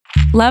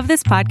Love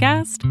this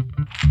podcast?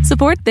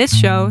 Support this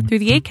show through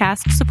the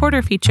Acast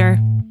supporter feature.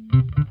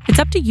 It's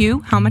up to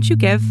you how much you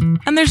give,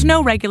 and there's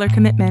no regular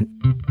commitment.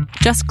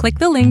 Just click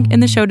the link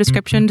in the show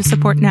description to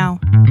support now.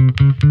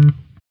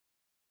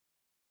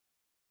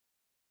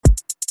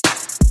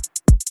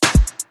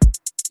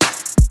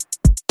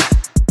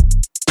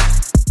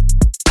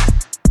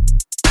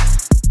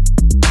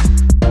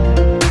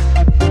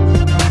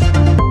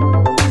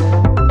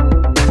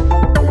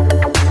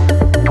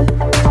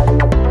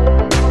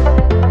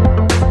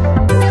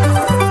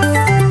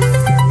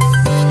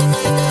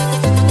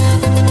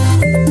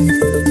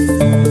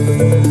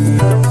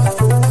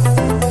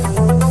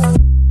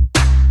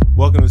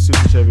 Welcome to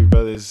Super Chevy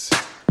Brothers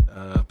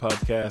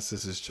podcast.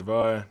 This is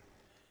Chavar,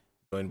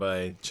 joined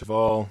by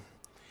Chaval.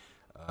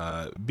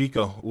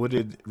 Biko, what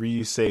did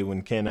Ryu say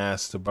when Ken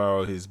asked to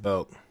borrow his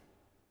belt?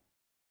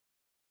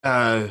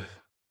 What?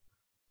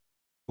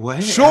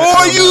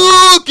 Sure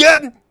you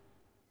can!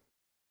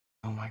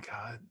 Oh my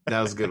god,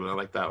 that was a good one. I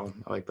like that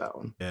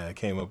one. Yeah, I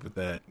came up with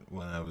that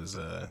when I was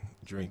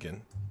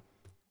drinking.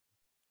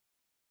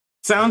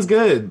 Sounds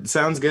good.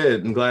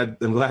 I'm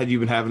glad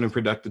you've been having a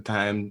productive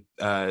time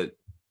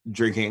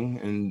drinking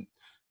and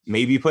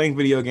maybe playing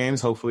video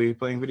games. Hopefully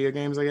playing video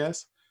games, I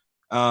guess.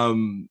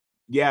 Welcome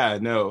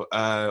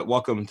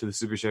to the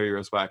Super Chevy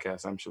Roast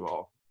podcast. I'm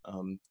Cheval.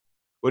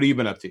 What have you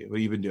been up to? What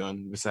have you been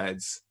doing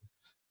besides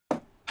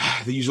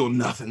the usual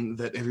nothing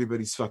that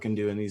everybody's fucking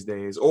doing these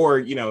days? Or,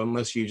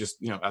 unless you just,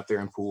 out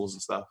there in pools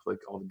and stuff, like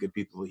all the good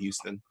people of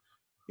Houston.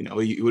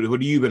 What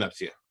have you been up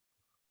to?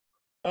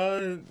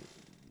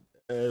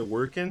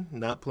 Working,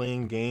 not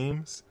playing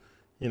games,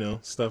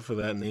 stuff of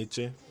that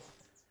nature.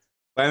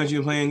 Why haven't you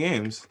been playing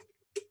games?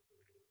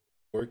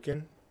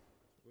 Working?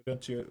 What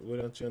don't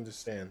you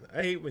understand?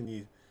 I hate when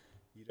you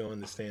don't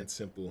understand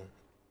simple.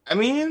 I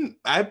mean,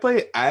 I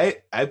play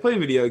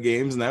video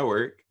games and that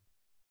work.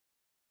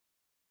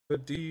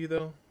 But do you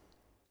though?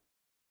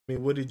 I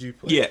mean, what did you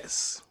play?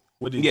 Yes.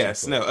 What did you play?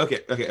 No.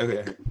 Okay.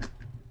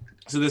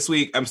 So this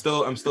week I'm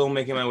still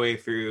making my way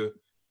through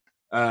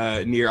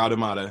Nier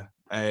Automata.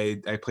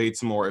 I played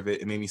some more of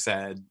it. It made me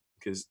sad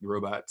because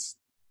robots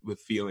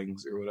with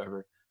feelings or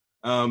whatever.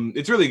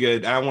 It's really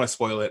good. I don't want to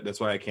spoil it. That's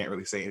why I can't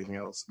really say anything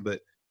else.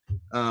 But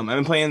I've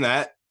been playing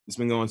that. It's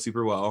been going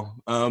super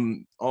well.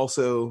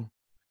 Also,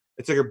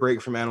 I took a break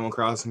from Animal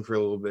Crossing for a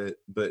little bit,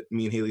 but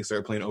me and Haley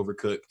started playing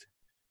Overcooked.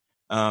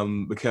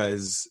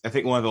 Because I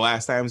think one of the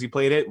last times we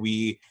played it,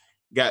 we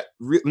got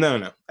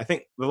no. I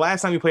think the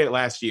last time we played it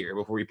last year,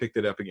 before we picked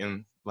it up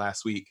again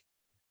last week,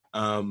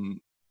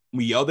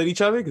 we yelled at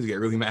each other because we got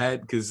really mad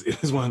because it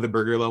was one of the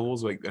burger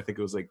levels. Like I think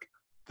it was like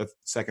the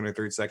second or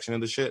third section of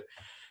the shit.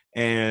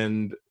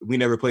 And we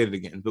never played it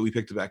again, but we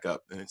picked it back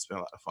up, and it's been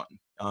a lot of fun.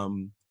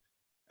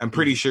 I'm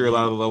pretty sure a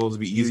lot of the levels would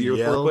be easier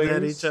with four players.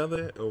 At each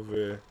other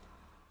over.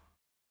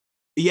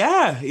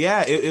 Yeah,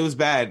 it was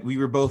bad. We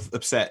were both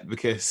upset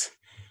because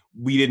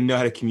we didn't know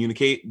how to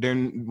communicate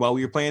while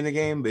we were playing the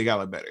game. But it got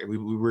a lot better. We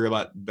were a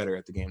lot better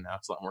at the game now.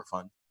 It's a lot more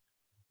fun.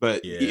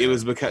 But it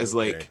was because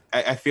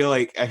I feel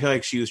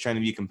like she was trying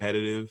to be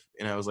competitive,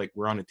 and I was like,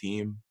 we're on a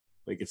team.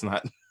 Like it's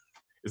not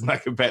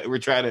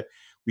competitive.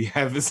 We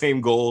have the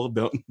same goal.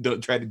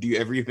 Don't try to do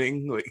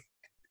everything. Like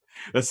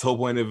that's the whole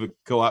point of a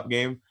co-op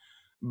game.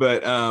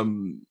 But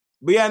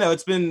yeah, no,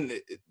 it's been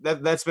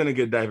that's been a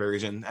good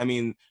diversion. I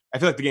mean, I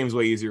feel like the game's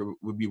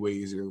would be way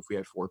easier if we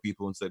had 4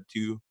 people instead of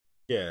 2.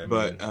 Yeah,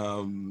 but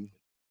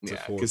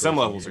because some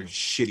levels are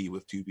shitty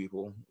with 2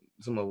 people.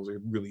 Some levels are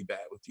really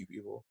bad with 2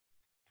 people.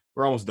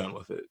 We're almost done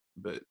with it,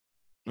 but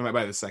I might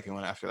buy the second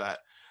one after that.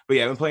 But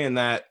yeah, I've been playing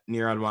that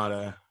Nier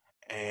Automata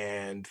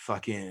and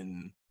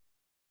fucking.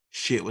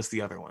 Shit, what's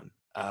the other one?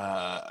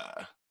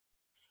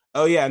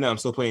 Oh yeah, no, I'm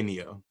still playing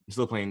Neo.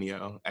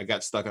 I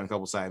got stuck on a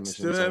couple side missions.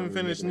 Still haven't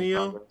finished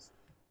Neo?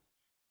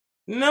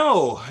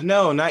 No,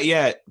 not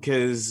yet,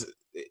 because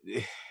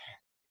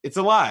it's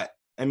a lot.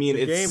 I mean,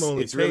 it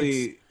only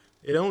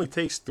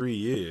takes 3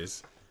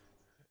 years.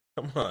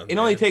 Come on. It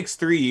only takes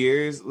 3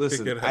 years.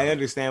 Listen, I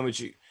understand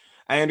what you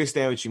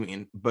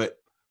mean, but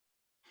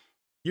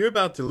you're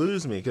about to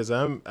lose me because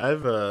I've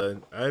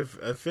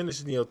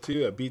finished Neo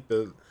 2. I beat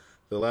the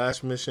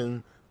last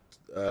mission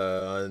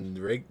on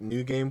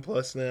New Game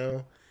Plus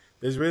now.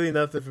 There's really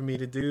nothing for me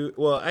to do.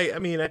 Well, I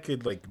mean, I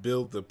could like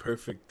build the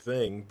perfect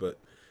thing, but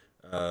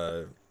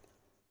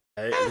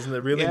isn't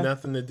there really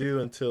nothing to do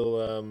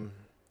until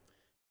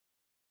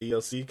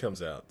DLC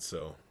comes out?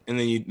 So and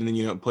then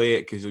you don't play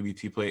it because you'll be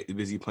too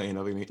busy playing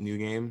other new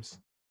games.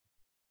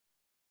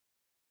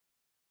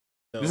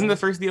 No. Doesn't the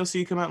first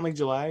DLC come out in like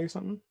July or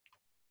something?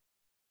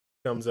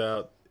 Comes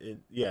out. I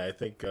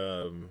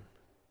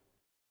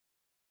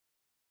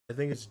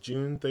think it's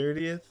June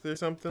 30th or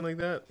something like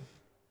that.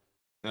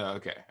 Oh,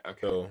 okay.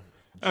 So,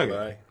 July.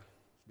 Okay.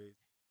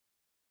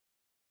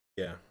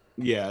 Yeah.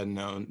 Yeah,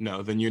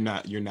 no. Then you're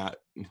not.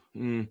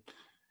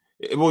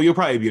 Well, you'll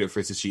probably beat it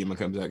for Tsushima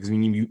comes out because I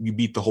mean you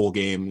beat the whole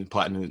game and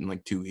platinum it in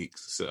like 2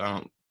 weeks. So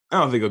I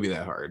don't think it'll be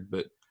that hard.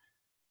 But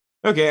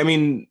okay, I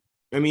mean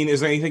I mean, is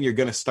there anything you're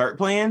gonna start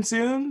playing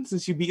soon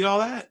since you beat all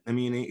that? I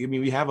mean,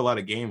 we have a lot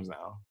of games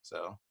now,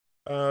 so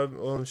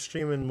Well, I'm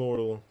streaming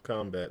Mortal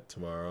Kombat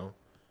tomorrow,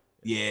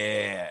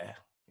 yeah,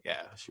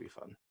 that should be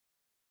fun.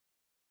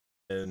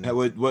 and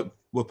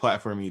What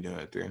platform are you doing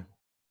it through?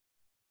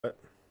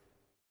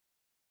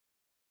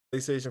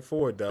 PlayStation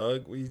 4,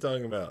 dog. What are you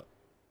talking about?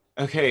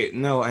 Okay,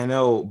 no, I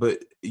know,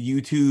 but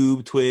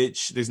YouTube,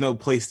 Twitch, there's no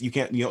place you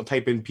don't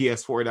type in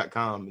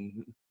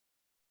ps4.com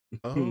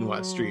and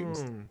watch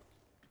streams.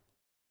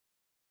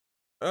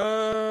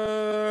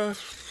 I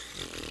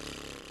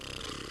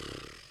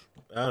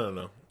don't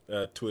know.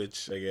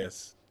 Twitch, I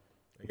guess.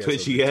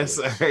 Twitch, yes.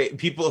 All right,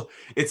 people.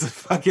 It's a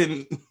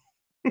fucking.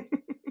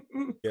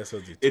 Yes, I'll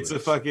do Twitch. It's a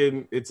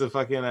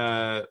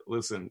fucking.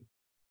 Listen,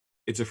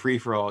 it's a free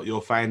for all.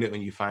 You'll find it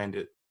when you find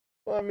it.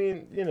 Well, I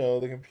mean,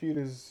 the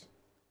computer's.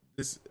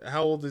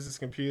 How old is this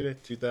computer?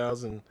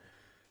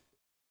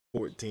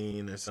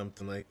 2014 or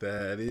something like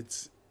that.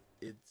 It's.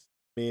 I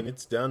mean,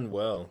 it's done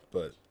well,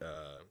 but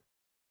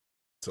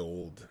it's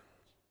old.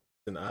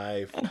 It's an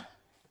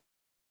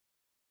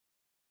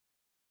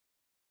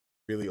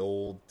really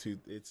old.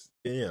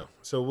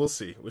 So we'll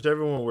see.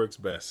 Whichever one works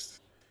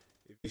best.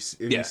 If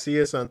you see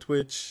us on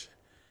Twitch,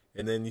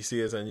 and then you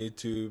see us on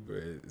YouTube,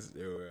 or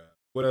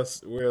what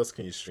else? Where else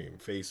can you stream?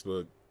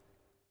 Facebook.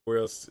 Where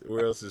else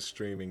is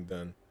streaming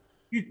done?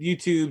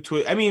 YouTube,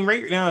 Twitch. I mean,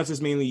 right now it's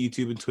just mainly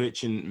YouTube and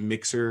Twitch and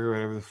Mixer or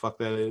whatever the fuck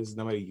that is.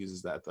 Nobody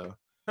uses that though.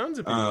 Tons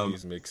of people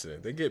use Mixer.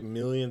 They get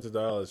millions of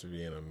dollars for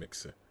being on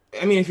Mixer.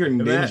 I mean, if you're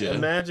Ninja,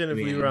 imagine if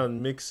we were on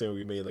Mixer, and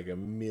we made like $1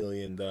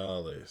 million.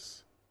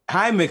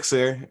 Hi,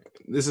 Mixer.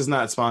 This is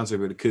not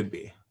sponsored, but it could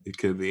be. It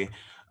could be.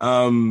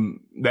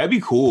 That'd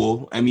be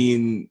cool. I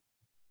mean,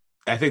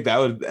 I think that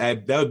would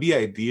be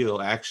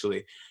ideal.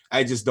 Actually,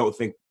 I just don't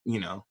think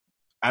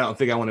I don't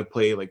think I want to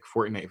play like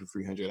Fortnite for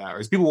 300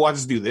 hours. People watch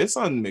us do this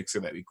on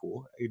Mixer. That'd be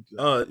cool.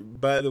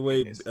 By the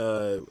way,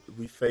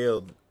 we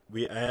failed.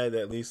 I had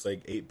at least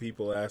like 8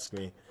 people ask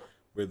me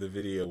where the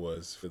video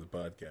was for the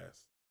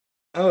podcast.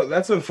 Oh,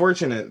 that's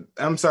unfortunate.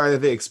 I'm sorry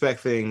that they expect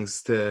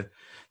things to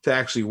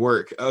actually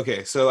work.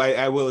 Okay, so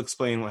I will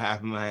explain what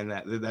happened behind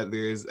that. That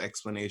there is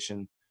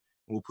explanation.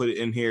 We'll put it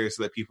in here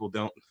so that people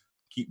don't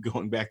keep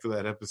going back to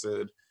that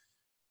episode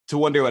to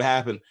wonder what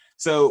happened.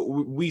 So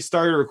we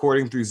started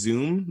recording through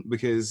Zoom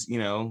because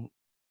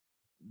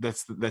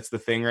that's the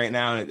thing right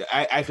now.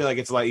 I feel like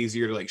it's a lot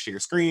easier to like share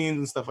screens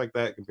and stuff like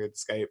that compared to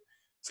Skype.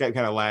 Skype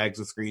kind of lags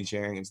with screen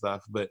sharing and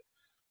stuff, but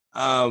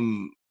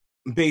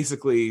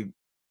basically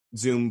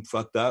Zoom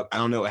fucked up. I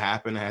don't know what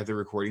happened. I had the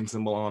recording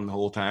symbol on the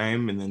whole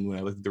time, and then when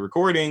I looked at the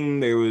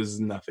recording, there was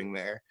nothing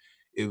there.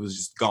 It was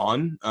just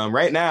gone.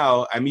 Right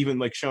now, I'm even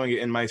like showing it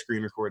in my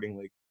screen recording.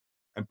 Like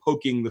I'm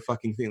poking the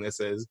fucking thing that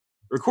says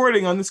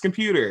recording on this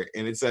computer,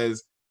 and it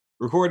says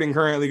recording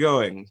currently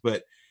going.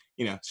 But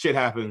shit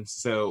happens,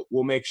 so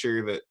we'll make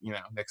sure that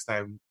next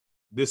time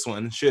this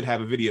one should have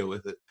a video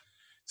with it.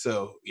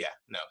 So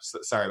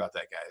sorry about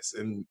that, guys,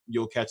 and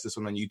you'll catch this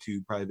one on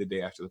YouTube probably the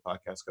day after the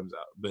podcast comes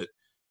out. But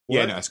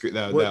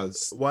that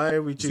was. Why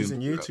are we choosing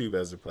YouTube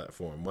as a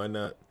platform? Why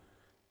not?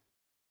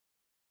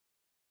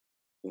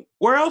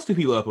 Where else do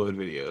people upload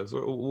videos?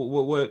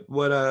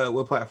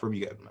 What platform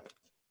you got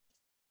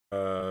in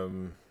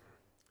mind?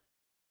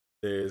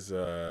 There's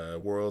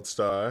World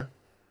Star.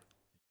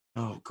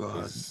 Oh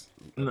God,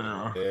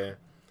 no. Yeah.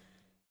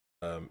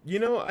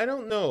 I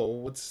don't know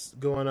what's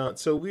going on.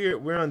 So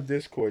we're on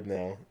Discord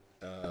now.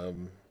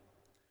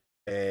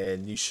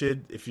 And you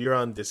should, if you're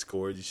on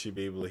Discord, you should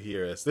be able to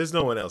hear us. There's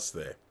no one else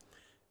there.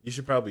 You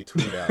should probably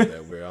tweet out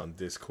that we're on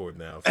Discord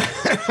now.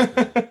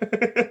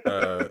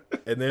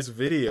 And there's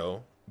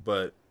video,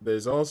 but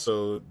there's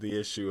also the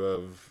issue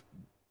of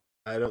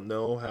I don't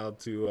know how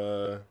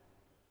to.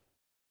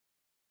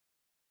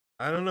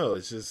 I don't know.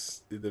 It's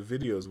just the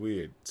video is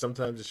weird.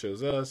 Sometimes it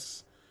shows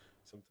us.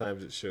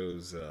 Sometimes it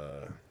shows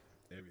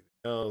everything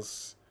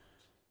else.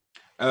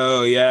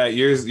 Oh yeah,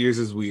 yours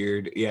is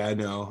weird. Yeah, I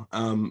know.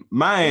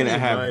 Mine I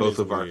have both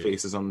of our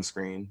faces on the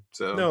screen.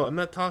 So no, I'm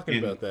not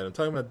talking about that. I'm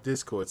talking about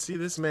Discord. See,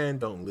 this man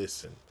don't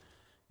listen.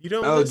 You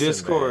don't. Oh, listen,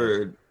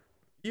 Discord. Man.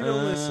 You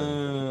don't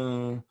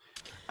listen.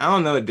 I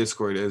don't know what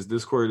Discord is.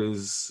 Discord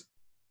is.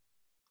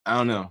 I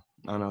don't know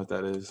what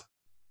that is.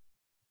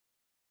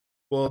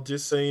 Well,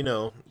 just so you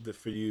know,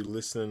 for you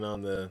listening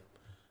on the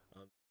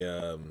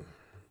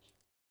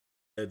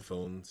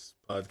headphones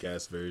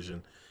podcast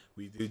version,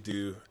 we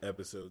do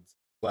episodes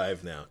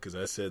live now because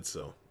I said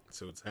so.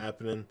 So it's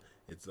happening.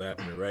 It's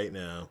happening right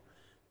now.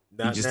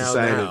 Not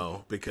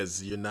now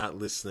because you're not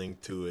listening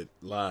to it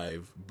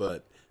live,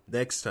 but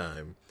next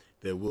time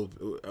there will.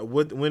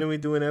 When are we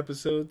doing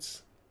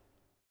episodes?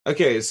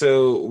 Okay,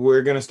 so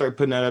we're gonna start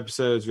putting out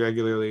episodes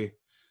regularly.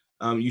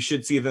 You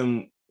should see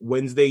them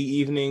Wednesday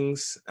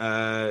evenings.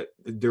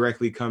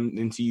 Directly come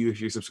into you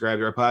if you're subscribed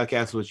to our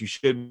podcast, which you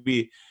should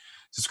be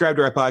subscribed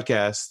to our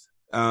podcast.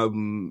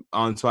 On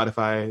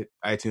Spotify,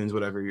 iTunes,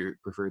 whatever your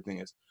preferred thing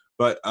is.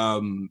 But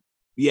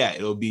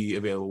it'll be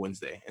available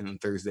Wednesday, and then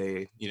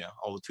Thursday,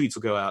 all the tweets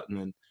will go out, and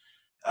then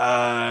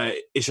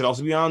It should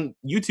also be on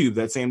YouTube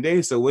that same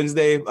day. So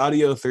Wednesday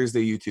audio,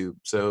 Thursday YouTube.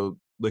 So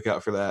look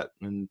out for that.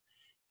 And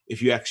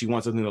if you actually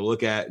want something to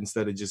look at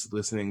instead of just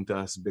listening to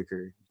us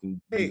bicker, you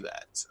can do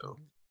that. So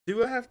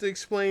do I have to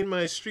explain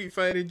my Street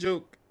Fighter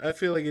joke? I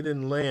feel like it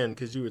didn't land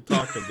because you were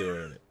talking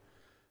during it.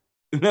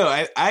 No,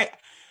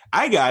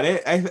 I got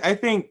it. I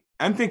think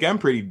I'm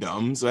pretty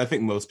dumb, so I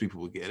think most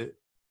people will get it.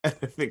 I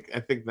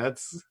think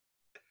that's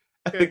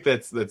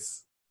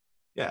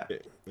yeah.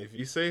 If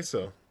you say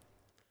so.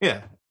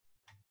 Yeah.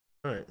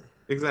 All right.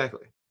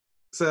 Exactly.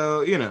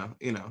 So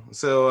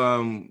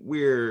so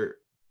we're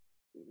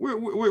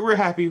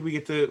happy we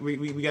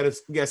got a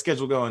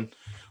schedule going.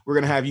 We're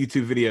gonna have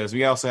YouTube videos.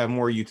 We also have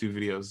more YouTube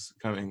videos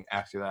coming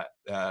after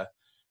that.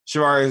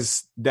 Shavar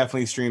is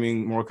definitely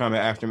streaming Mortal Kombat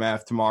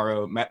Aftermath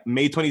tomorrow,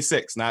 May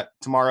 26th, not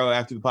tomorrow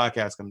after the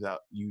podcast comes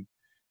out.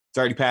 It's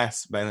already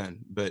passed by then,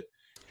 but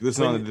if you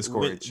listen on the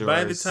Discord.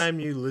 By the time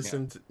you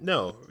listen to...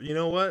 No, you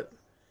know what?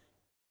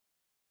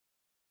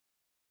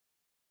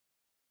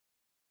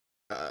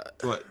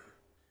 What?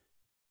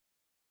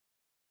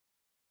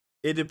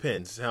 It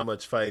depends how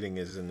much fighting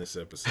is in this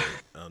episode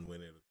on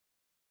when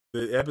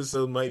the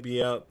episode might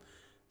be out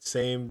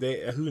same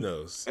day. Who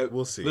knows?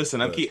 We'll see.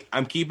 Listen,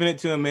 I'm keeping it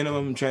to a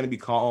minimum. I'm trying to be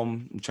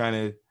calm. I'm trying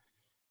to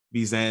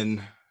be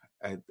zen.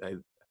 I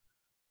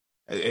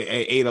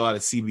ate a lot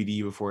of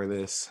CBD before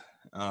this.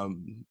 I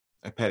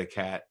pet a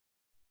cat.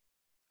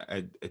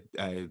 I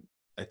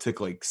took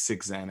like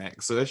 6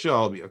 Xanax, so that should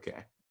all be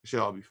okay. It should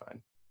all be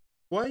fine.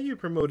 Why are you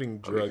promoting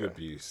drug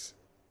abuse?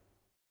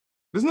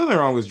 There's nothing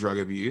wrong with drug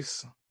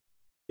abuse.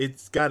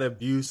 It's got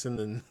abuse in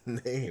the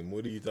name.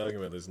 What are you talking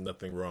about? There's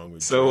nothing wrong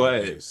with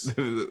drug abuse.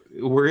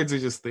 Words are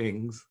just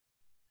things.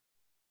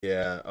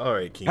 Yeah. All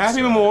right, Keemstar.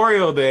 Happy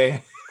Memorial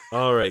Day.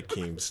 All right,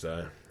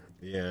 Keemstar.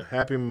 Yeah,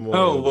 happy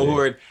Memorial Day. Oh,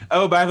 Lord.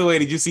 Oh, by the way,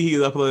 did you see he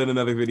uploaded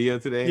another video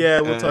today?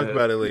 Yeah, we'll talk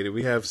about it later.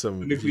 We have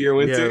some nuclear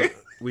winter.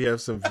 We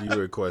have some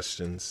viewer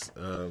questions.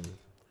 You want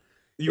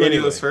to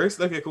do those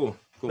first? Okay, cool.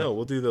 No,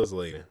 we'll do those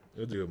later.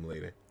 We'll do them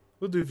later.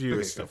 We'll do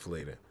viewer stuff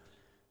later.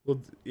 We'll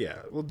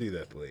do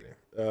that later.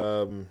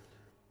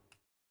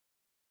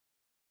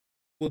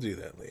 We'll do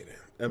that later.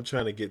 I'm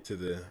trying to get to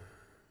the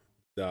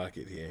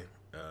docket here.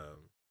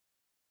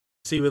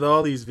 See, with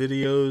all these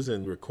videos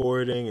and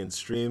recording and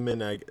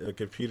streaming, a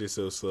computer's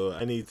so slow.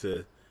 I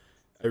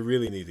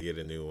really need to get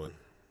a new one.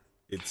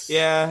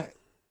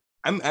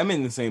 I'm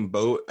in the same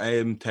boat. I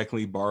am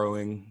technically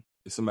borrowing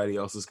somebody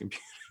else's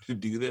computer to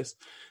do this.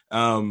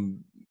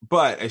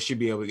 But I should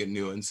be able to get a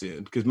new one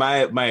soon because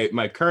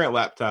my current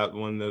laptop, the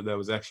one that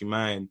was actually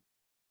mine,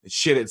 it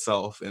shit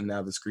itself and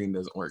now the screen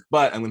doesn't work.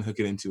 But I'm gonna hook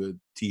it into a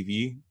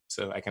TV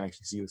so I can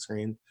actually see the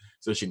screen.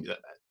 So it shouldn't be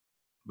that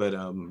bad.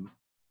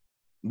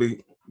 But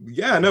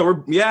yeah,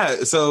 no,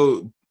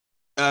 so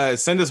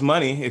send us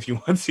money if you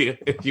want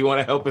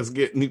to help us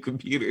get new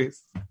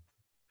computers.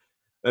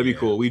 That'd be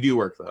cool. We do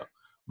work though.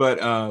 But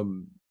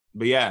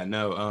yeah,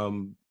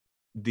 no.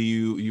 Do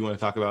you want to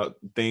talk about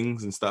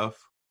things and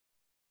stuff?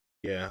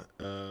 Yeah.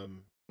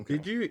 Okay.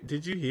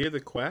 Did you hear the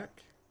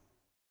quack?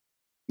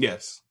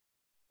 Yes.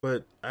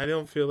 But I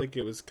don't feel like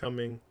it was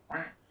coming.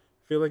 I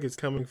feel like it's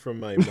coming from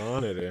my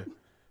monitor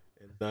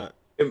and not.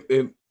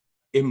 It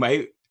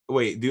might.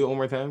 Wait, do it one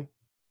more time.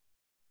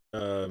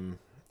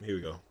 Here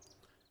we go.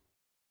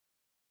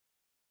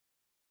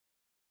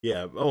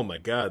 Yeah. Oh my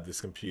God,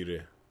 this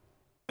computer.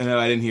 No,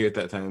 I didn't hear it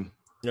that time.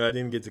 No, I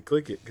didn't get to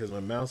click it because my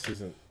mouse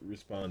isn't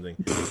responding.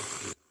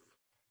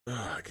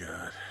 Oh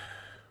God.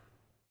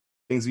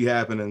 Things be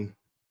happening.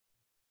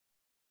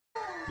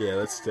 Yeah,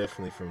 that's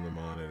definitely from the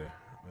monitor.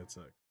 That's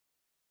not.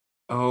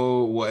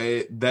 Oh,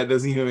 what? That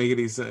doesn't even make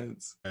any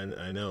sense.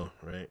 I know,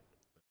 right?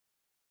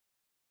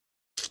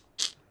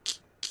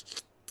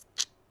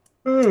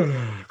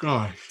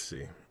 Gosh.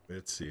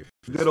 Let's see.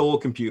 Good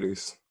old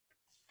computers.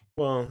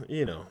 Well,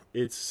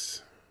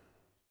 it's.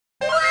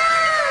 There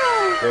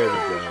we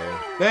go.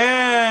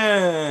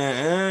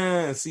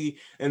 See,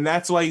 and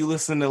that's why you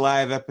listen to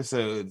live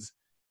episodes,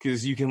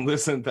 because you can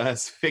listen to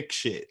us fix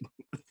shit.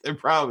 I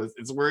promise.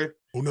 It's worth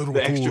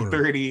the extra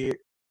 30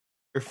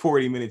 or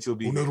 40 minutes you'll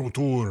be here.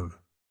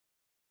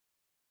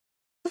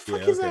 The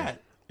fuck is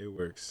that? It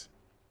works.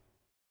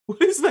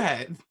 What is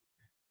that?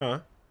 Huh?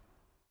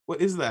 What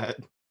is that?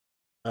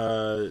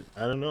 I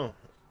don't know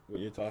what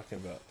you're talking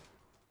about.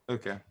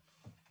 Okay.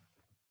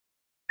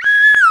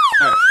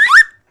 All right.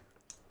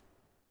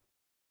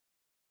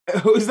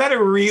 Was that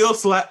a real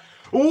slap?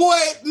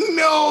 What?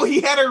 No,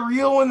 he had a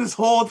real one this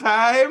whole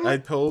time? I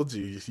told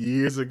you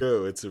years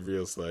ago it's a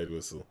real slide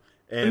whistle.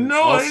 And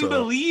no, also, I didn't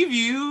believe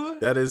you.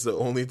 That is the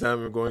only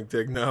time I'm going to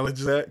acknowledge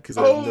that because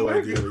I have no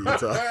idea what you're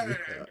talking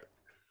about.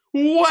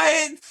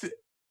 What?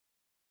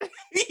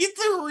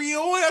 It's a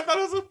real one? I thought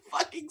it was a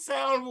fucking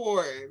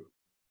soundboard.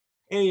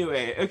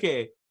 Anyway,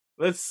 okay.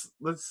 Let's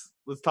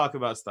talk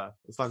about stuff.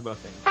 Let's talk about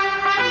things.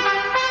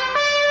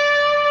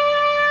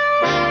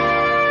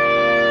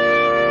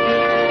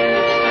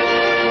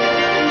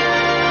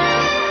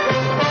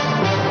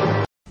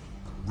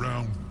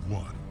 Round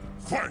 1.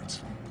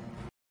 Fight!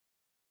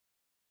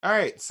 All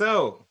right,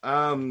 so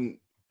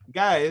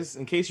guys,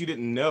 in case you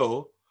didn't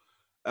know,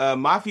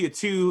 Mafia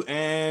 2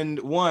 and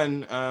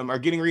 1 are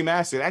getting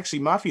remastered. Actually,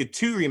 Mafia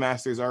 2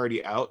 remaster is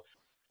already out.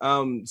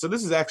 So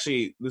this is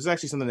actually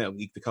something that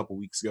leaked a couple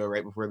weeks ago,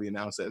 right before they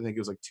announced it. I think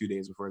it was like 2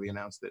 days before they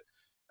announced it.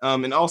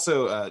 And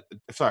also,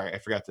 sorry, I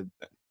forgot to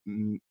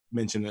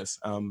mention this.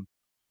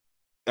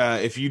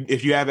 If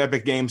you have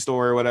Epic Game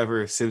Store or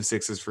whatever, Civ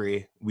 6 is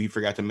free. We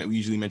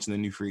usually mention the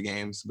new free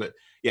games, but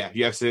yeah,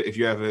 if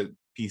you have a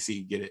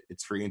PC, get it.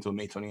 It's free until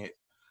May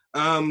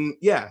 28th.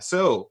 Yeah,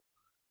 so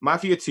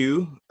Mafia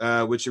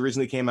 2, which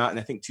originally came out in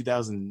I think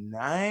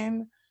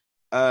 2009,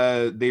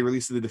 they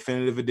released the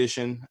definitive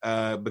edition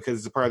because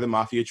it's a part of the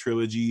Mafia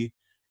trilogy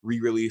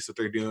re-release that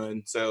they're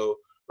doing. So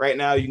right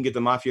now you can get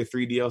the Mafia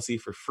 3 DLC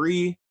for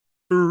free.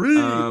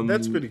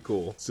 That's pretty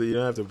cool. So you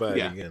don't have to buy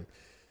it again.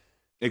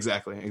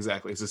 Exactly.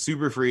 It's a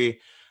super free.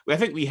 I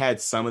think we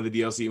had some of the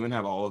DLC, we didn't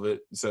have all of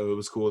it, so it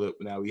was cool that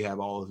now we have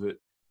all of it.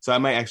 So I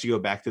might actually go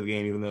back to the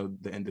game, even though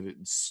the end of it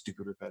is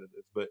stupid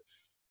repetitive. But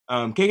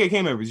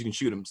KKK members, you can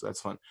shoot them, so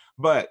that's fun.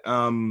 But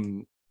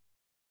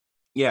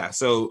yeah,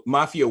 so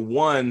Mafia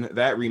 1,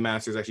 that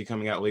remaster is actually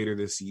coming out later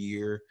this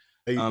year.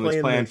 Are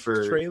you playing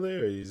the trailer,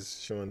 or are you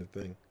just showing the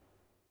thing?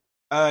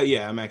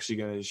 Yeah, I'm actually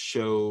going to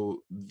show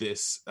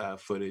this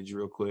footage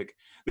real quick.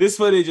 This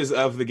footage is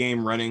of the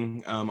game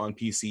running on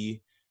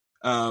PC.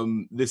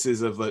 This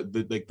is of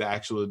the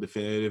actual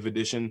definitive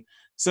edition.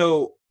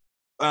 So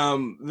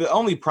the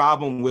only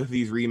problem with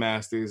these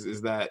remasters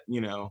is that,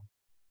 you know,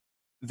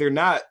 they're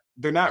not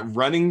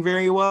running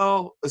very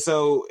well.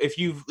 So if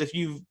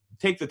you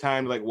take the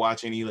time to like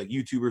watch any like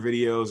YouTuber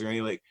videos or any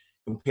like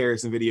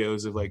comparison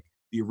videos of like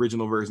the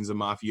original versions of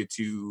Mafia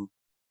 2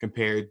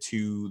 compared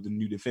to the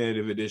new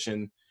definitive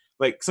edition,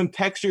 like some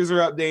textures are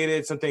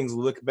updated, some things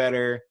look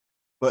better,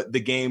 but the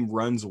game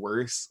runs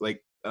worse.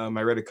 Like I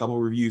read a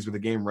couple reviews where the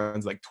game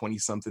runs like 20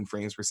 something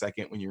frames per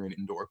second when you're in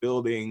indoor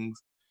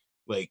buildings.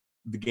 Like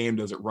the game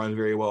doesn't run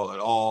very well at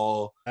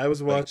all. I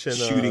was watching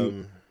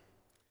shooting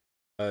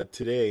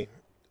today.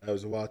 I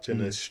was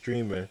watching a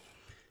streamer.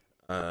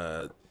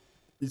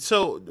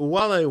 So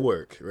while I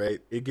work, right,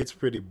 it gets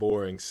pretty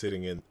boring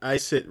sitting in. I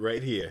sit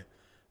right here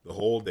the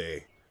whole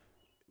day,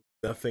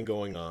 nothing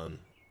going on,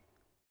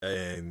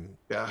 and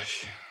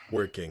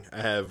working.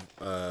 I have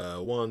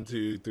 1,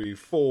 2, 3,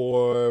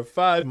 4,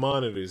 5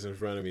 monitors in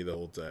front of me the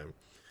whole time,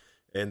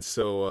 and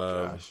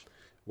so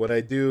what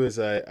I do is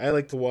I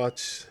like to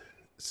watch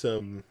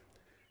some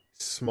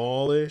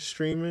smaller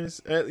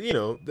streamers. You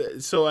know,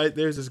 so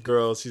there's this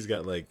girl. She's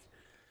got like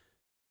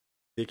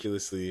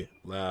ridiculously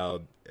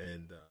loud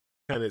and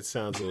kind of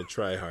sounds a little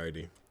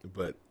try-hardy,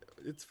 but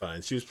it's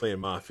fine. She was playing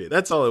Mafia.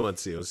 That's all I want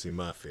to see. I want to see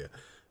Mafia.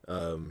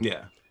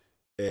 Yeah.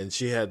 And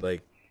she had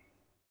like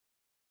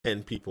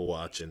 10 people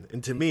watching.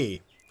 And to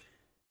me,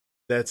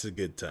 that's a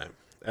good time.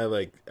 I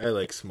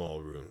like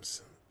small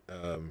rooms.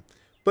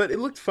 But it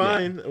looked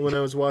fine when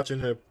I was watching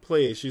her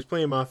play. She was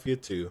playing Mafia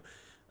 2.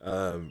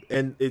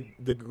 And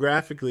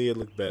graphically it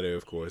looked better,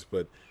 of course,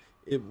 but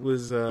it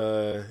was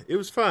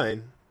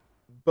fine.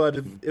 But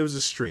it was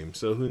a stream,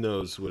 so who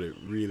knows what it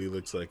really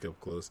looks like up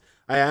close.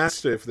 I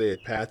asked her if they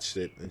had patched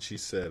it, and she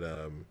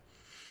said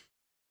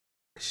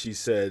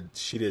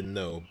she didn't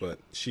know, but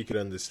she could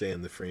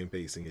understand the frame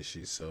pacing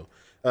issues. So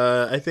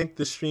I think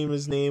the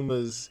streamer's name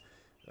was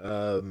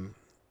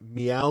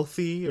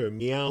Meowthy or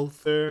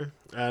Meowther.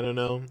 I don't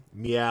know.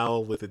 Meow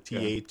with a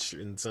TH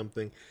and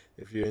something,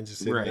 if you're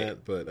interested in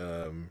that. But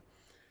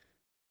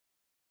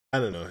I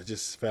don't know. I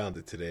just found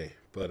it today.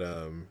 But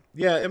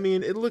yeah, I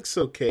mean, it looks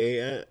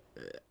okay.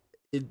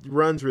 It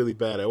runs really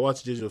bad. I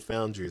watched Digital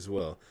Foundry as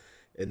well,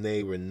 and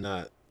they were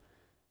not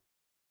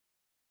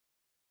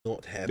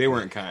happy. They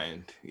weren't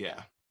kind.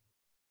 Yeah.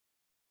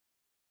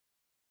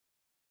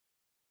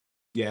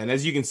 Yeah, and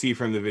as you can see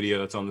from the video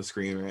that's on the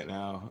screen right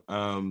now,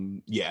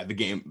 yeah, the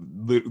game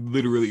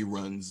literally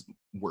runs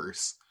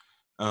worse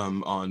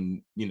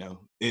on, you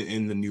know,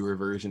 in the newer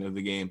version of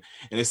the game.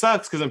 And it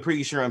sucks because I'm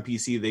pretty sure on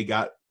PC they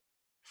got a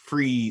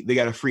free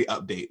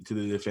update to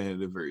the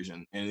definitive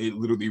version, and it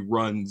literally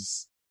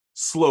runs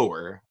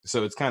slower.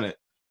 So it's kind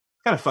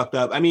of fucked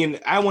up. I mean,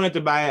 I wanted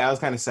to buy it. I was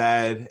kind of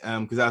sad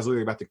because I was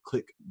literally about to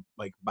click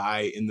like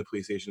buy in the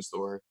PlayStation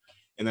Store,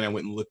 and then I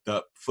went and looked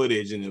up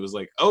footage, and it was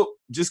like, oh,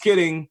 just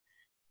kidding.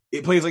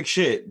 It plays like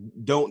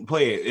shit. Don't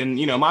play it. And,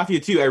 you know, Mafia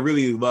 2, I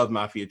really love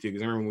Mafia 2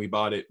 because I remember when we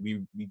bought it,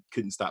 we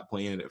couldn't stop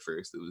playing it at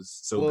first. It was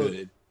so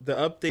good. The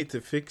update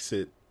to fix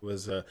it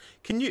was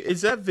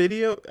is that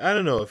video? I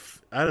don't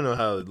know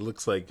how it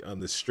looks like on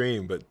the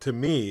stream, but to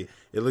me,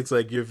 it looks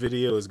like your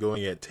video is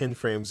going at 10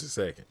 frames a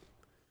second.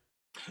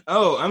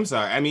 Oh, I'm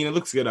sorry. I mean, it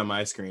looks good on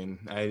my screen.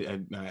 I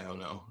don't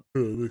know. Oh,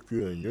 it looks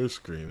good on your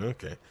screen.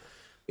 Okay.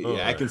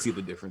 Yeah, I can see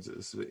the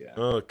differences. But yeah.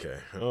 Okay.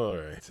 All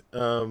right.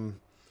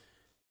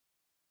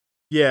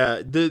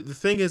 Yeah, the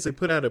thing is they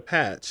put out a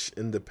patch,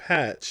 and the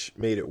patch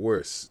made it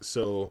worse.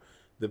 So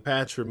the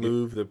patch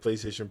removed the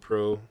PlayStation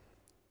Pro,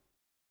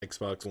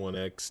 Xbox One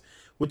X,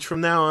 which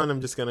from now on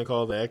I'm just going to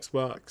call the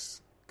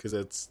Xbox, because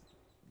that's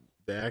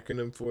the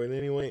acronym for it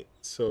anyway.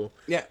 So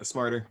yeah,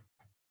 smarter.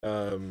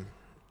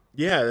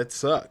 Yeah, that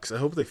sucks. I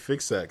hope they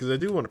fix that because I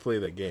do want to play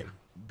that game.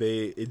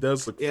 It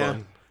does look Yeah.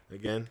 fun.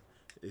 Again,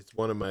 it's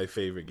one of my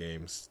favorite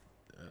games.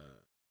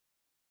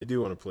 I do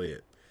want to play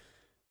it.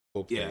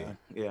 Hopefully.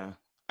 Yeah.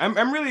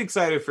 I'm really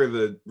excited for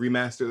the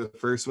remaster of the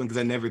first one because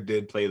I never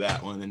did play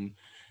that one, and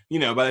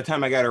by the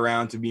time I got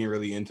around to being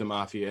really into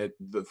Mafia,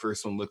 the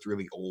first one looked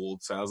really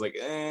old. So I was like,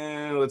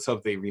 let's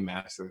hope they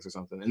remaster this or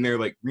something. And they're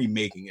like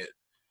remaking it.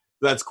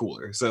 That's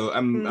cooler. So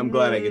I'm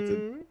glad I get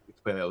to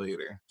play that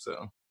later.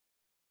 So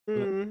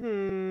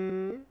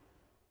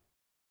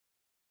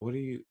what are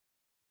you?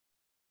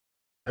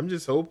 I'm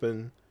just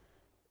hoping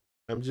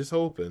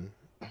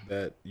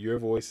that your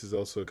voice is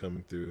also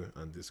coming through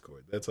on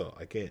Discord. That's all.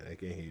 I can't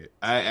hear it.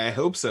 I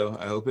hope so.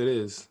 I hope it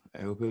is.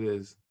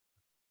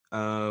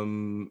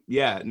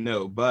 Yeah,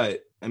 no,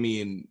 but I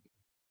mean,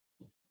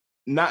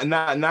 not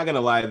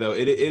gonna lie though,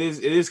 it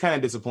is kind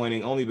of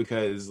disappointing only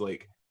because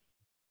like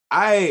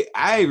I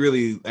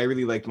really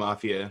liked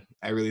Mafia.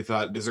 I really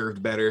thought it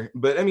deserved better,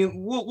 but I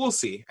mean, we'll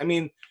see. I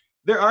mean,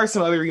 there are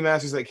some other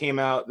remasters that came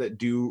out that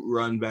do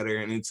run better,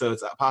 and so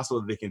it's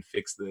possible that they can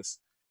fix this.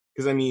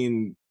 Because I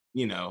mean,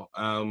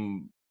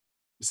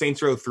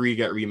 Saints Row 3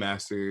 got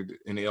remastered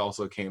and it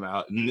also came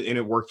out and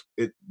it worked.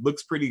 It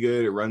looks pretty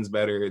good. It runs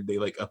better. They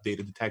like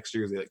updated the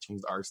textures. They like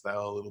changed the art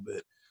style a little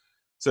bit.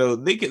 So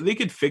they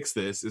could fix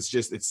this. It's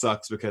just, it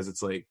sucks because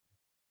it's like,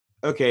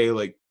 okay,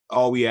 like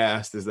all we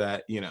asked is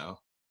that,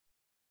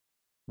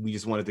 we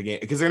just wanted the game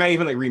because they're not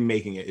even like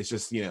remaking it. It's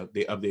just, they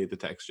updated the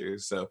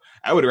textures. So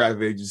I would rather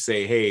they just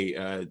say,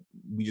 hey,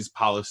 we just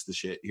polished the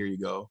shit. Here you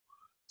go.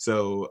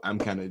 So I'm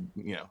kind of,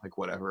 like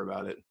whatever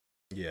about it.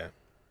 Yeah.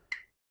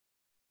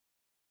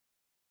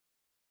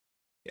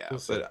 Yeah,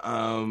 but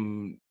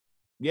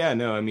yeah,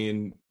 no, I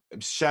mean,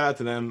 shout out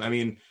to them. I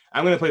mean,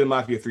 I'm gonna play the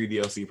Mafia 3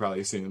 DLC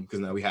probably soon because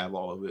now we have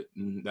all of it,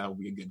 and that will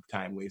be a good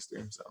time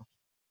waster. So,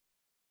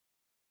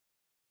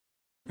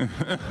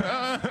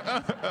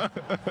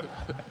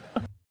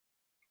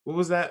 what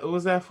was that? What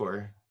was that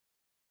for?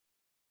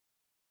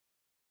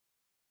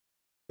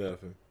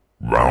 Nothing.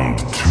 Round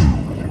 2.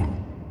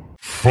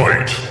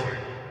 Fight.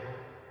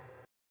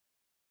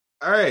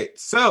 All right,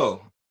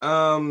 so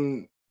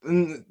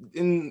in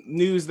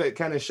news that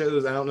kind of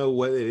shows, I don't know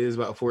what it is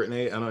about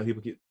Fortnite. I don't know if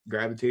people keep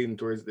gravitating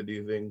towards to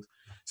do things.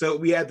 So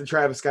we had the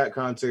Travis Scott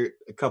concert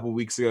a couple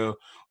weeks ago.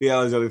 We had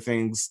all these other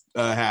things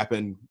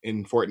happen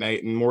in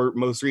Fortnite, and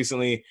most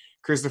recently,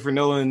 Christopher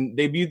Nolan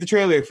debuted the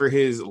trailer for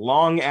his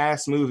long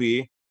ass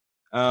movie.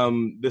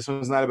 This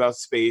one's not about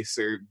space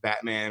or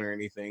Batman or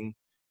anything.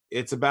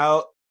 It's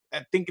about,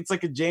 I think it's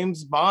like a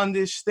James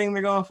Bond-ish thing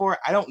they're going for.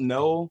 I don't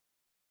know,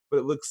 but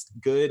it looks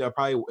good. I'll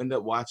probably end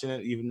up watching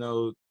it, even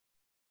though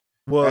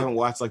I haven't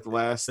watched like the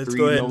last 3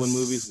 Nolan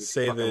movies. Let's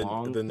say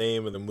the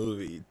name of the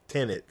movie,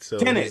 Tenet. So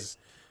Tenet.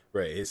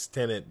 It's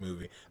Tenet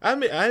movie. I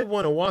mean, I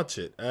want to watch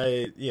it.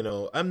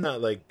 I'm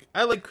not like,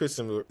 I like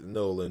Christopher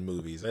Nolan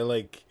movies. I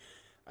like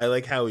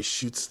how he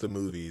shoots the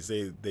movies.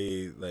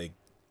 They like,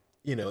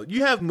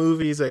 you have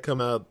movies that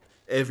come out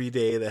every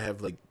day that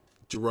have like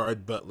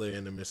Gerard Butler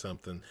in them or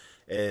something,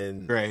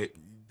 and right.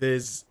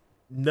 There's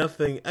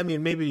nothing. I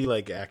mean, maybe you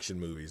like action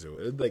movies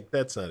or like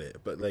that's not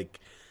it, but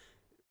like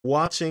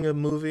watching a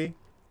movie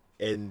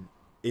and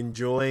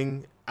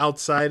enjoying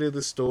outside of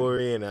the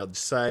story and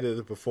outside of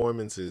the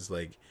performances,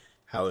 like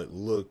how it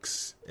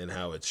looks and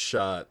how it's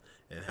shot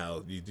and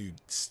how you do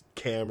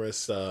camera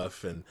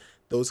stuff and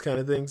those kind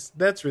of things.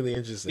 That's really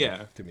interesting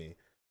to me.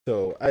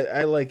 So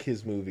I like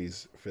his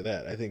movies for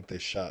that. I think they're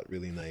shot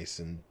really nice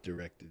and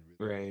directed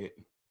really right.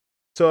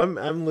 So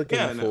I'm looking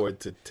forward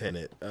to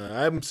Tenet.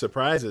 I'm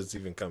surprised it's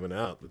even coming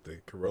out with the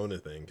Corona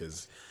thing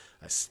because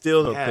I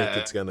still don't think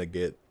it's gonna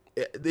get.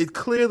 It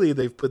clearly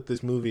they've put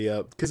this movie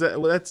out because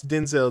that's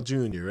Denzel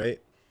Jr.,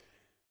 right?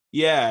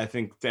 Yeah, I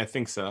think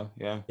so.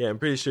 Yeah, I'm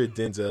pretty sure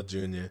Denzel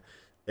Jr.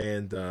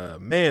 And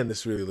man,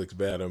 this really looks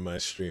bad on my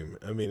stream.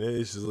 I mean,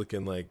 it's just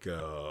looking like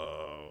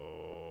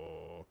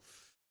a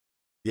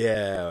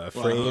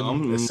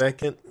frame a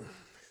second.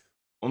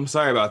 I'm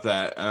sorry about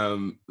that.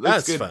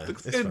 That's good. Fine.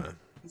 It's good. Fine.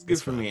 It's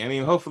good for me. I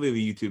mean, hopefully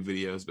the YouTube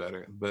video is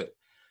better, but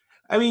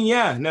I mean,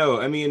 yeah,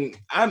 no. I mean,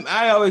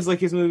 I always like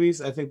his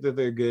movies. I think that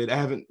they're good. I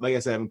haven't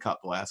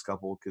caught the last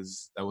couple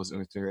because I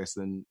wasn't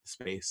interested in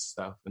space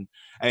stuff, and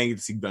I didn't get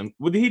to see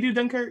What did he do?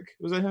 Dunkirk?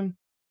 Was that him?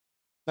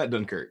 Not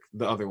Dunkirk.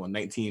 The other one,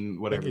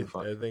 19, whatever the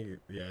fuck. I think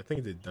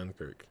he did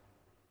Dunkirk.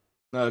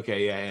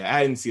 Okay, yeah.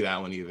 I didn't see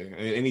that one either.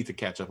 I need to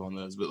catch up on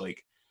those, but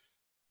like,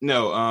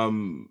 no.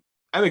 I'm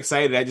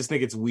excited. I just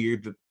think it's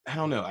weird that I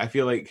don't know. I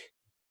feel like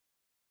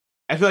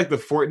the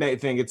Fortnite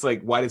thing. It's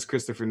like, why does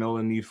Christopher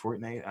Nolan need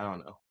Fortnite? I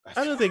don't know.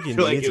 I don't think he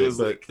needs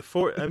it,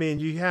 but I mean,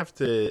 you have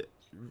to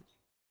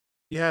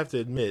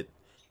admit,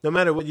 no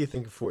matter what you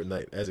think of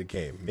Fortnite as a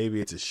game, maybe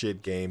it's a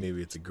shit game,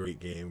 maybe it's a great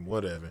game,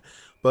 whatever,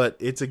 but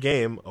it's a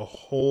game a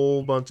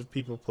whole bunch of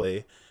people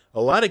play. A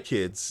lot of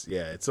kids,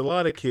 it's a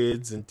lot of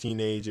kids and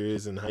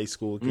teenagers and high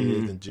school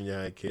kids and junior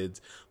high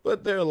kids,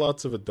 but there are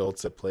lots of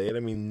adults that play it.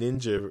 I mean,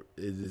 Ninja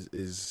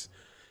is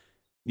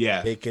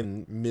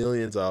making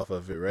millions off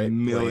of it, right?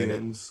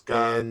 Millions,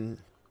 God. And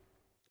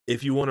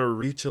if you want to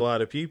reach a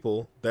lot of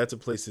people, that's a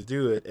place to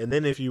do it. And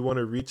then if you want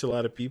to reach a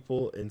lot of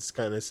people and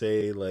kind of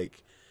say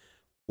like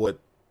what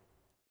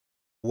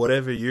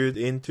whatever you're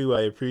into,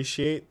 I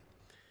appreciate.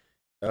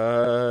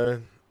 Uh,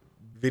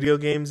 Video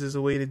games is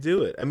a way to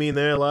do it. I mean,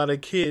 there are a lot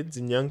of kids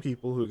and young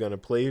people who are gonna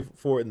play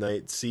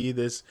Fortnite, see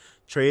this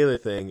trailer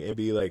thing, and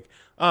be like,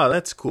 "Oh,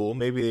 that's cool."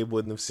 Maybe they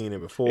wouldn't have seen it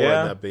before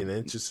and not been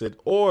interested,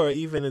 or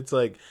even it's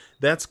like,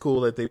 "That's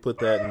cool that they put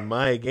that in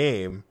my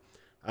game.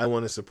 I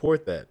want to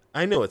support that."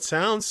 I know it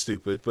sounds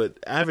stupid, but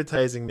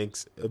advertising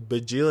makes a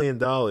bajillion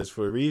dollars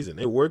for a reason.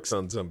 It works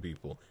on some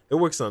people. It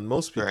works on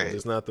most people. Right.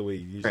 It's not the way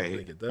you usually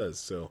think it does.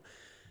 So,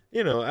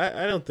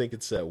 I don't think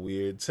it's that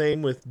weird.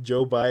 Same with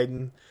Joe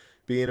Biden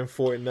being in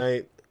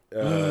Fortnite.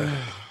 I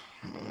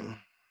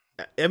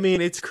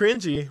mean, it's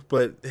cringy,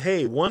 but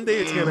hey, one day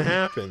it's gonna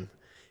happen.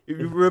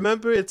 You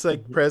remember, it's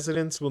like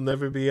presidents will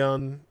never be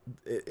on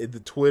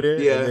the Twitter,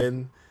 and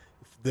then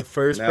the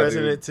first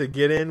president to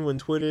get in when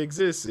Twitter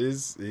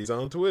exists he's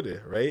on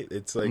Twitter, right?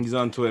 It's like he's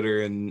on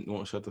Twitter and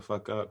won't shut the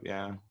fuck up.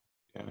 Yeah.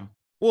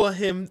 Well,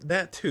 him,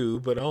 that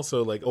too, but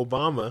also like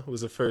Obama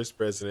was the first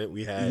president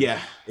we had,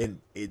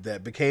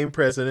 that became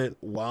president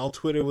while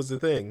Twitter was a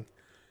thing,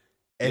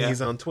 and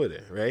he's on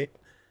Twitter, right?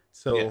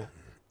 So,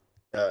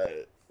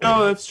 no,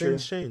 that's true.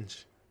 Things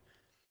change.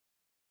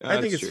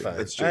 I think it's fine.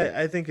 That's true.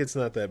 I think it's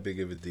not that big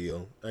of a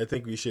deal. I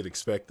think we should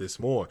expect this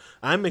more.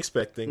 I'm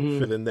expecting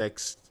for the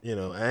next,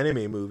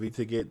 anime movie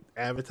to get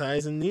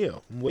advertised in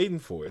Neo. I'm waiting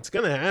for it. It's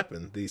gonna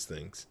happen. These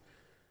things.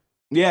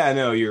 Yeah,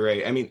 no, you're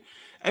right. I mean,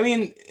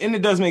 and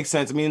it does make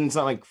sense. I mean, it's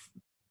not like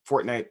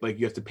Fortnite, like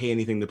you have to pay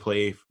anything to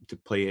play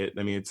it.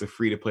 I mean, it's a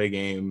free to play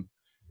game.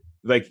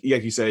 Like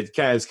you said, it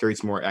kind of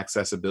creates more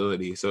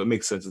accessibility. So it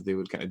makes sense that they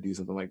would kind of do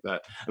something like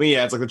that. I mean,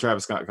 yeah, it's like the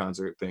Travis Scott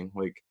concert thing.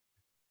 Like,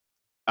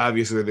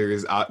 obviously,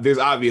 there's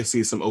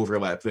obviously some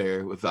overlap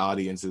there with the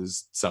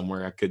audiences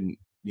somewhere. I couldn't,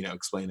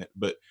 explain it,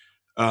 but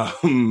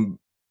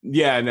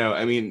yeah, no.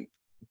 I mean,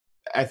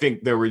 I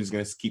think that we're just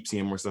gonna keep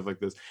seeing more stuff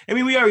like this. I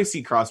mean, we already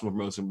see cross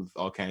promotion with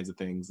all kinds of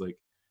things. Like,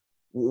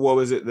 what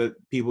was it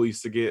that people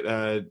used to get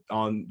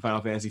on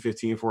Final Fantasy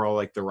 15 for all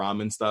like the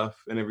ramen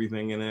stuff and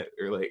everything in it,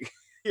 or like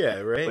yeah,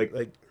 right,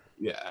 like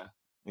yeah.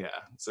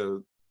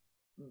 So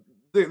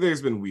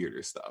there's been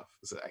weirder stuff,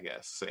 so I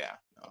guess. So yeah,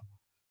 no.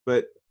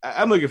 But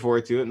I'm looking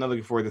forward to it. I'm not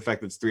looking forward to the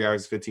fact that it's 3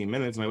 hours and 15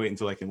 minutes. I might wait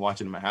until I can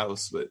watch it in my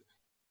house, but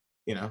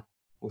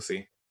we'll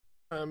see.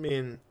 I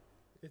mean,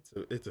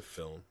 it's a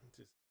film.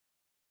 Just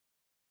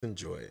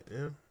enjoy it,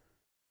 yeah.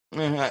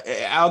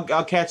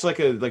 I'll catch like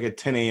a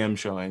 10 a.m.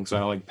 showing, so I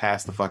don't like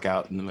pass the fuck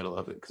out in the middle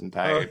of it because I'm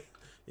tired.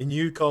 And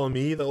you calling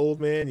me the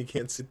old man? You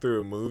can't sit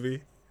through a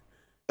movie.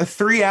 A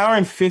 3 hour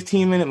and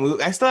 15-minute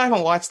movie. I still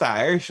haven't watched The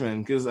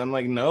Irishman because I'm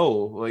like, no,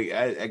 like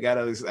I got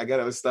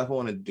other stuff I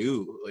want to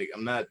do. Like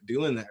I'm not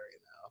doing that right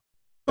now.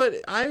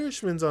 But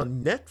Irishman's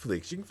on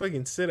Netflix. You can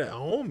fucking sit at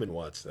home and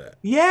watch that.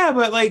 Yeah,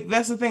 but like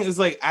that's the thing is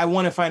like I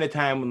want to find a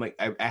time when like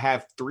I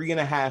have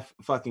 3.5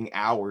 fucking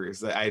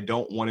hours that I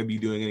don't want to be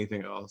doing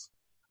anything else.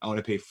 I want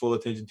to pay full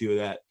attention to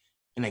that,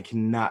 and I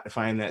cannot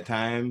find that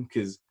time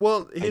because.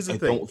 Well, here's the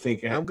thing. Don't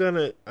think I'm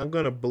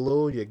gonna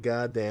blow your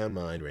goddamn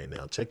mind right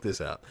now. Check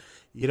this out.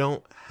 You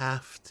don't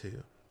have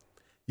to.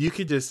 You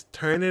could just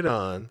turn it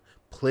on,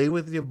 play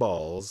with your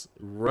balls,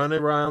 run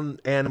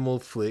around Animal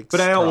Flicks.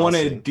 But I don't want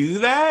to do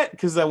that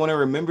because I want to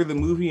remember the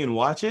movie and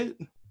watch it.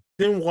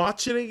 Then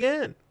watch it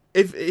again.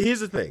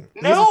 Here's the thing.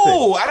 I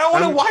don't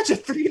want to watch a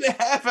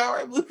 3.5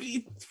 hour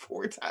movie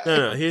 4 times.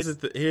 No. Here's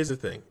the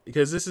thing.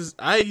 Because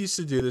I used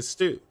to do this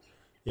too.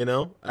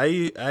 I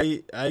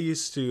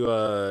used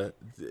to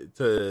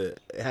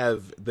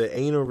have the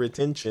anal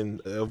retention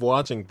of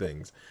watching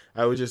things.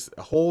 I would just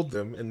hold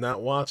them and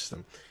not watch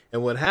them.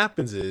 And what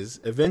happens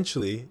is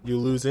eventually you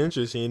lose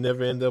interest and you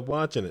never end up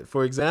watching it.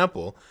 For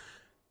example,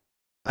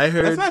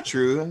 that's not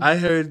true. I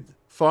heard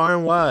far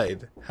and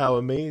wide how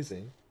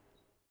amazing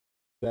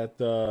that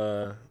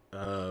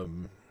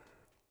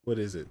what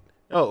is it?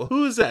 Oh,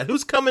 who's that?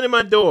 Who's coming in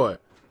my door?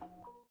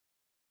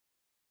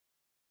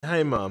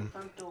 Hi, Mom.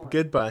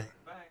 Goodbye.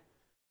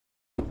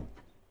 Bye.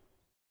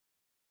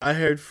 I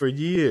heard for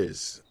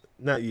years,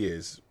 not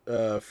years,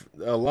 a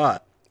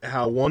lot,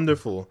 how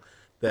wonderful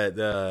that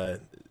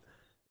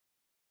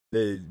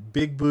the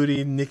big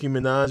booty Nicki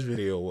Minaj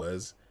video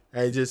was.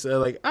 I just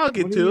I'll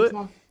get to it.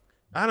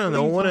 I don't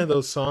know, one of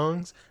those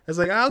songs. I was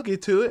like, I'll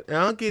get to it,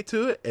 and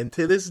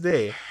to this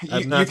day,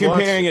 I've not you're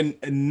comparing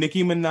a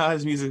Nicki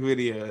Minaj music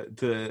video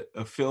to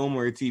a film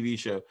or a TV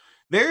show.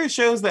 There are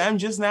shows that I'm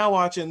just now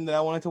watching that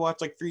I wanted to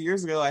watch like 3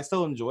 years ago. I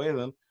still enjoy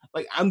them.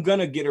 Like I'm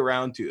gonna get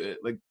around to it.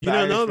 Like you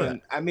don't know that.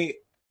 I mean,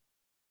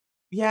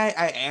 yeah,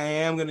 I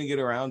am gonna get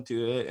around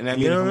to it, and I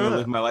mean, if I'm gonna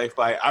live my life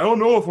by, I don't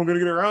know if I'm gonna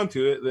get around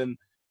to it. Then,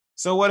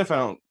 so what if I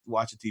don't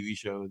watch a TV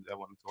show that I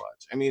wanted to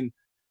watch? I mean,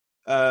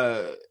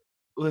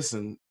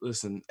 listen,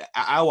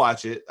 I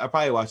watch it. I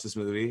probably watch this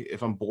movie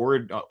if I'm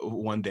bored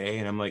one day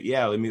and I'm like,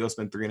 yeah, let me go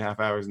spend 3.5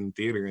 hours in the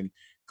theater and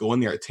go in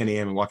there at 10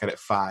 a.m. and walk out at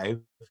 5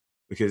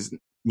 because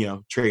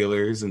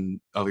trailers and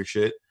other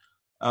shit.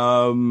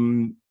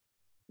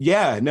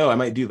 Yeah, no, I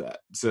might do that.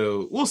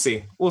 So we'll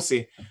see.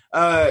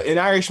 An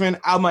Irishman,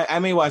 I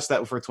may watch that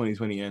before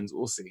 2020 ends.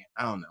 We'll see.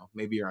 I don't know.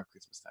 Maybe around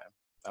Christmas time,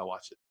 I'll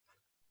watch it.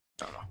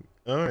 I don't know.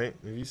 All right,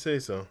 if you say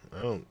so.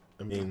 I don't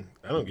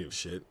give a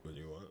shit what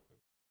you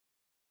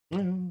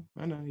want.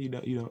 I know you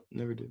don't,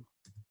 never do.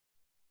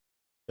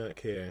 I don't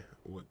care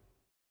what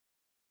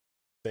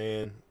you're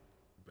saying.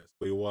 Best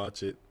way to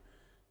watch it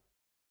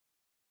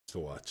is to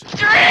watch it.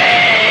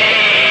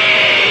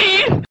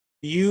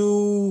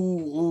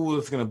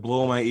 It's gonna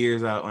blow my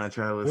ears out when I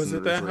try to listen. Was to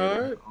it this that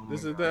later. hard? Oh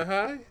Is my it God. that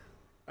high?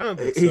 I don't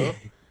think so.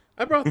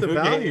 I brought the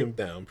volume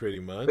down pretty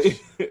much.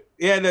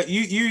 Yeah, no,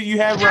 you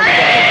have run.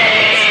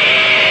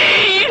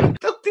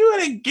 Don't do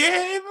it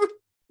again.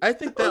 I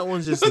think that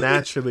one's just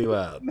naturally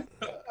loud.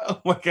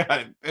 Oh my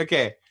God.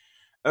 Okay.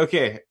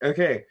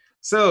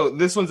 So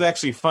this one's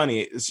actually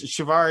funny.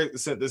 Shavar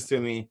sent this to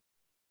me.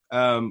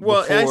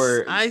 Well,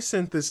 before... I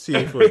sent this to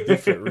you for a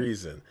different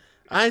reason.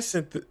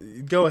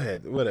 Go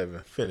ahead, whatever.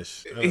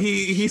 Finish.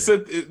 He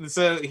sent this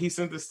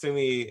to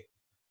me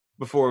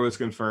before it was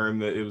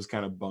confirmed that it was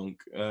kind of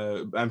bunk.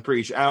 I'm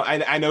pretty sure.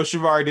 I know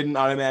Shavar didn't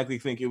automatically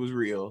think it was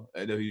real.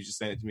 I know he was just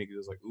saying it to me because it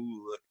was like,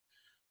 ooh, look.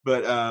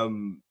 But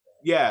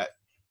yeah.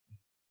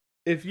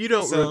 If you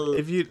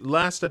don't,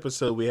 last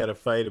episode we had a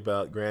fight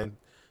about Gran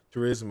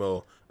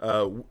Turismo,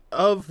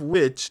 of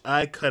which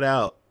I cut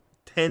out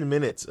 10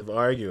 minutes of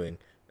arguing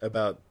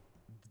about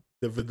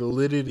the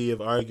validity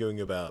of arguing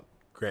about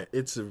Grant.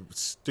 It's the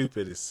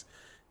stupidest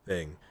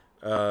thing.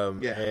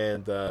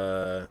 And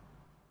so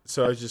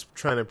I was just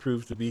trying to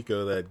prove to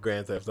Biko that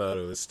Grand Theft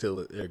Auto is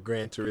still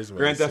Gran Turismo.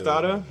 Grand Theft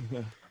Auto?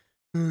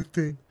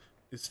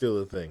 It's still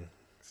a thing.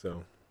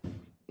 So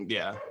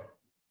yeah.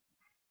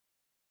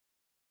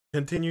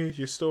 Continue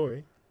your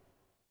story.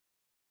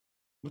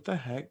 What the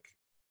heck?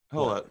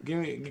 Hold up.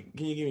 Can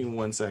you give me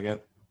 1 second?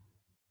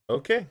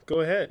 Okay,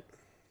 go ahead.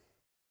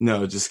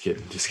 No, just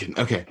kidding.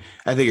 Okay.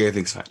 I think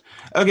everything's fine.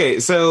 Okay,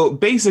 so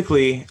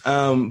basically,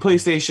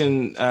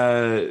 PlayStation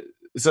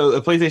so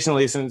a PlayStation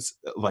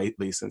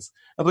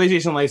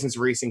license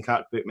racing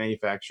cockpit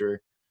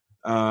manufacturer.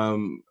 What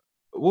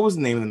was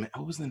the name of the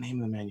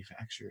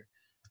manufacturer?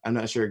 I'm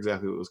not sure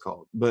exactly what it was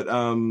called, but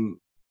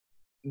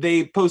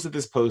they posted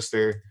this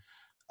poster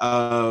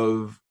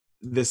of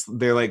this.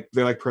 They're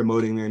like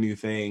promoting their new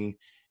thing,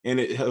 and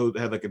it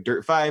had like a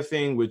Dirt 5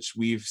 thing, which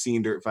we've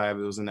seen Dirt 5.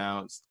 It was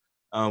announced.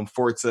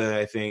 Forza,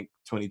 I think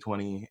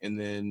 2020, and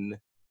then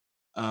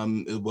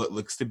what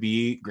looks to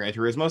be Gran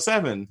Turismo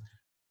 7.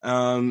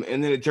 And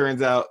then it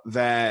turns out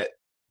that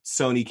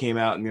Sony came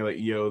out and they're like,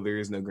 yo, there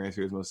is no Gran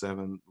Turismo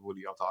 7. What are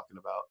y'all talking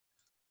about?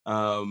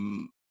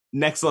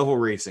 Next Level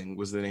Racing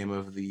was the name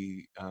of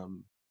the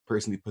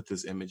person who put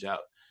this image out.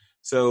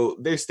 So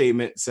their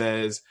statement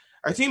says,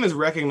 our team has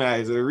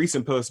recognized that a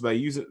recent post by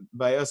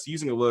us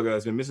using a logo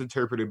has been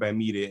misinterpreted by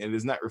media and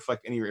does not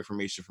reflect any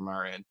information from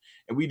our end.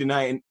 And we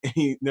deny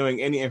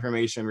knowing any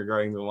information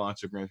regarding the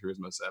launch of Gran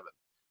Turismo 7.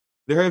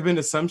 There have been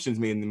assumptions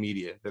made in the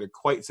media that are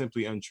quite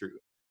simply untrue.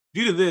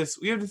 Due to this,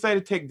 we have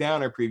decided to take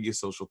down our previous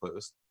social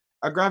post.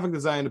 Our graphic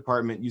design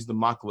department used the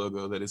mock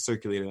logo that is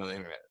circulated on the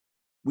internet.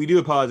 We do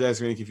apologize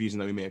for any confusion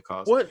that we may have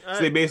caused. So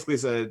they basically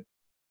said...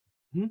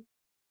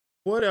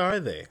 What are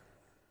they?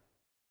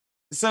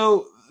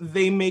 So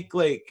they make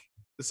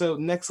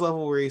Next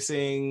Level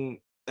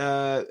Racing,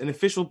 an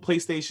official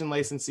PlayStation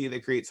licensee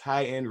that creates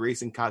high-end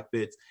racing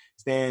cockpits,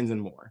 stands, and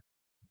more.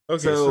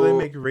 Okay, so they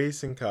make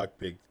racing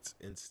cockpits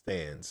and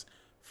stands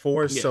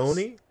for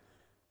Sony?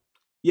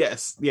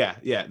 Yes, yeah.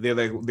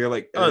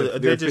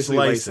 They're just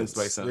licensed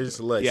by Sony. They're just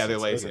licensed. Yeah, they're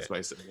licensed by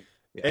Sony.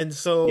 Yeah. And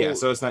so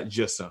so it's not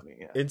just Sony.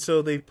 Yeah. And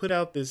so they put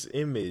out this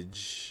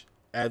image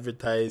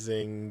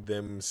advertising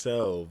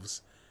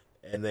themselves,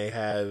 and they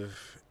have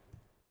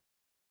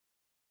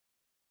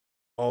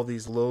all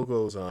these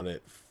logos on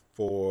it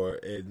for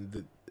a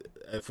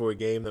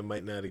game that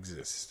might not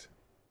exist.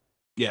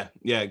 Yeah.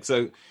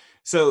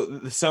 So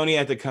the Sony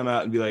had to come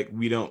out and be like,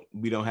 we don't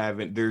have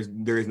it. There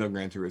is no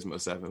Gran Turismo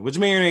 7, which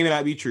may or may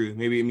not be true.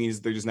 Maybe it means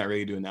they're just not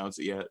ready to announce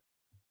it yet.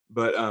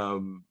 But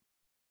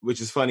which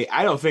is funny.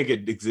 I don't think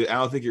it exists. I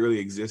don't think it really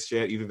exists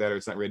yet. Either that or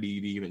it's not ready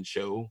to even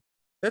show.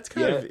 That's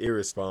kind of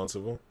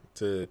irresponsible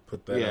to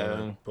put that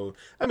on.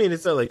 I mean,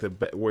 it's not like the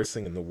worst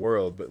thing in the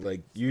world, but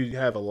like you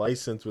have a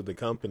license with the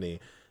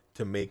company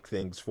to make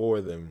things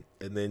for them,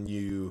 and then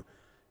you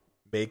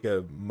make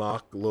a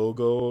mock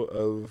logo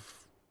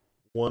of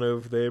one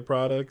of their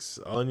products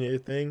on your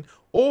thing,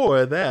 or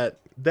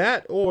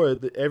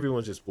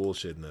everyone's just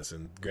bullshitting us,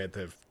 and Gran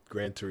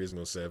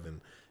Turismo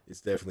 7 is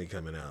definitely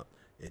coming out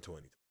in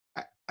 2020.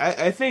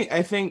 I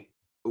think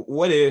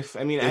what if,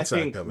 I mean, it's I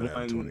think not coming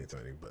out in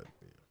 2020, but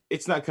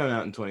it's not coming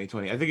out in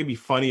 2020. I think it'd be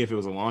funny if it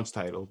was a launch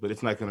title, but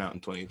it's not coming out in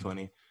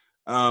 2020.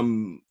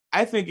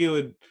 I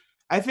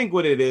think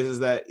what it is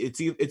that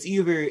it's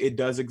either it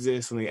does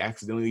exist and they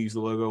accidentally use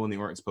the logo when they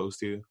weren't supposed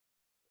to,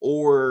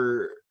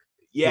 or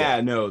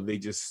no, they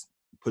just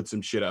put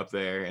some shit up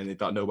there and they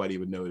thought nobody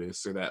would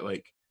notice, or that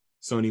like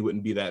Sony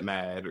wouldn't be that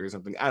mad or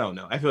something. I don't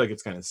know. I feel like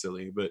it's kind of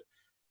silly, but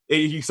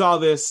if you saw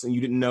this and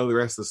you didn't know the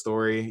rest of the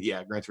story,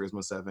 yeah, Gran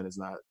Turismo 7 is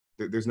not.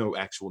 There's no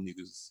actual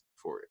news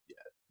for it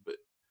yet, but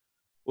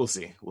we'll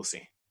see. We'll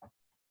see.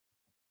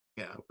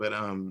 Yeah, but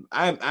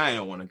I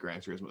don't want a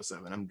Gran Turismo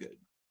 7. I'm good.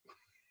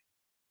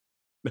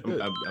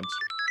 I'm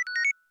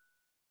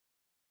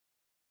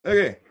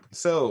okay.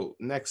 So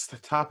next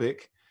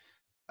topic.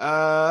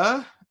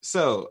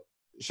 So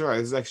sure,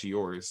 this is actually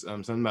yours.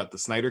 Something about the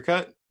Snyder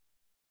Cut.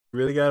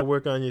 Really got to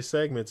work on your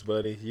segments,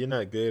 buddy. You're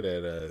not good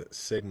at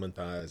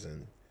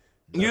segmentizing.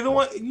 You're the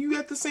one. You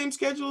got the same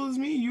schedule as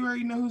me. You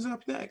already know who's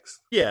up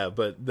next. Yeah,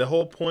 but the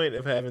whole point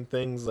of having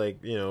things like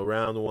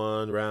round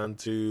 1, round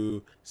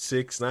 2,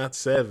 6, not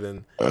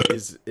 7,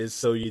 is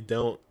so you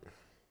don't.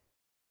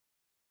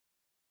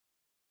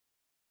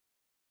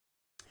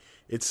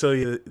 It's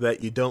so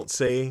that you don't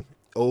say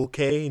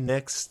okay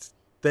next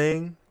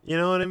thing. You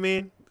know what I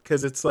mean?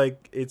 Because it's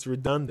like it's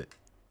redundant.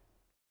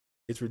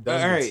 It's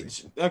redundant. All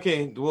right.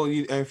 Okay. Well,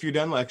 if you're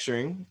done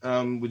lecturing,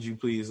 would you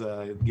please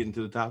get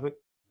into the topic?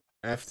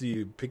 After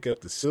you pick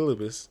up the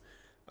syllabus.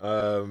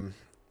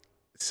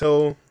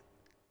 So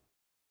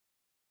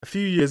a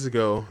few years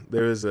ago,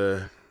 there was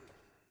a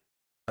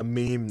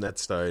meme that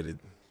started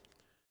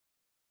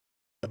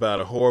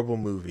about a horrible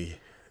movie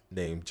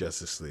named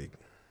Justice League.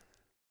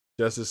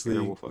 Justice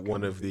League,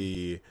 one of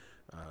the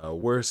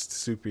worst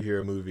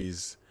superhero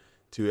movies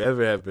to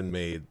ever have been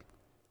made.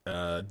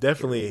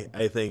 Definitely,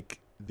 I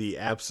think, the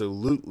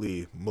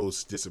absolutely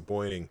most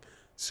disappointing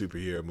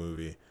superhero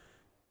movie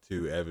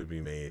to ever be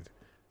made.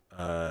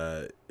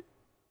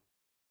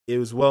 It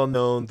was well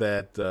known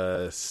that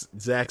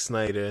Zack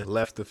Snyder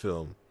left the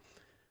film.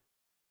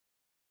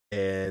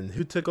 And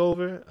who took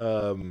over?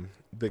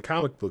 The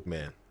comic book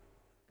man.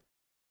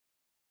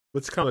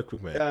 What's comic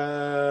book man?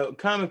 The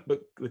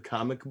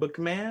comic book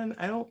man?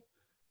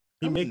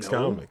 He makes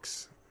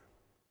comics.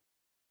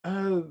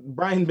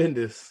 Brian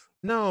Bendis.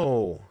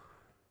 No.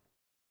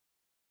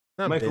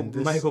 Not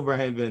Michael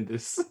Brian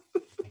Bendis.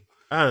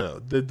 I don't know.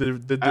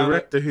 The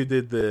director who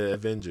did the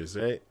Avengers,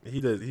 right? He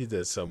does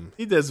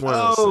one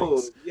of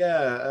those things.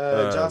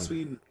 Yeah, Joss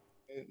Whedon.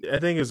 I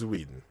think it was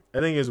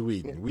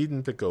Whedon.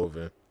 Whedon took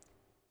over.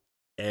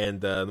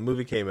 And the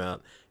movie came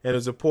out, and it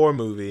was a poor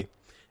movie.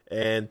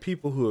 And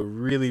people who are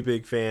really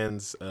big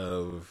fans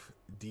of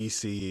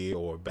DC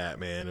or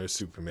Batman or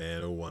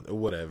Superman or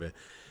whatever,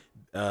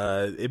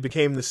 it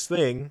became this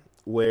thing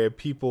where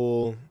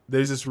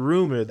there's this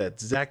rumor that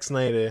Zack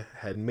Snyder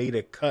had made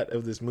a cut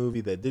of this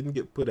movie that didn't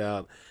get put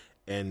out,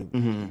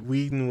 and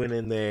Whedon went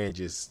in there and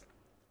just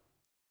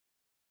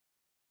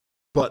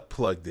butt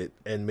plugged it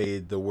and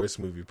made the worst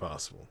movie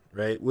possible,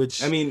 right?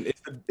 Which, I mean,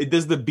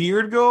 does the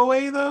beard go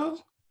away though?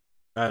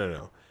 I don't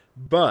know,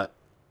 but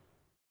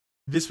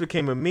this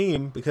became a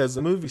meme because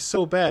the movie's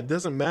so bad. It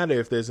doesn't matter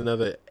if there's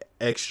another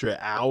extra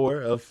hour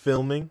of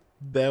filming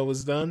that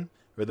was done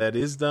or that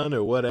is done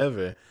or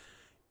whatever.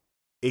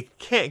 It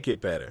can't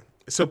get better.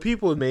 So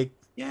people would make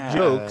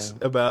jokes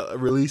about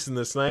releasing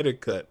the Snyder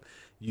Cut,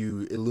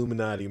 you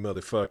Illuminati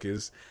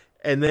motherfuckers,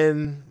 and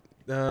then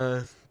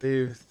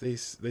they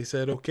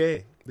said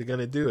okay, they're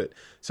gonna do it.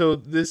 So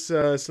this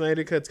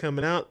Snyder Cut's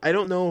coming out. I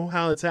don't know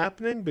how it's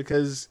happening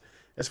because,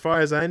 as far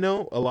as I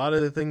know, a lot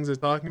of the things they're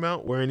talking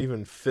about weren't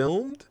even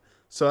filmed.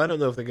 So I don't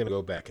know if they're gonna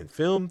go back and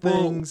film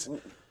things.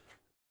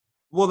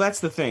 Well, that's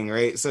the thing,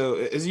 right? So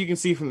as you can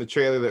see from the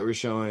trailer that we're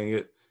showing,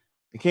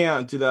 it came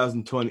out in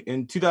 2020.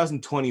 In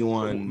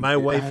 2021, my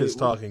wife is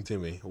talking to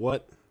me.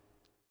 What?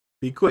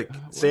 Be quick.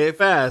 Say it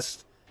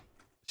fast.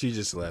 She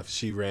just left.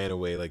 She ran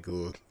away like a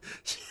little.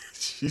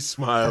 She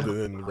smiled and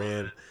then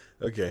ran.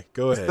 Okay,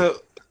 go ahead.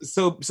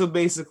 So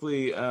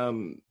basically,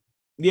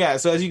 yeah.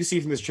 So as you can see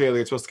from this trailer,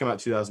 it's supposed to come out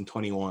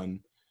 2021,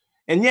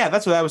 and yeah,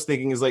 that's what I was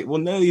thinking. Is like, well,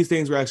 none of these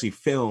things were actually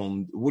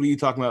filmed. What are you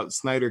talking about,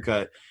 Snyder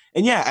Cut?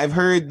 And yeah, I've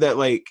heard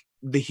that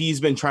he's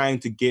been trying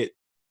to get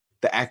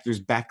the actors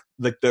back,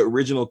 like the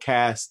original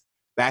cast,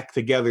 back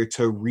together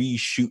to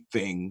reshoot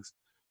things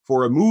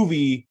for a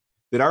movie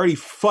that already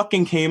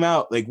fucking came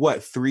out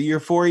 3 or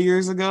 4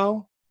 years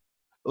ago.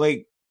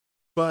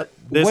 But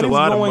there's a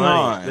lot of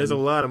money. There's a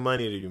lot of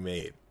money to be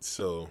made.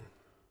 So,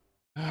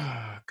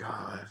 oh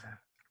God,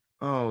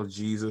 oh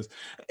Jesus,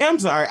 I'm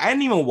sorry. I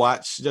didn't even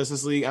watch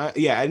Justice League. I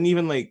didn't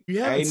even watch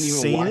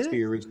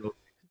the original.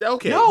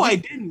 Okay, no, I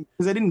didn't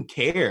because I didn't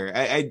care.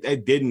 I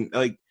didn't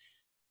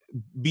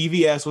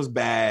BVS was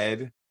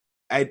bad.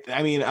 I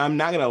mean, I'm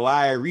not gonna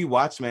lie. I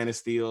rewatched Man of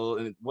Steel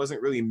and it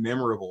wasn't really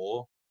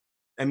memorable.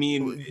 I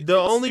mean, the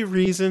only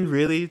reason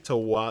really to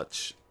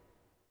watch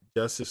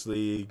Justice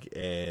League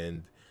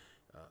and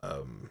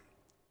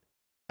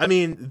I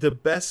mean, the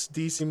best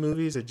DC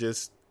movies are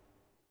just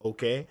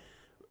okay.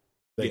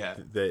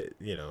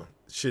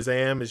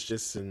 Shazam is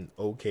just an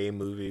okay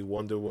movie.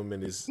 Wonder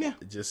Woman is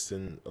just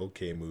an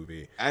okay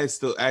movie. I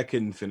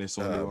couldn't finish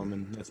Wonder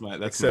Woman. That's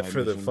except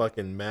for the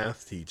fucking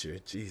math teacher.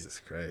 Jesus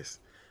Christ.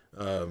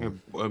 That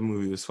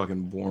movie was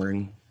fucking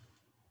boring.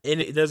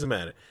 And it doesn't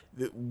matter.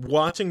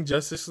 Watching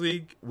Justice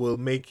League will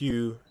make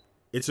you.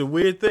 It's a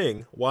weird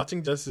thing.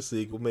 Watching Justice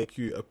League will make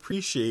you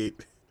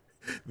appreciate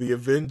the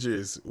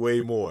Avengers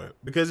way more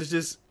because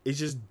it's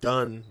just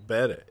done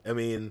better. I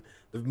mean,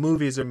 the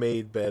movies are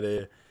made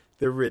better,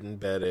 they're written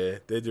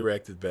better, they're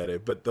directed better,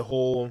 but the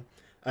whole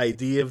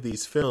idea of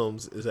these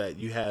films is that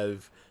you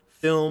have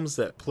films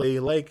that play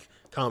like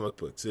comic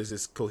books. There's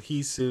this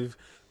cohesive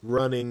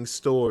running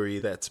story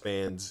that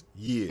spans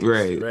years,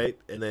 right?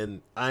 And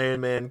then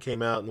Iron Man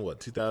came out in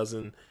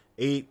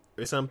 2008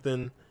 or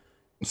something,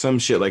 some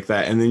shit like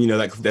that, and then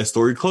that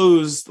story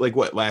closed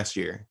last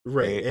year,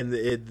 right? And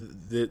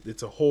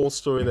it's a whole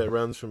story that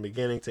runs from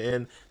beginning to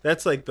end.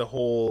 That's like the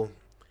whole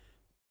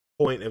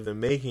point of them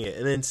making it,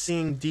 and then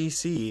seeing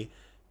DC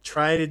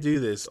try to do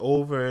this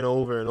over and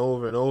over and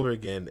over and over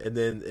again, and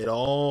then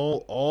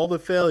all the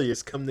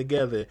failures come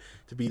together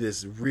to be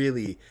this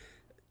really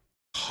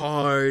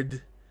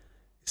hard,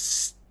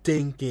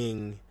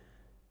 stinking,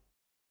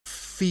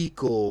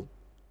 fecal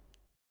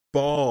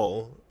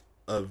ball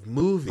of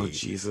movie. Oh,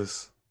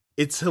 Jesus.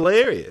 It's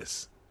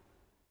hilarious.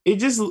 It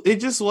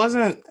just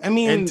wasn't. I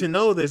mean, and to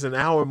know there's an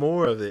hour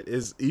more of it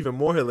is even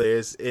more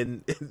hilarious.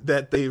 In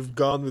that they've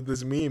gone with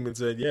this meme and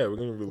said, "Yeah, we're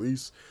going to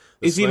release."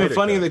 It's even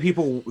funnier that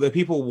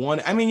people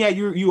want. I mean, yeah,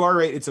 you are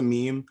right. It's a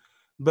meme,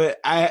 but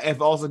I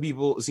have also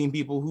seen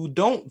people who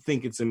don't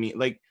think it's a meme.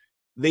 Like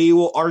they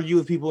will argue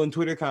with people in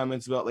Twitter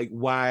comments about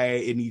why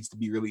it needs to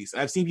be released.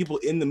 And I've seen people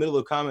in the middle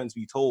of comments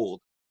be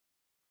told,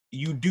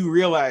 "You do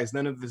realize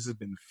none of this has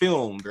been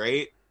filmed,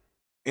 right?"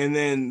 And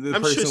then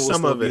I'm sure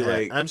some of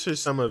it. I'm sure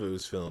some of it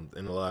was filmed,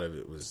 and a lot of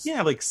it was.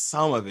 Yeah,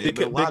 some of it.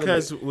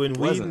 Because when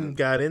Whedon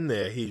got in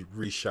there, he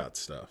reshot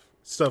stuff.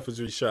 Stuff was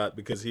reshot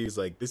because he's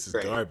like, "This is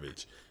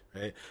garbage."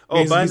 Right.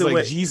 Oh, by the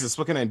way, Jesus,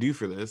 what can I do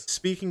for this?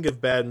 Speaking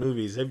of bad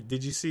movies,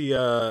 did you see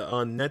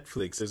on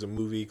Netflix? There's a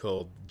movie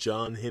called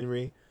John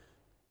Henry.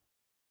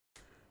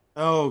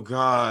 Oh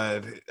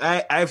God,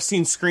 I've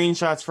seen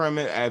screenshots from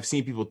it. I've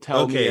seen people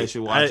tell me I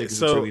should watch it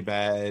because it's really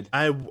bad.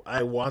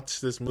 I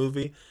watched this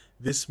movie.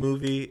 This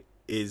movie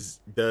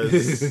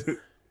does.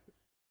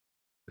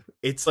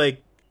 It's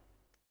like.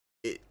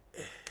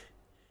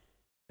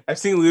 I've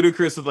seen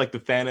Ludacris with the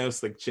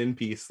Thanos chin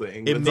piece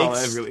thing. That's all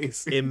I've really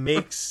seen. It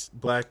makes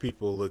black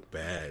people look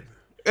bad.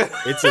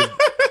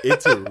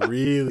 It's a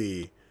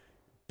really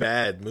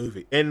bad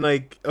movie. And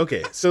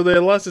okay, so there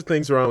are lots of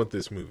things wrong with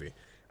this movie.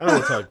 I don't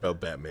want to talk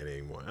about Batman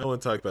anymore. I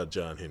want to talk about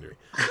John Henry.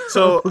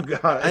 So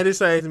I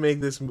decided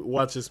to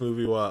watch this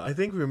movie while I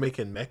think we were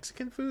making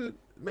Mexican food,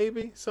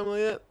 maybe something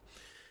like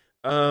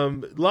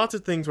that. Lots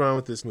of things wrong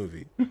with this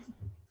movie.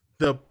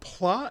 The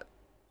plot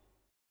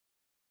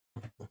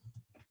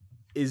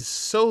is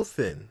so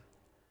thin.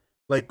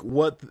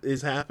 What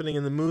is happening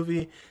in the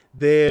movie?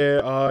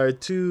 There are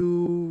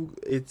two.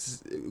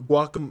 It's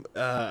guacamole.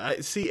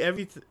 I see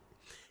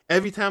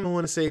every time I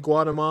want to say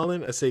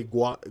Guatemalan, I say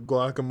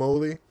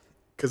guacamole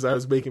because I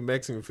was making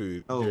Mexican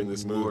food during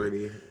this movie.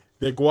 Lordy.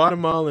 They're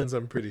Guatemalans,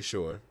 I'm pretty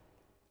sure,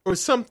 or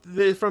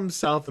they're from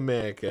South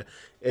America,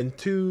 and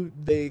two,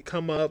 they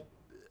come up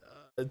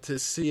to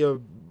see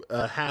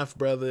a half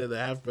brother. The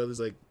half brother's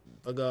like,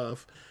 fuck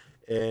off,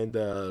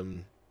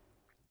 and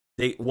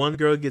one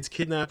girl gets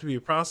kidnapped to be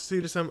a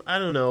prostitute or something. I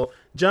don't know.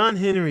 John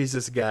Henry's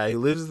this guy who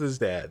lives with his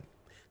dad.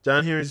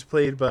 John Henry's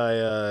played by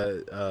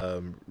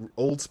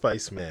Old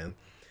Spice Man,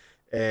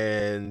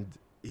 and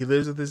he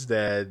lives with his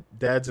dad.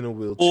 Dad's in a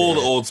wheelchair.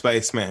 Old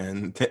Spice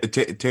Man.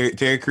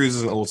 Terry Crews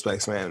isn't Old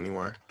Spice Man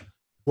anymore.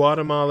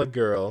 Guatemala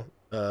girl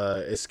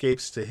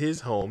escapes to his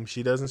home.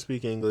 She doesn't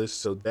speak English,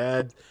 so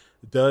dad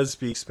does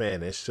speak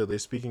Spanish. So they're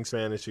speaking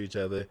Spanish to each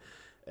other.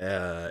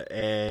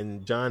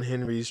 And John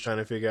Henry's trying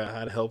to figure out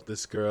how to help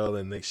this girl,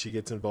 and she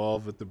gets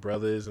involved with the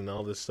brothers and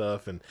all this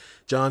stuff. And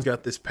John's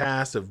got this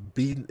past of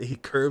he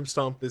curb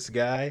stomped this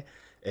guy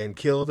and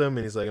killed him,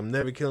 and he's like, I'm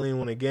never killing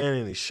anyone again.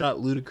 And he shot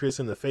Ludacris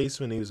in the face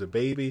when he was a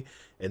baby,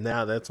 and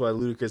now that's why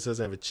Ludacris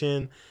doesn't have a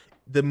chin.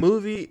 The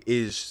movie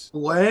is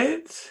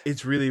what?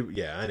 It's really,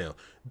 yeah, I know.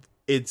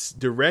 It's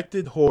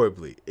directed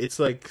horribly. It's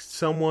like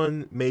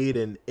someone made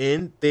an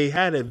end. They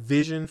had a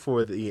vision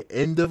for the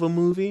end of a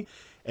movie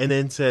and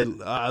then said,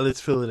 let's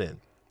fill it in.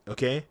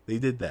 Okay? They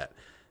did that.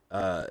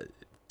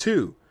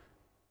 Two,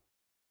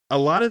 a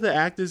lot of the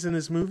actors in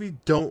this movie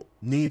don't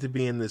need to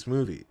be in this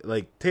movie.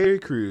 Like, Terry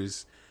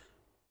Crews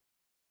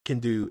can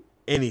do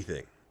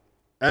anything.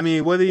 I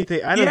mean, what do you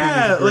think? I don't think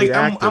he's a great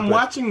actor, I'm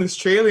watching this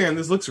trailer and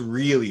this looks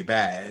really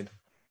bad.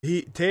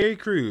 Terry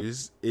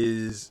Crews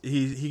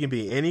he can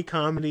be any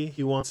comedy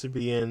he wants to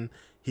be in.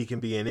 He can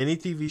be in any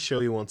TV show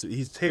he wants to.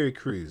 He's Terry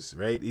Crews,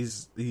 right?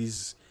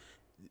 He's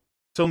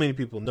so many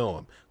people know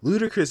him.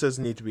 Ludacris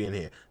doesn't need to be in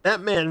here.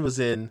 That man was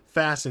in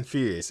Fast and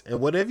Furious,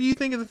 and whatever you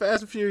think of the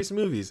Fast and Furious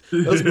movies,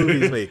 those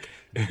movies make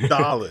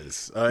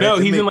dollars. Right? No,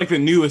 he's in the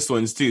newest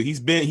ones too.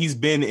 He's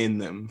been in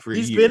them for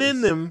years. He's been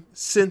in them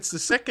since the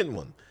second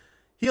one.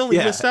 He only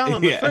missed out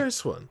on the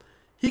first one.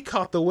 He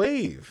caught the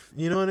wave.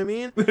 You know what I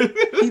mean?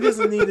 He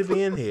doesn't need to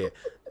be in here.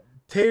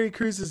 Terry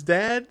Crews'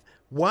 dad,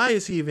 why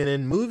is he even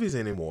in movies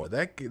anymore?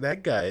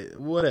 That guy,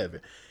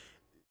 whatever.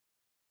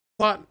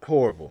 Plot,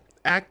 horrible.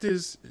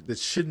 Actors that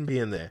shouldn't be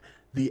in there.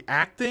 The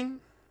acting,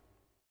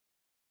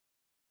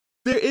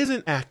 there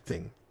isn't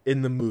acting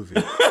in the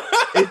movie.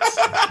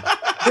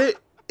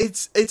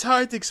 It's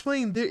hard to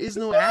explain. There is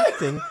no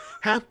acting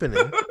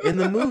happening in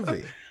the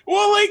movie.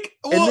 Well, like,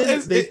 and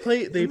then they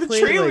play the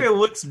play trailer like,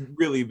 looks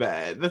really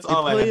bad. That's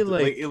all I have to,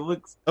 like. It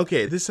looks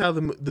okay. This is how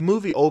the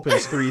movie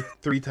opens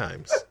three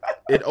times.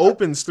 It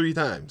opens 3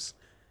 times.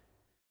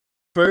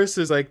 First,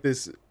 there's like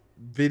this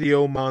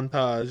video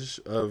montage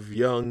of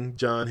young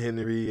John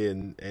Henry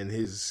and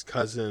his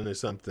cousin or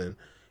something,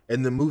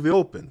 and the movie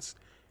opens.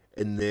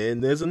 And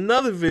then there's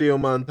another video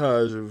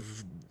montage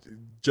of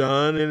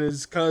John and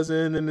his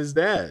cousin and his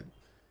dad.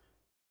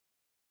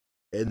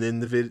 And then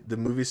the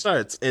movie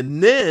starts.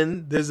 And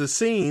then there's a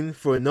scene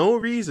for no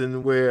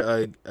reason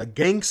where a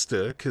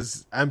gangster,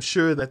 because I'm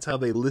sure that's how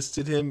they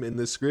listed him in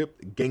the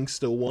script,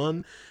 Gangster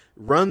 1,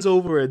 runs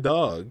over a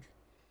dog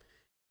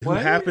who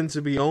happened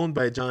to be owned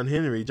by John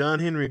Henry. John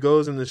Henry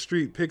goes in the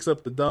street, picks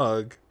up the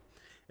dog,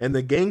 and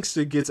the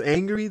gangster gets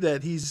angry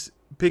that he's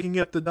picking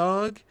up the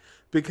dog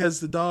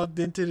because the dog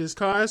dented his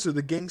car, so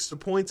the gangster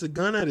points a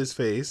gun at his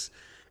face,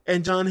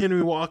 and John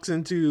Henry walks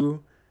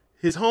into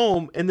his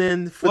home, and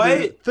then for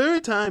the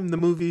third time the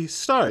movie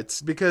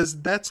starts,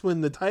 because that's when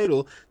the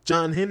title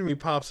John Henry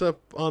pops up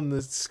on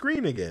the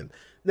screen again.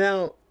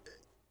 Now,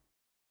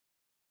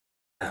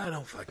 I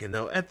don't fucking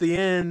know. At the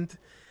end,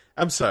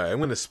 I'm sorry, I'm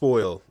going to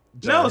spoil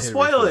John Henry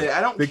spoil it.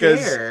 I don't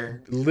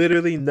care.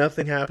 Literally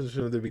nothing happens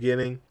from the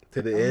beginning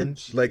to the end.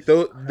 Jesus like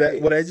that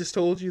what I just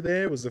told you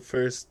there was the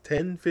first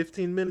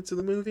 10-15 minutes of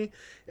the movie,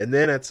 and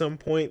then at some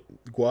point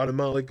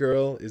Guatemala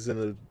girl is in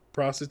a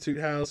prostitute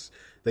house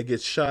that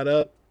gets shot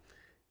up.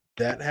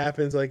 That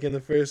happens like in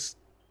the first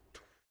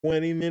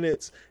 20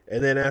 minutes,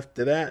 and then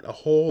after that a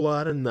whole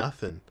lot of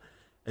nothing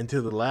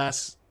until the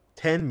last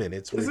 10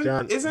 minutes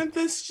where isn't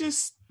this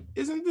just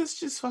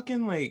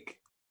fucking like,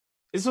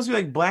 it's supposed to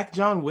be like Black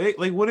John Wick?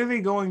 Like, what are they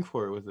going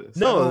for with this?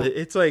 No,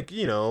 it's like,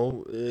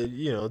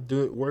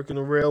 working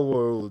the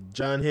railroad,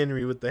 John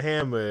Henry with the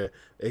hammer,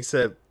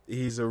 except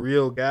he's a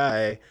real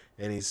guy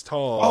and he's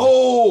tall.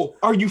 Oh,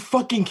 are you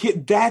fucking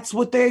kidding? That's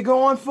what they're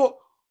going for?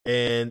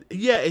 And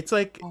yeah, it's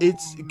like,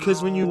 it's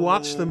because when you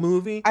watch the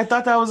movie, I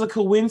thought that was a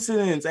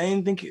coincidence. I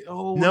didn't think.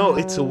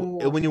 It's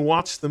when you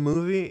watch the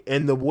movie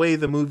and the way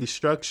the movie's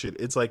structured,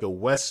 it's like a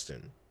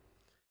Western.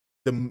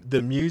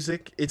 The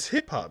music, it's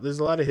hip hop. There's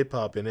a lot of hip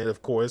hop in it,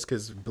 of course,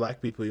 because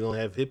black people, you don't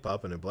have hip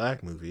hop in a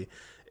black movie.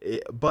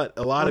 But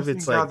a lot of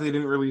it's like, they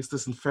didn't release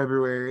this in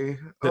February.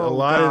 A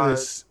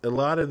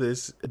lot of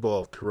this,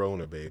 well,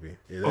 Corona, baby.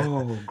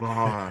 Oh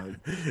God,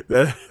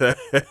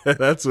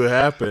 that's what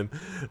happened.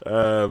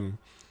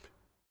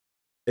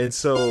 And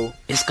so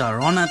it's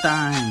Corona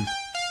time.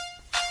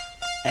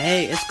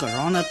 Hey, it's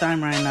Corona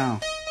time right now.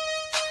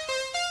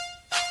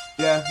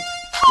 Yeah,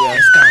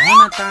 it's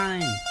Corona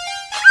time.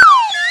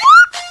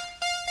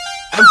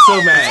 I'm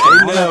so mad.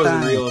 I knew that was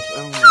real.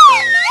 Oh my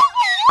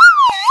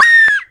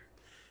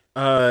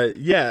God.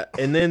 Yeah,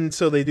 and then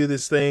so they do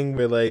this thing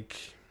where like,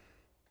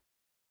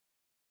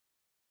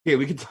 yeah,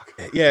 we can talk.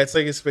 Yeah, it's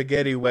like a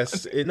spaghetti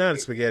western. Not a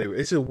spaghetti.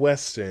 It's a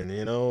western,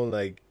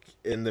 like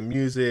in the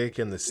music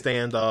and the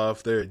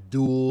standoff. There are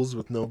duels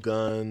with no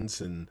guns,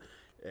 and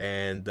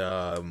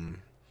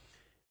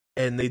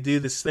they do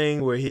this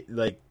thing where he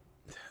like,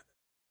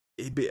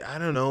 I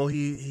don't know.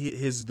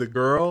 The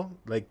girl,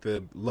 like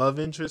the love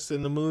interest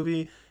in the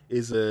movie,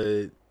 is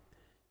a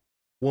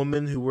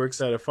woman who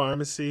works at a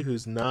pharmacy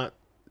who's not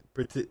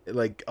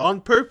like on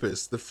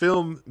purpose. The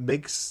film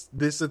makes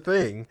this a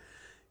thing.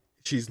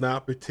 She's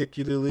not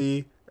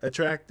particularly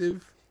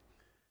attractive,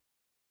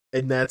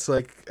 and that's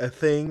like a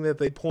thing that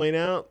they point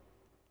out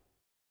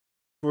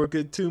for a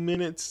good 2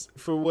 minutes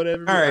for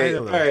whatever. All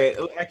right.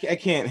 I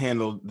can't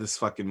handle this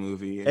fucking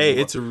movie anymore. Hey,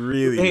 it's a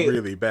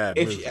really bad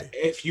movie.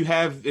 If you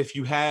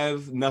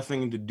have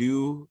nothing to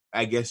do,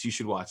 I guess you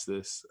should watch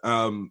this.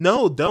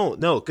 No, don't.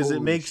 No, because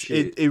it makes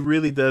it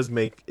really does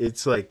make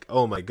it's like,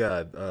 oh my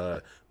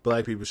God,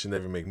 black people should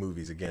never make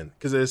movies again,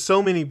 because there's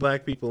so many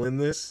black people in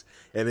this,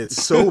 and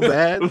it's so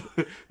bad.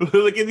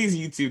 Look at these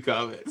YouTube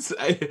comments.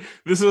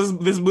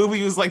 This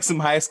movie was like some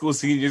high school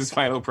senior's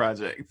final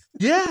project.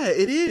 Yeah,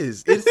 it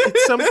is.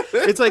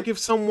 It's like if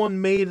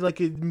someone made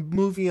like a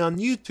movie on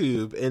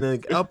YouTube and then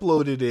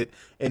uploaded it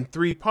in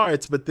 3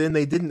 parts, but then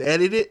they didn't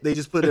edit it. They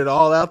just put it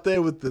all out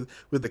there with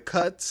the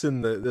cuts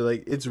and the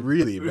like. It's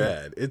really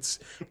bad. It's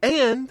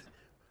and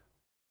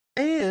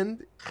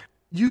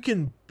you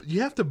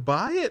have to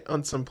buy it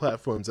on some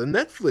platforms. On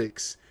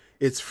Netflix,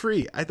 it's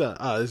free. I thought,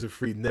 this is a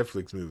free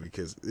Netflix movie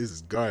because this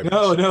is garbage.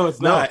 No,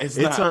 it's not.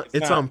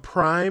 It's on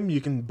Prime.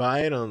 You can buy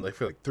it on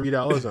for like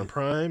 $3 on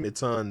Prime.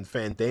 It's on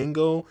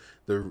Fandango,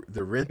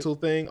 the rental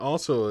thing.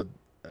 Also,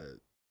 a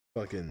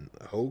fucking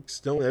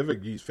hoax. Don't ever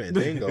use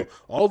Fandango.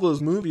 All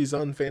those movies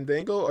on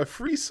Fandango are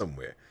free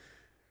somewhere,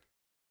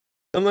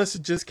 unless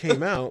it just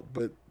came out.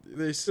 But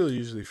they're still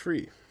usually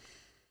free.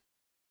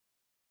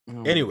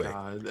 Oh anyway,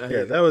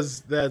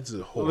 that's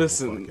a whole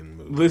fucking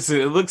movie. Listen,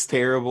 it looks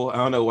terrible. I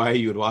don't know why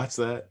you would watch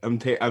that. I'm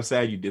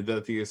sad you did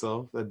that to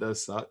yourself. That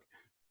does suck.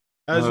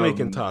 I was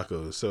making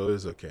tacos, so it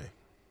was okay.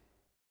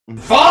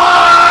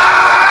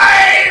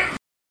 Fuck!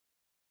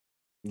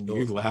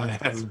 You loud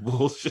ass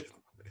bullshit.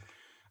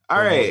 All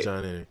Don't know right.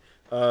 John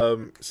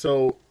Henry.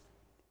 So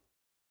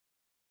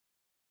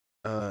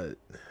I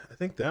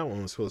think that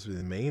one was supposed to be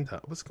the main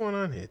top. What's going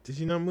on here? Did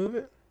you not move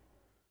it?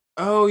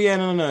 Oh yeah,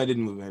 no, I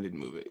didn't move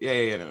it.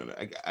 Yeah, no.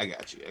 I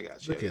got you.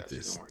 Look at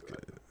this. Don't worry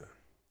about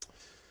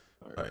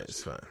it. All right,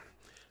 it's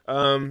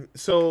fine.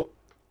 So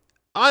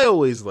I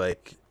always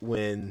like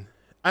when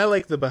I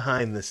like the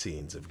behind the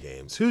scenes of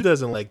games. Who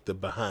doesn't like the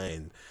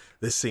behind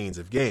the scenes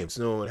of games?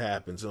 Know what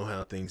happens, know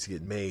how things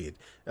get made.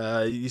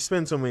 You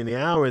spend so many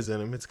hours in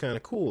them, it's kind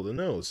of cool to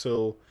know.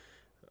 So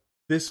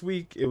this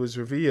week it was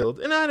revealed,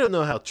 and I don't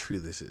know how true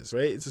this is,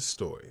 right? It's a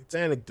story, it's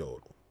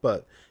anecdotal,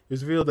 but it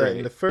was revealed that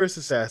in the first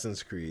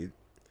Assassin's Creed,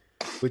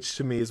 which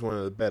to me is one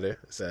of the better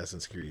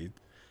Assassin's Creed,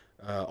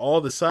 all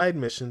the side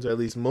missions, or at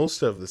least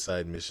most of the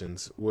side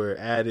missions, were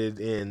added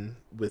in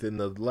within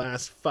the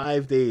last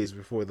 5 days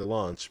before the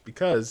launch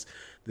because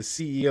the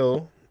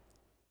CEO,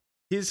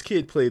 his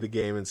kid played the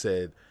game and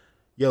said,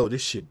 yo,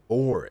 this shit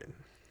boring.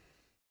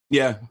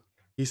 Yeah.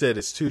 He said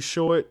it's too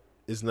short,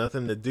 there's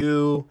nothing to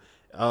do,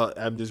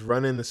 I'm just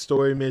running the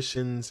story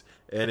missions,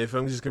 and if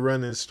I'm just going to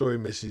run the story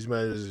missions, you might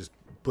as well just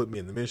put me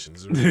in the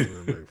missions.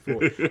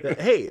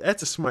 Hey,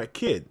 that's a smart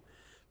kid.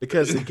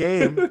 Because the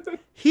game,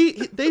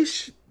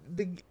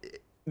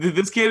 did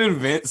this kid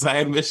invent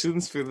side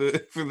missions for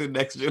the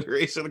next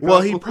generation of Well,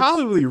 consoles? he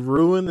probably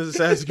ruined the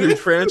Assassin's Creed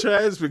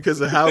franchise because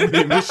of how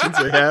many missions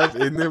they have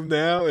in them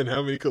now and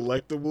how many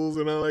collectibles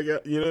and all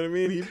that. You know what I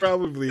mean? He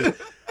probably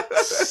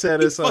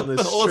set us on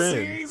this whole trend.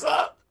 series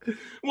up.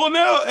 Well,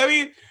 no, I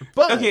mean,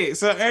 But, okay,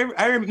 so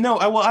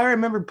I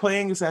remember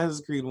playing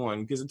Assassin's Creed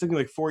 1 because it took me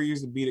like 4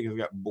 years to beat it because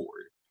I got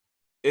bored.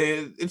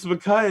 It's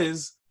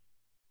because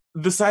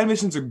the side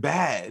missions are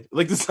bad.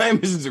 Like, the side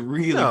missions are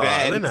really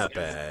bad. They're not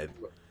bad.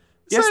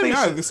 Yes, Side they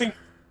are. missions-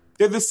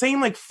 They're the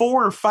same like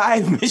 4 or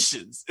 5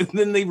 missions, and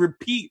then they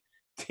repeat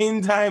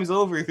 10 times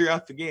over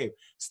throughout the game.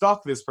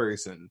 Stalk this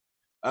person.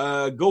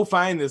 Go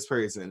find this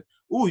person.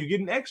 Ooh, you get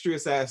an extra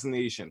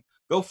assassination.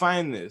 Go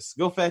find this.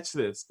 Go fetch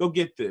this. Go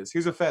get this.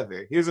 Here's a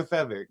feather. Here's a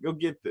feather. Go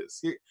get this.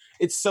 Here.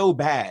 It's so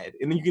bad,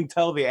 and then you can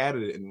tell they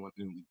added it in 1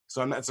 week.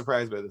 So I'm not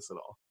surprised by this at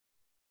all.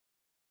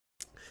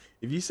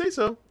 If you say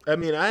so. I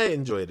mean, I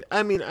enjoyed it.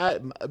 I mean,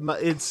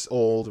 it's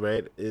old,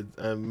 right?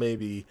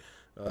 Maybe,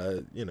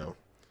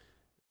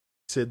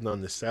 sitting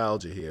on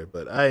nostalgia here,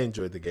 but I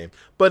enjoyed the game.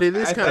 But it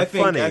is kind of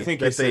funny. I think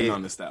that you're sitting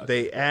on nostalgia.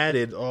 They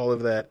added all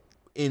of that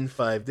in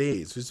 5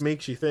 days, which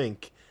makes you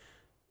think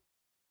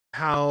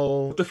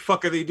how. What the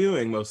fuck are they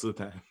doing most of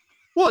the time?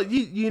 Well,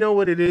 you know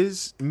what it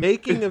is?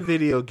 Making a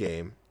video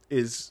game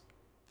is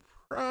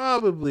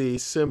probably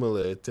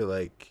similar to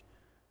like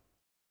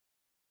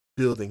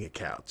building a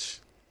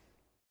couch.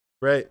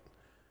 Right?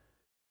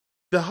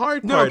 The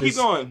hard part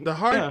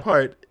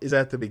part is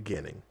at the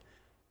beginning.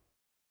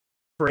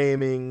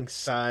 Framing,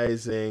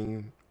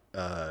 sizing,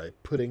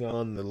 putting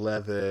on the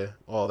leather,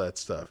 all that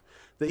stuff.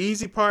 The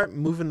easy part,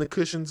 moving the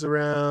cushions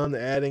around,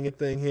 adding a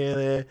thing here and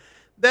there,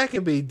 that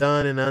can be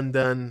done and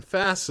undone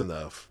fast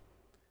enough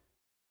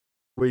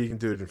where you can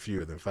do it in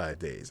fewer than 5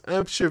 days.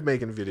 I'm sure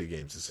making video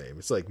games the same.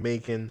 It's like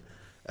making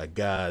a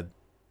God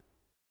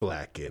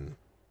blackened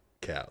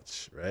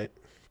couch, right?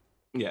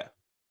 Yeah.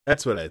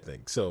 That's what I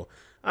think. So,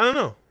 I don't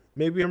know.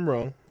 Maybe I'm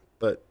wrong,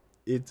 but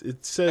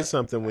it says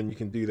something when you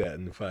can do that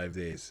in 5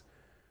 days.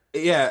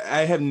 Yeah,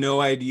 I have no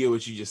idea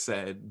what you just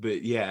said,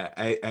 but yeah,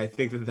 I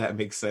think that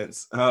makes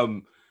sense.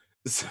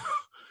 So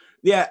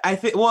yeah,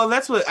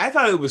 that's what I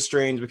thought. It was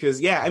strange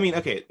because I mean,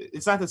 okay,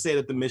 it's not to say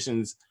that the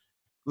missions.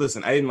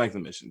 Listen, I didn't like the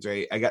missions,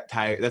 right? I got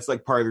tired. That's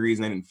like part of the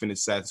reason I didn't finish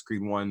Assassin's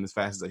Creed 1 as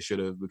fast as I should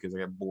have because I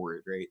got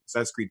bored, right?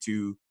 Assassin's Creed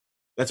 2.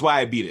 That's why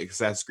I beat it.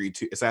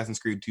 Assassin's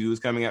Creed 2 is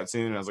coming out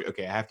soon, and I was like,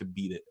 okay, I have to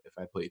beat it if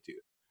I play 2.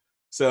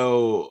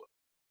 So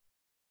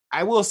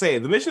I will say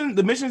the missions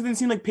didn't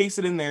seem like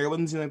pasted in there. It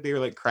wouldn't seem like they were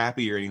like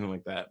crappy or anything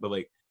like that. But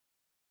like,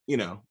 you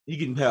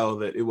can tell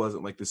that it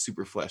wasn't like the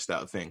super fleshed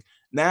out thing.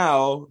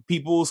 Now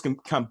people's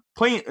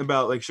complaint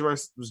about, like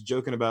Shabar was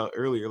joking about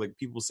earlier, like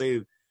people say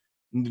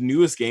the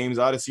newest games,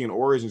 Odyssey and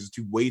Origins, is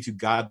way too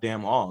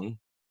goddamn long.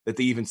 That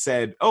they even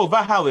said, "Oh,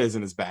 Valhalla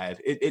isn't as bad.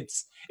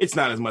 It's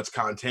not as much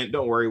content.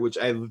 Don't worry." Which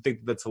I think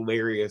that's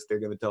hilarious. They're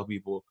going to tell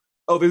people,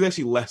 "Oh, there's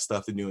actually less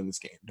stuff to do in this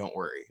game. Don't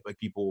worry." Like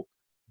people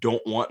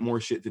don't want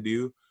more shit to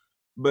do.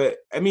 But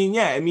I mean,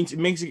 it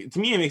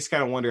makes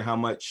kind of wonder how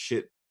much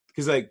shit.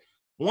 Because like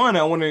one,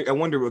 I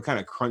wonder what kind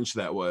of crunch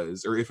that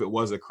was, or if it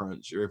was a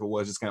crunch, or if it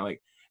was just kind of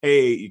like,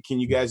 "Hey, can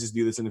you guys just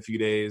do this in a few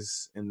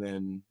days, and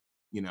then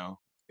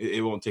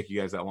it won't take you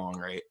guys that long,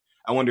 right?"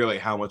 I wonder like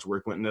how much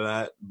work went into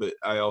that, but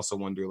I also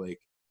wonder like,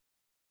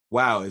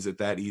 wow, is it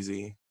that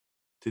easy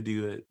to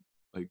do it?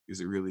 Like,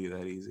 is it really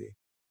that easy?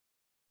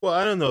 Well,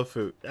 I don't know if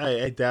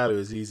I doubt it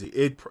was easy.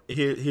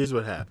 Here's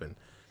what happened.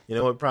 You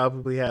know what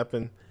probably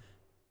happened?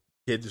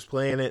 Kid was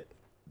playing it.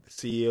 The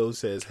CEO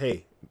says,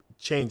 "Hey,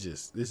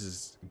 changes. This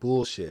is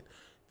bullshit.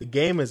 The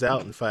game is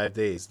out in 5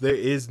 days. There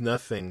is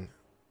nothing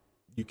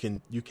you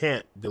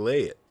can't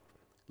delay it.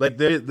 Like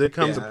there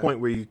comes a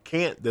point where you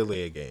can't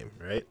delay a game,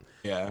 right?"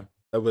 Yeah.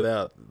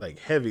 without like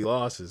heavy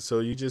losses. So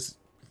you just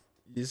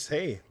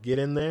hey, get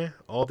in there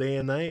all day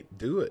and night,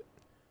 do it.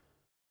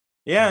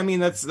 Yeah, I mean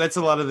that's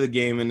a lot of the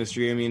game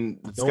industry. I mean,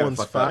 it's No kind of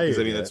one's fucked up because I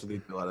fired mean yet. that's what they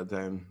do a lot of the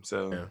time.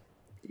 So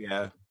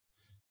Yeah.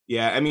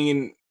 yeah. I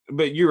mean,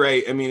 but you're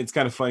right. I mean, it's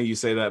kind of funny you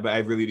say that, but I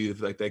really do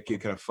feel like that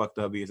kid kind of fucked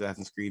up the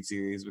Assassin's Creed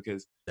series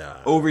because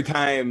over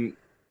time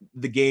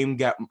the game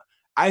got.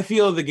 I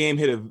feel the game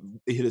hit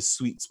a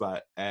sweet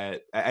spot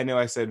at. I know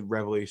I said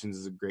Revelations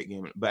is a great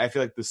game, but I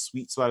feel like the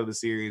sweet spot of the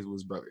series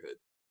was Brotherhood.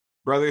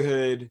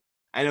 Brotherhood.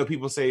 I know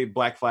people say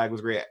Black Flag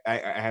was great. I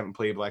haven't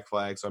played Black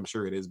Flag, so I'm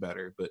sure it is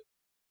better. But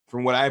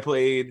from what I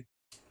played,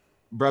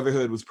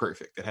 Brotherhood was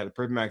perfect. It had a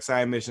perfect amount of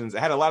side missions. It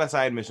had a lot of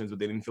side missions, but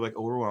they didn't feel like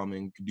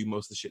overwhelming. Could do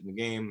most of the shit in the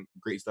game.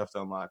 Great stuff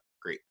to unlock.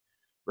 Great.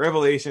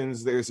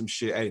 Revelations, there's some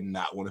shit I did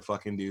not want to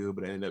fucking do,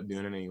 but I ended up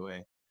doing it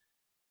anyway.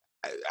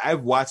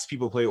 I've watched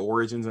people play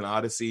Origins and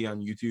Odyssey on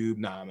YouTube.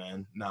 Nah,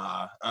 man.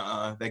 Nah.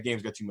 That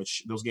game's got too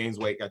much. Those games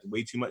got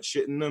way too much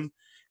shit in them.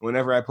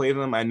 Whenever I play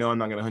them, I know I'm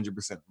not going to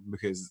 100%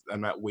 because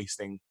I'm not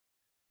wasting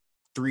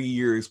 3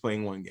 years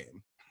playing one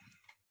game.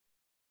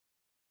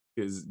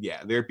 Because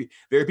yeah, there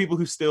are people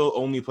who still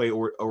only play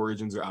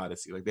Origins or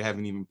Odyssey, like they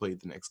haven't even played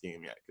the next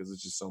game yet because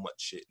there's just so much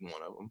shit in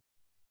one of them.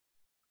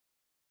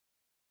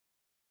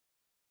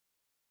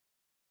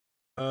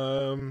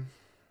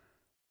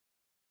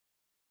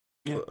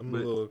 Yeah, I'm a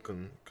little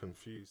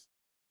confused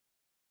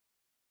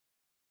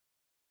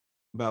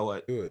about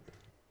what. Good.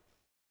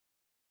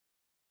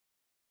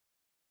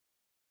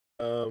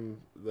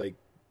 Like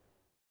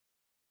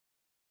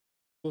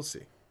we'll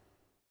see.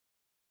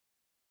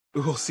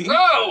 We'll see.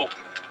 No,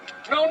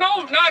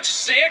 not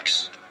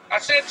 6. I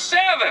said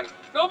 7.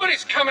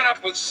 Nobody's coming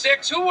up with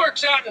 6. Who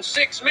works out in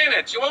 6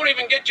 minutes? You won't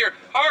even get your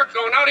heart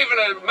going, not even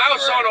a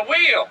mouse on a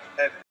wheel.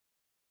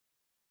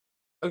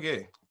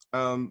 Okay.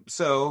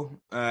 So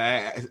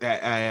I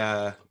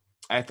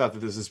thought that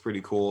this is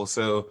pretty cool.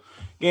 So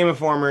Game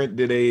Informer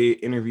did a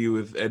interview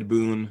with Ed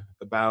Boon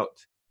about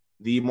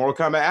the Mortal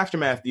Kombat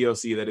Aftermath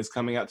DLC that is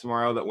coming out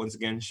tomorrow. That once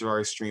again,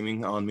 Shadar is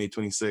streaming on May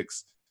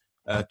 26th.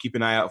 Keep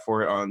an eye out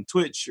for it on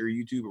Twitch or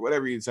YouTube or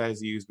whatever he decides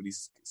to use, but he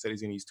said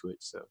he's gonna use Twitch,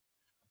 so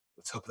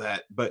let's hope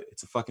that. But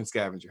it's a fucking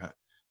scavenger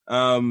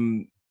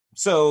hunt.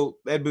 So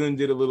Ed Boon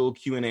did a little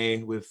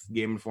Q&A with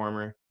Game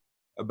Informer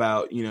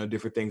about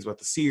different things about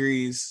the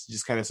series,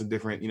 just kind of some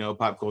different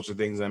pop culture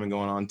things that have been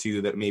going on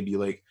too that may be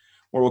like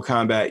Mortal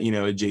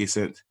Kombat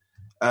adjacent.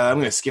 I'm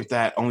gonna skip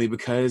that only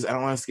because I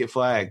don't want to get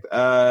flagged.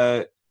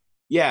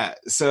 Yeah,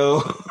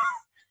 so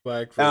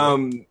flag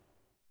for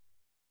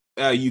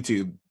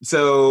YouTube.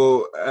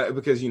 So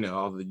because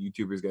all the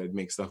YouTubers got to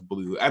make stuff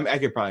blue. I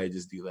could probably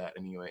just do that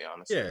anyway,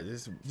 honestly. Yeah,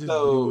 just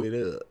blue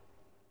it up.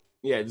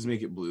 Yeah, just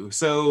make it blue.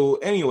 So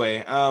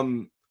anyway,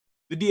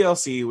 the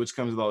DLC, which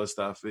comes with all this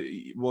stuff,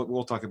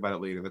 we'll talk about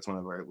it later. That's one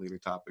of our later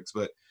topics.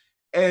 But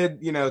Ed,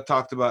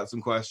 talked about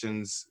some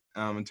questions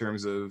in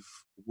terms of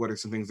what are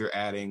some things they're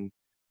adding.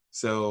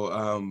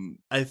 So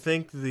I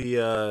think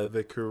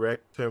the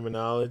correct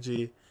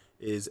terminology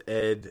is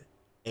Ed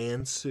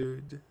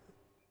answered.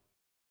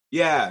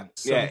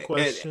 Some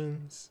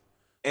questions.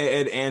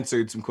 Ed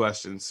answered some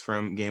questions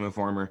from Game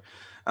Informer.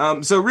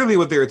 So really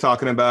what they were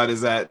talking about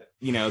is that,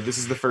 this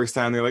is the first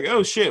time they're like,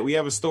 oh shit, we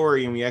have a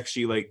story and we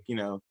actually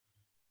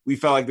we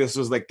felt like this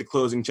was like the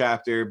closing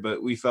chapter,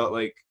 but we felt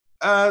like,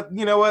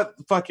 you know what?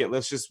 Fuck it.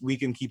 We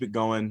can keep it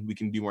going. We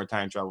can do more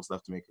time travel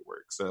stuff to make it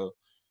work. So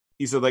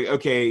he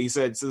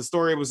said so the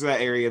story was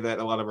that area that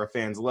a lot of our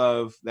fans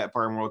love, that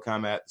part of Mortal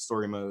Kombat, the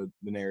story mode,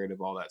 the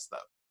narrative, all that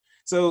stuff.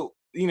 So,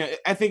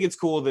 I think it's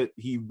cool that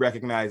he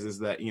recognizes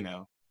that,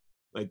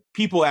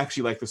 people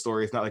actually like the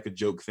story. It's not like a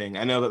joke thing.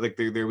 I know that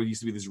there used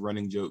to be this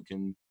running joke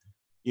in,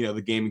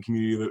 the gaming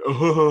community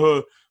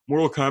that,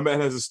 Mortal Kombat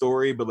has a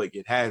story, but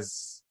it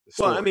has a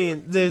story. Well, I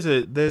mean, there's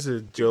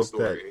a joke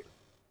that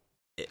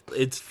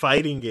it's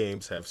fighting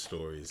games have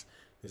stories.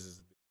 This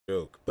is a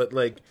joke. But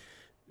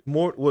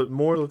what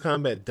Mortal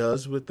Kombat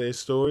does with their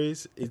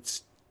stories,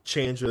 it's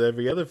changed what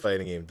every other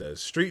fighting game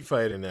does. Street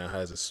Fighter now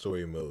has a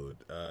story mode.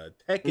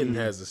 Tekken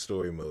has a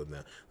story mode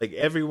now.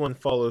 Everyone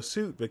follows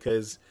suit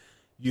because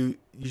you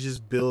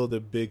just build a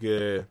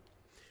bigger.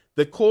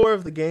 The core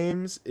of the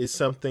games is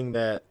something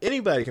that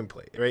anybody can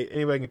play, right?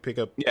 Anybody can pick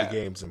up the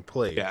games and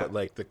play. Yeah.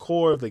 But the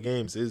core of the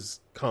games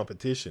is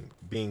competition,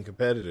 being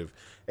competitive,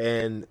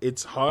 and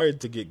it's hard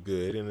to get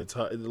good. And it's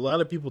hard. A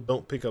lot of people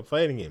don't pick up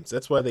fighting games.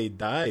 That's why they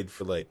died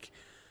for I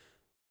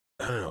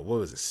don't know, what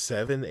was it,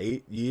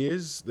 7-8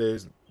 years?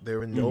 There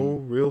were no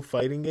real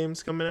fighting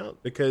games coming out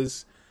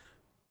because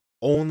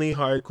only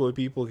hardcore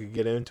people could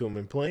get into them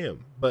and play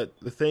them. But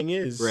the thing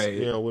is,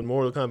 when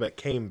Mortal Kombat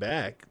came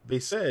back, they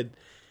said,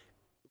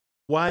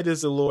 why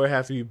does the lore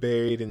have to be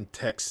buried in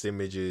text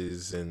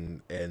images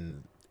and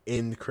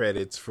end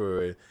credits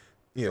for,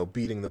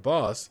 beating the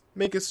boss?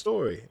 Make a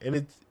story.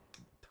 And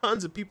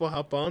tons of people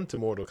hop on to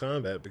Mortal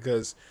Kombat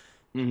because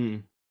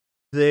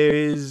there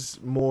is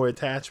more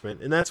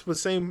attachment, and that's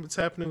what's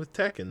happening with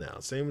Tekken now.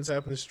 Same what's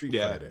happening with Street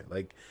Fighter.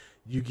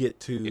 You get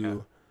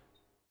to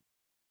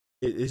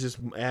it's just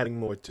adding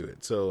more to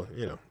it. So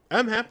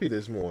I'm happy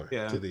there's more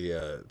Yeah. to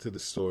the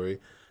story.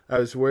 I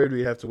was worried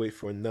we'd have to wait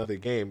for another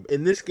game,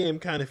 and this game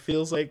kind of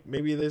feels like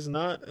maybe there's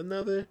not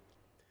another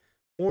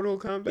Mortal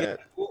Kombat.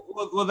 Yeah.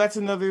 Well, that's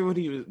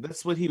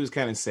what he was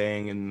kind of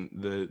saying in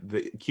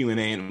the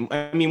Q&A. And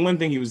I mean, one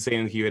thing he was saying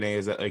in the Q&A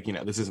is that, like,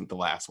 this isn't the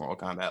last Mortal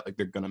Kombat. Like,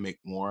 they're gonna make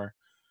more.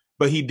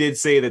 But he did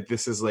say that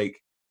this is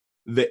like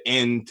the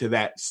end to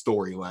that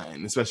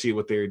storyline, especially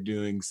what they're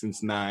doing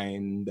since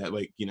 9, that,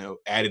 like,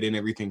 added in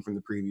everything from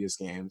the previous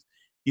games.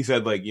 He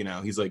said, like,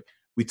 he's like,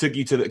 we took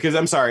you to the, because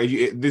I'm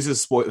sorry, this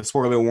is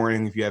spoiler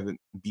warning if you haven't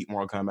beat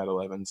Mortal Kombat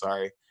 11.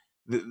 Sorry.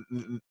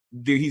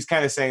 He's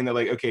kind of saying that,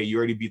 like, okay, you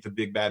already beat the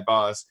big bad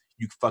boss,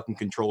 you fucking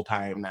control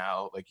time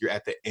now, like, you're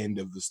at the end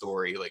of the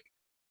story, like,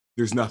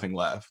 there's nothing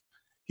left.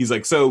 He's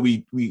like, so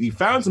we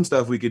found some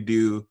stuff we could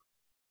do,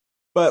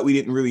 but we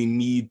didn't really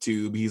need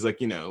to. But he's like,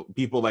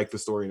 people like the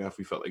story enough,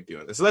 we felt like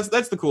doing this. So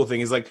that's the cool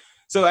thing, is like,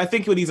 so I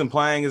think what he's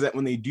implying is that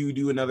when they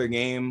do another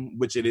game,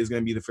 which it is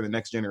going to be for the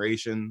next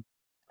generation,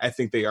 I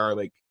think they are,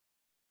 like,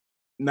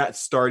 not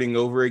starting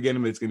over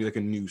again, but it's gonna be like a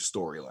new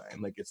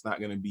storyline. Like, it's not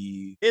gonna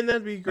be, and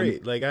that'd be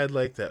great. Like, I'd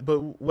like that.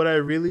 But what I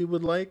really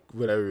would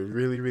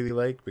really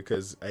like,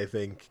 because I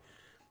think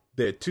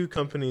there are two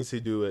companies who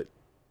do it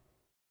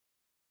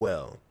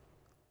well.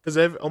 Because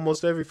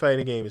almost every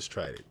fighting game has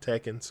tried it,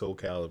 Tekken, Soul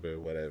Calibur,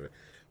 whatever.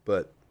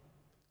 But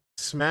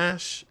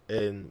Smash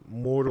and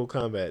Mortal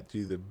Kombat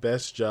do the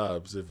best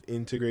jobs of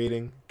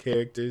integrating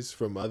characters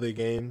from other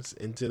games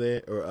into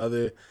there, or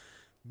other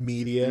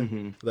media.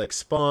 Like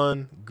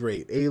Spawn,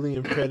 great.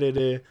 Alien,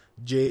 Predator,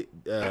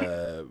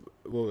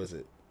 what was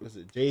it? Was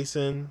it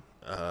Jason?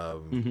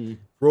 Now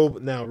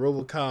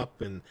RoboCop,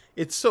 and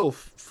it's so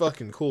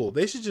fucking cool.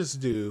 They should just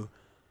do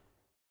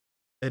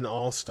an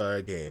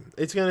all-star game.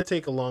 It's gonna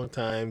take a long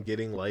time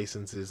getting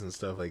licenses and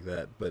stuff like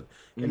that, but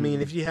I mean,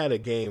 if you had a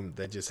game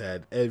that just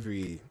had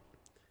every,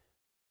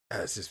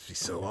 that'd just be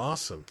so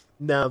awesome.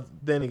 Now,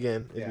 then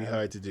again, it'd be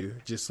hard to do.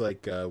 Just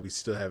like we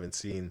still haven't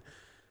seen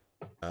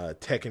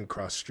Tekken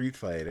Cross Street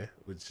Fighter,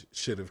 which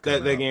should have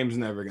come that out. game's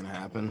never gonna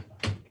happen.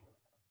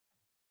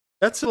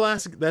 That's the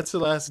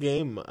last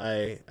game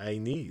I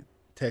need.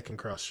 Tekken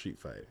Cross Street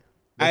Fighter.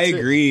 I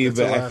agree,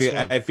 but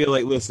I I feel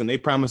like, listen, they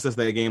promised us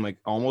that game like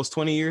almost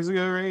 20 years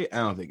ago, right? I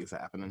don't think it's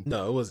happening.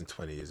 No, it wasn't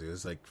 20 years ago. It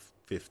was like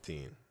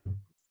 15.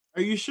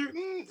 Are you sure?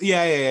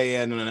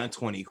 Yeah. No, not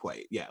 20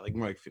 quite. Yeah, like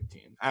more like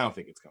 15. I don't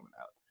think it's coming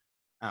out.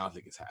 I don't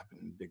think it's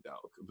happening, big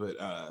dog. But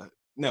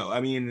no,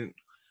 I mean,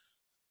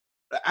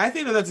 I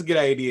think that's a good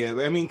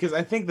idea. I mean, because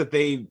I think that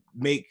they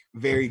make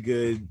very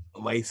good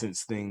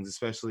licensed things,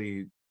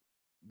 especially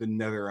the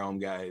NetherRealm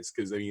guys.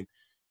 Because I mean,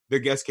 their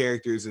guest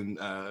characters in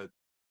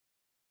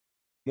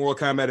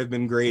Mortal Kombat have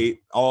been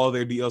great. All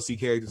their DLC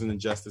characters in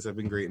Injustice have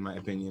been great, in my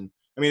opinion.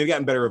 I mean, they've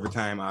gotten better over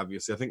time,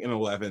 obviously. I think in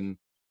 11,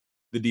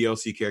 the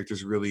DLC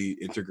characters really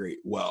integrate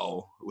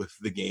well with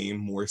the game,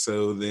 more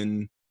so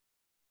than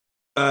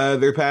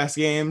their past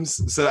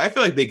games. So I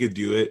feel like they could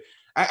do it.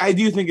 I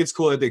do think it's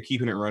cool that they're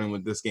keeping it running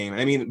with this game.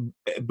 I mean,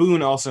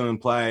 Boone also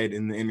implied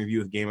in the interview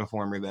with Game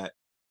Informer that,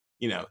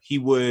 he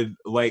would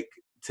like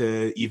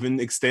to even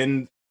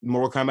extend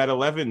Mortal Kombat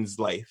 11's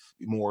life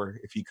more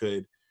if he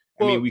could.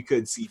 I mean, we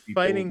could see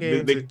people, fighting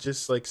games are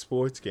just like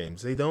sports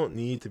games. They don't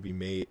need to be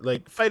made.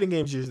 Like, fighting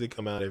games usually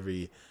come out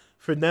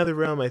for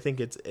NetherRealm, I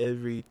think it's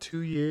every 2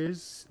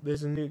 years.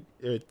 There's a new.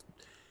 Right.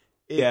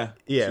 Years.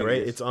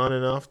 It's on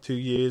and off 2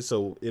 years,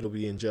 so it'll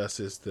be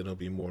Injustice, then it'll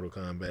be Mortal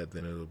Kombat,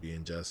 then it'll be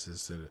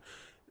Injustice, and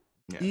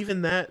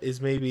even that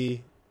is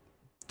maybe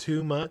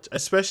too much.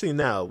 Especially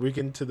now, we're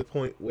getting to the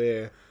point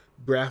where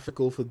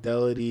graphical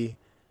fidelity.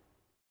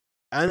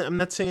 I'm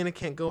not saying it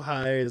can't go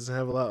higher. It doesn't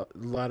have a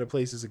lot of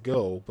places to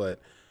go,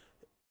 but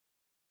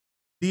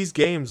these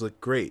games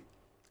look great.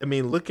 I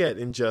mean, look at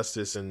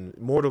Injustice, and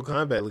Mortal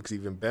Kombat looks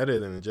even better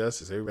than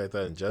Injustice. Everybody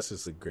thought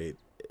Injustice looked great.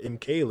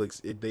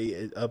 MK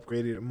they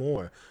upgraded it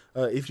more.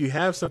 If you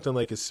have something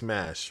like a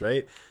Smash,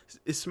 right?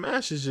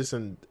 Smash is just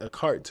a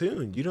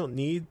cartoon. You don't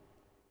need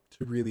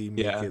to really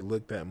make it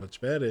look that much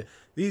better.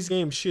 These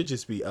games should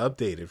just be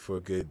updated for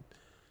a good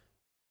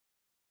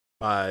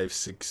 5,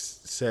 6,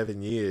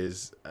 7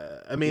 years.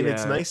 I mean,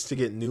 it's nice to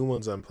get new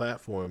ones on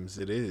platforms.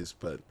 It is,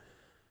 but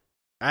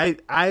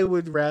I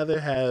would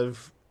rather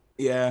have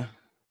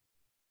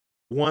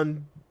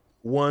one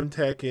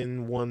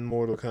Tekken, one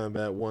Mortal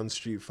Kombat, one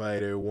Street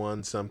Fighter,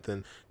 one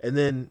something, and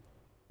then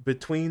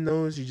between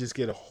those you just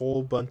get a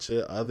whole bunch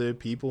of other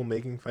people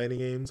making fighting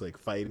games, like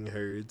Fighting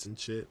Herds and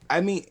shit. I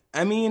mean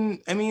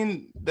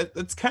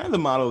that's kind of the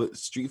model that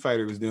Street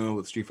Fighter was doing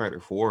with Street Fighter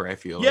 4. I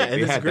feel like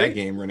they had that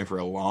game running for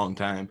a long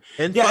time.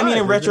 And I mean,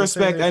 in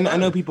retrospect, I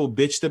know people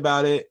bitched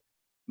about it,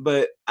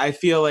 but I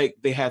feel like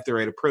they had the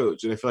right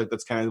approach, and I feel like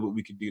that's kind of what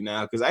we could do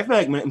now, because I feel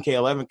like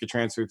MK11 could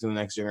transfer to the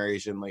next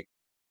generation. Like,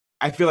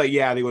 I feel like,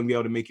 they wouldn't be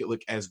able to make it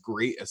look as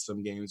great as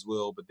some games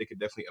will, but they could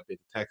definitely update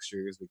the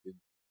textures. They could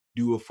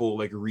do a full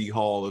like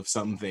rehaul of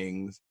some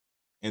things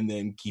and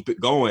then keep it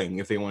going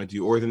if they want to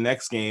do. Or the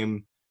next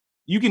game,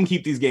 you can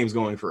keep these games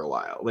going for a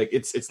while. Like,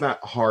 it's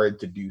not hard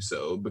to do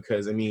so,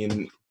 because I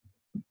mean,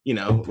 you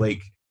know,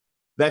 like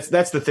that's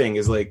the thing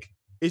is like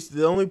It's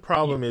the only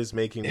problem is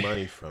making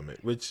money from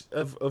it, which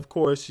of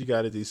course you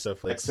got to do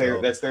stuff like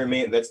that's their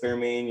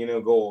main you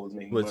know goal is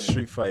making what money.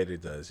 Street Fighter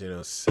does, you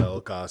know,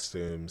 sell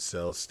costumes,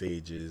 sell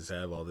stages,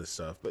 have all this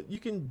stuff. But you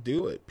can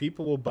do it.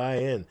 People will buy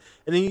in.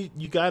 And then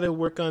you got to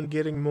work on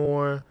getting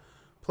more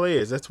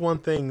players. That's one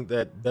thing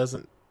that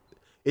doesn't...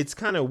 It's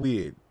kind of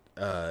weird.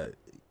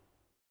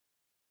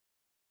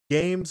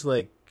 Games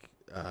like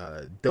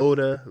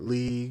Dota,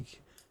 League,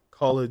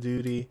 Call of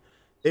Duty,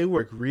 they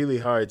work really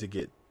hard to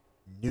get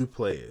new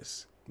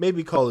players.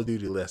 Maybe Call of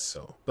Duty less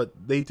so, but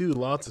they do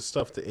lots of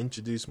stuff to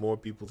introduce more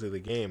people to the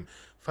game.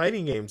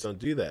 Fighting games don't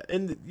do that.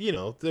 And, you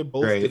know, they're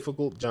both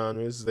difficult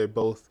genres. They're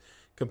both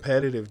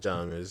competitive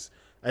genres.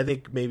 I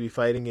think maybe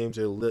fighting games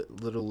are a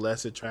little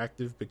less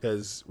attractive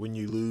because when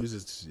you lose,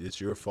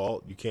 it's your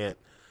fault. You can't.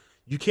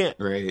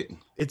 Right.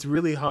 It's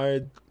really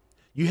hard.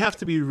 You have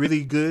to be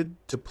really good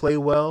to play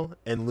well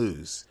and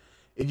lose.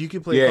 And you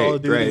can play Call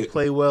of Duty,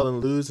 play well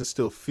and lose and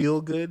still feel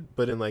good,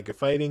 but in like a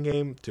fighting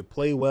game, to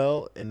play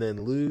well and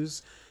then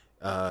lose,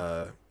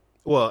 well,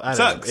 I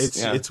don't know.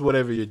 It's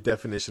whatever your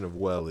definition of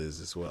well is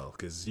as well,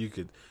 because you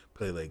could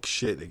play like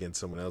shit against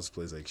someone else who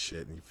plays like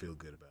shit and you feel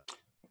good about it.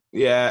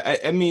 Yeah,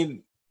 I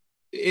mean,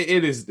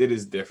 it is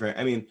different.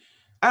 I mean,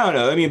 I don't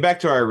know. I mean, back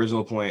to our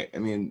original point. I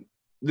mean,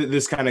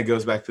 this kind of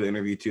goes back to the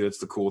interview too. That's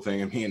the cool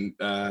thing. I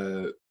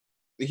mean,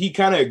 he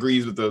kind of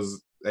agrees with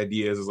those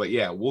ideas. Is like,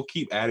 yeah, we'll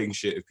keep adding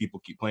shit if people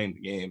keep playing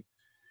the game.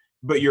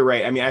 But you're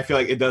right. I mean, I feel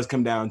like it does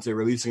come down to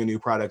releasing a new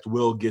product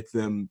will get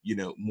them, you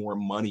know, more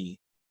money.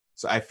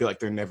 So I feel like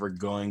they're never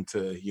going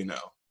to, you know,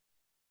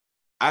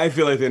 I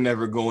feel like they're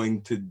never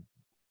going to.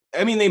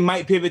 I mean, they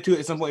might pivot to it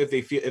at some point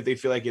if they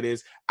feel like it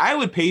is. I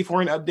would pay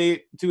for an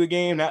update to a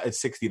game, not a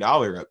 $60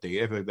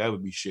 update. I feel like that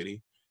would be shitty.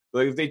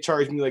 But if they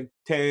charge me like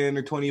 $10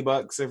 or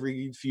 $20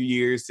 every few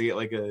years to get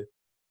like a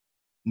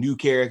new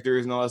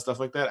characters and all that stuff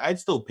like that, I'd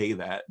still pay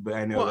that. But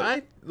I know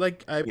I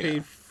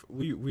paid.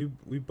 We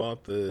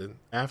bought the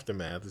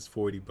Aftermath. It's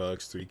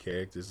 $40, 3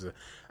 characters.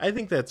 I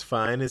think that's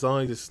fine as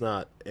long as it's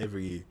not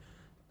every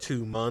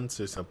 2 months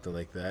or something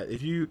like that.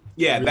 If you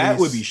that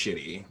would be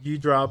shitty. You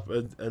drop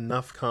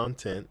enough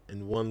content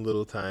in one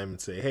little time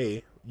and say,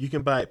 hey, you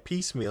can buy it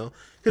piecemeal.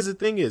 Because the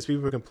thing is,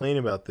 people are complaining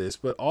about this,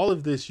 but all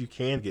of this you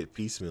can get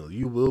piecemeal.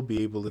 You will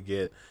be able to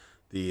get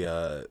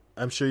the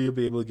I'm sure you'll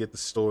be able to get the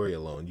story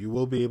alone. You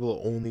will be able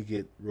to only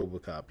get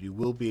RoboCop. You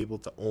will be able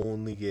to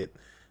only get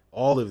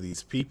all of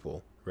these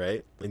people,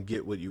 right? And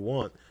get what you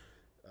want.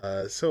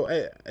 So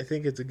I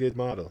think it's a good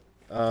model.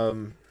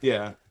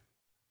 Yeah.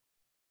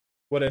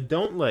 What I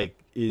don't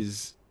like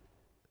is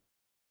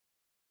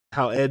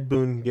how Ed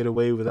Boon can get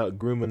away without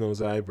grooming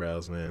those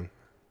eyebrows, man.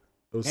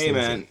 Hey,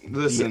 man,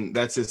 listen,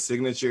 that's his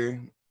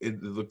signature.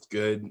 It looks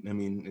good. I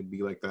mean, it'd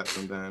be like that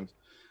sometimes.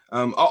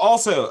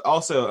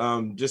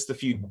 Also, just a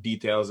few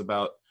details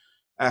about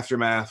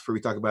Aftermath before we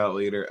talk about it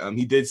later.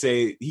 He did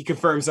say he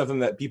confirmed something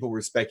that people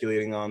were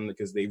speculating on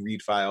because they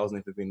read files and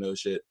they think they know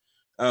shit.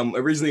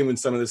 Originally, when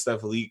some of this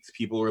stuff leaked,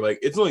 people were like,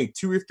 "It's only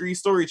 2 or 3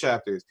 story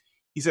chapters."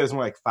 He said it's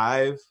more like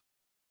 5,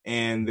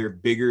 and they're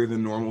bigger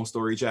than normal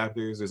story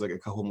chapters. There's like a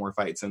couple more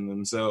fights in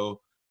them. So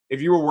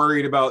if you were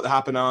worried about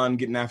hopping on,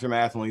 getting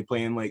Aftermath, only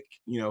playing like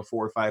 4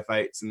 or 5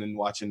 fights, and then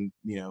watching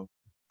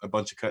a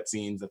bunch of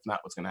cutscenes, that's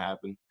not what's going to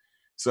happen.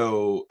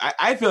 So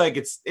I feel like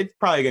it's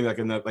probably gonna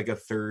be like a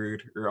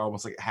third or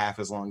almost like half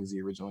as long as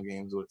the original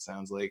game is what it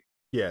sounds like.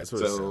 Yeah, that's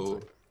what it sounds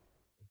like.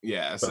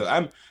 Yeah, so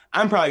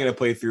I'm probably gonna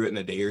play through it in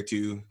a day or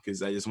two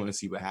because I just want to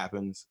see what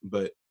happens.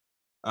 But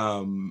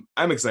I'm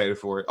excited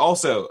for it.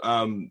 Also,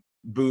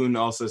 Boone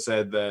also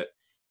said that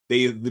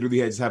they literally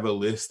just have a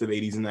list of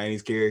 80s and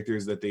 90s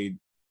characters that they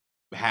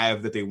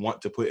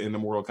want to put into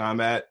Mortal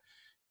Kombat.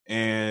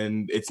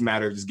 And it's a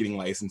matter of just getting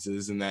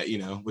licenses and that,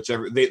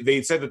 whichever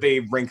they said that they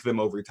rank them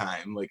over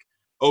time. Like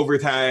over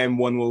time,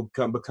 one will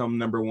become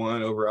number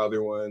 1 over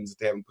other ones if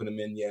they haven't put them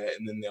in yet.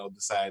 And then they'll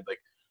decide like,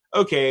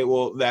 okay,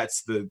 well,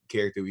 that's the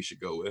character we should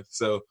go with.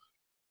 So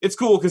it's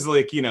cool because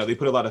they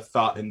put a lot of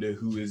thought into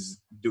who is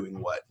doing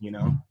what,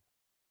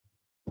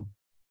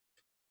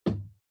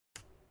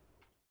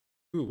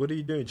 Ooh, what are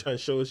you doing? Trying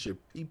to show us your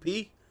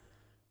PP?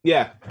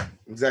 Yeah,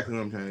 exactly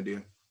what I'm trying to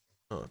do.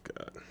 Oh,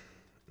 God.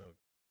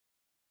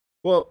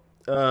 Well,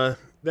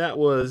 that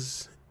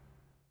was,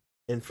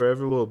 and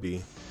forever will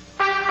be,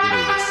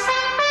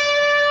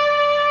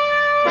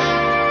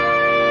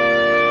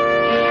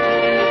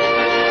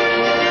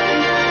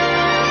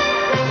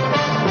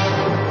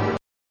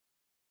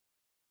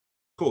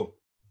 Cool.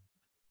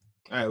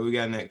 All right, what we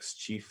got next,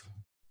 Chief?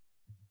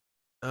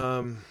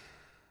 We're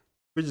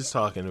just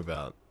talking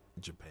about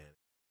Japan.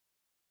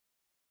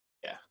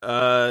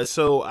 Yeah.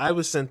 So I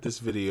was sent this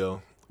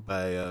video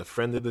by a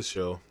friend of the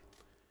show,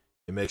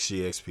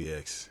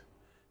 MXGXPX.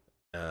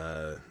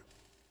 And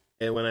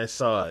when I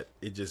saw it,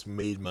 it just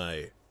made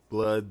my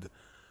blood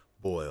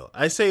boil.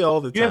 I say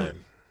all the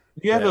time.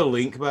 Do you have a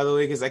link, by the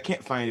way? Because I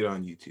can't find it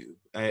on YouTube.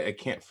 I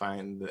can't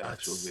find the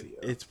actual video.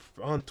 It's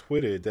on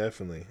Twitter,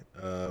 definitely.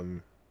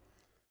 And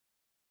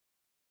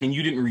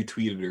you didn't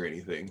retweet it or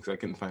anything, so I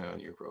couldn't find it on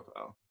your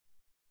profile.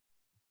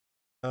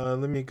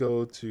 Let me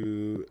go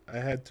to. I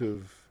had to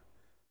have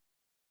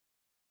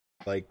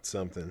liked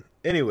something.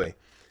 Anyway,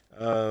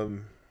 I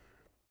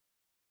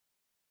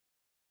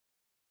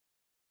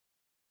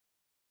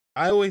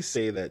always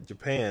say that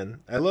Japan.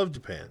 I love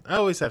Japan. I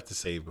always have to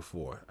say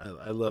before.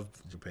 I love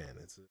Japan.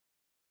 It's a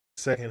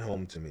second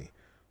home to me.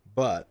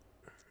 But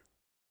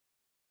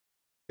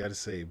gotta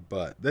say,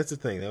 but that's the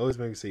thing. They always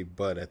make me say,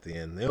 but at the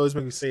end. They always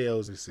make me say, I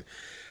always make me say.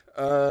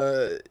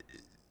 Uh,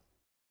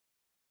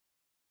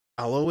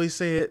 I'll always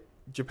say it.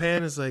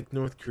 Japan is like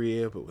North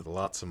Korea, but with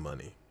lots of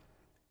money.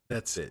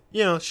 That's it.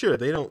 You know, sure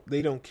they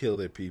don't kill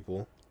their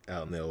people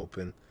out in the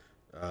open,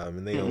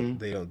 and they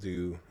don't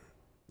do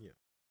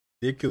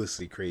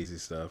ridiculously crazy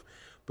stuff,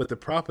 but the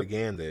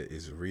propaganda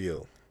is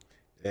real.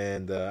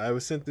 And I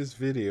was sent this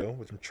video,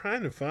 which I'm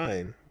trying to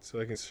find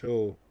so I can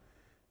show.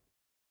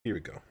 Here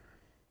we go.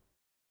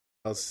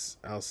 I'll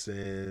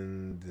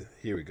send.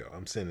 Here we go.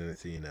 I'm sending it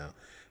to you now.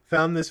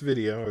 Found this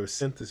video, or was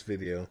sent this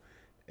video,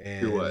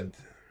 and Through what?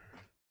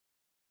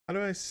 how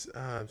do I?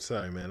 I'm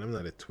sorry, man. I'm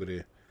not a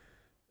Twitter.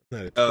 I'm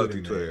not a Twitter. Oh,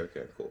 through man. Twitter.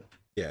 Okay, cool.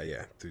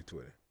 Yeah, through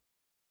Twitter.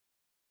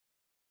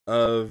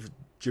 Of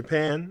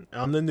Japan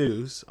on the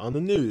news,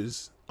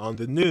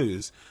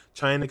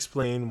 trying to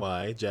explain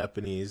why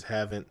Japanese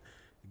haven't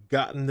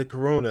gotten the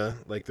corona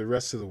like the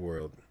rest of the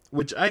world.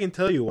 Which I can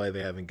tell you why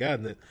they haven't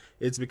gotten it.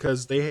 It's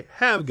because they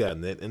have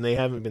gotten it and they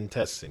haven't been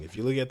testing. If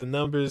you look at the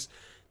numbers,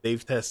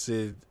 they've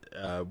tested.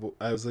 I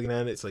was looking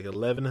at it. It's like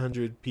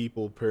 1,100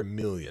 people per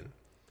million.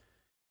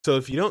 So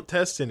if you don't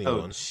test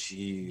anyone,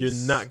 you're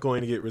not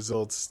going to get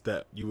results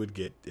that you would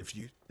get if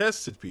you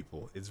tested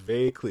people. It's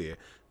very clear.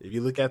 If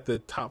you look at the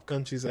top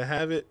countries that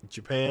have it,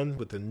 Japan,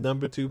 with the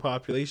number 2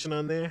 population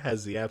on there,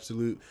 has the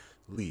absolute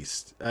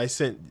least.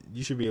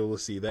 You should be able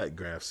to see that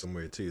graph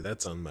somewhere too.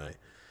 That's on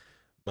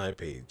my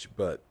page.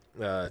 But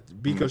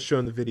Biko's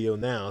showing the video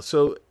now.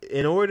 So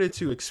in order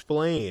to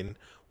explain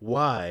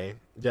why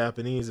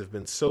Japanese have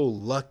been so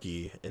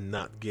lucky in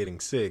not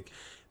getting sick,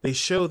 they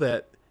show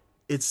that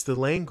it's the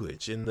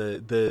language, and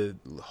the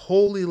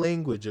holy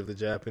language of the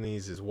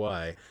Japanese is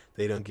why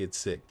they don't get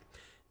sick.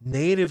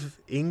 Native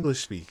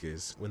English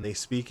speakers, when they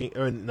speak,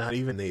 or not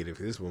even native,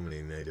 this woman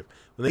ain't native.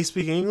 When they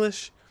speak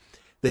English,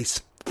 they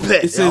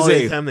spit. This is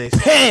a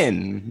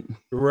pen.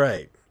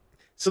 Right.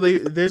 So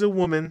there's a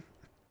woman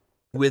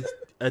with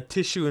a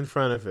tissue in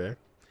front of her,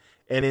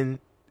 and in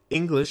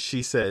English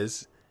she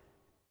says,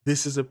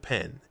 "This is a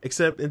pen."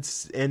 Except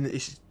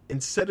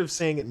instead of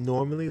saying it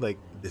normally, like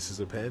 "this is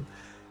a pen,"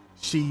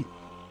 she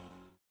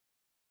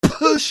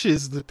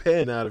pushes the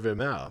pen out of her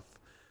mouth,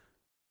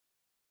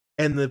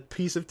 and the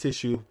piece of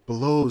tissue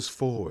blows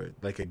forward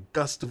like a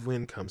gust of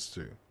wind comes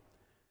through,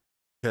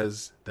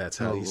 because that's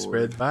how you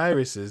spread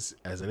viruses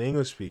as an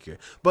English speaker.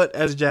 But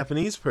as a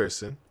Japanese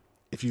person,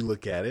 if you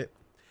look at it,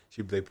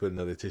 they put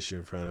another tissue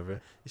in front of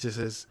her. It just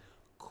says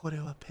 "kore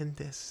wa pen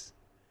desu,"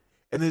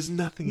 and there's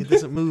nothing. It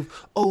doesn't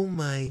move. Oh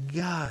my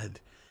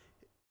god!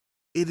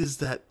 It is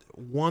that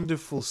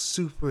wonderful,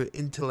 super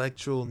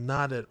intellectual,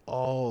 not at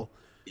all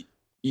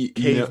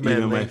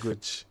caveman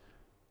language.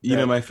 You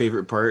know my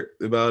favorite part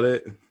about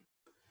it?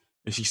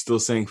 Is she still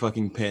saying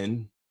fucking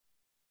pen?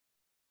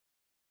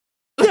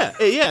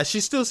 Yeah, she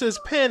still says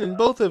pen in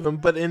both of them,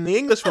 but in the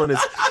English one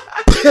it's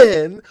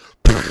pen,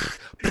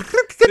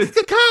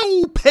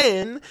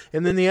 pen,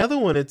 and then the other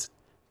one it's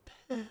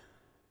pen.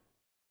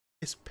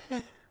 It's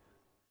pen.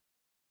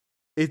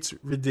 It's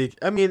ridiculous.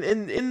 I mean,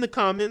 in the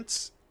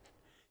comments,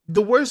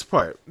 the worst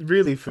part,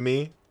 really, for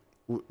me,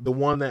 the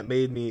one that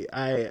made me,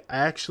 I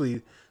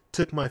actually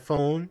took my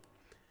phone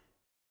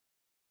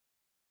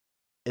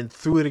and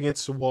threw it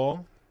against the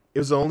wall. It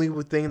was the only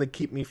thing that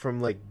kept me from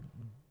like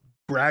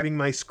grabbing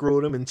my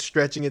scrotum and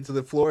stretching it to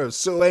the floor. I was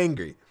so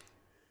angry.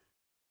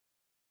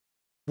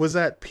 Was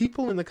that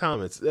people in the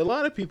comments, a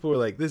lot of people were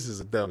like, "This is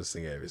the dumbest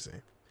thing I've ever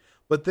seen."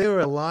 But there were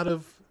a lot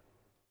of,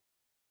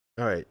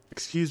 all right,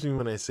 excuse me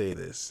when I say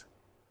this,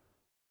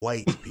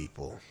 white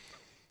people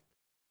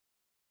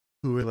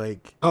who were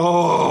like,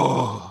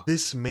 "Oh,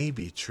 this may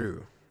be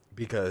true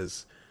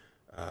because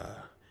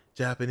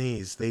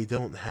Japanese, they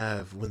don't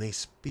have, when they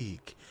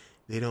speak,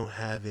 they don't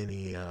have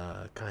any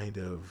kind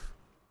of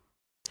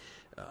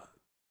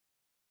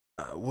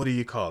what do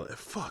you call it?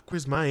 Fuck,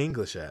 where's my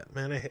English at,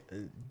 man?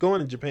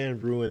 Going to Japan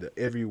ruined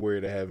every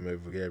word I have in my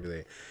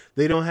vocabulary.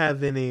 They don't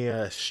have any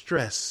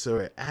stress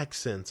or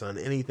accents on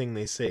anything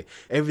they say.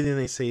 Everything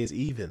they say is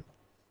even.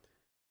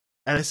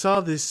 And I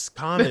saw this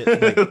comment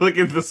like look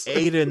at this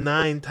 8 or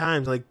 9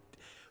 times. Like,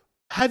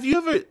 have you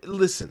ever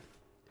listen?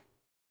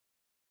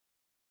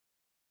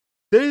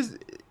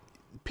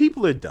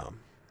 People are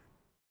dumb.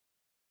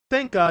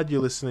 Thank God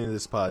you're listening to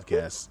this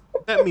podcast.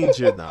 That means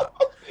you're not.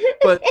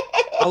 But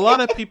a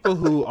lot of people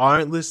who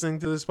aren't listening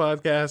to this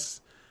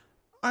podcast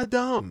are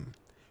dumb,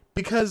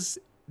 because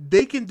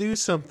they can do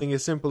something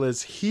as simple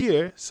as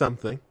hear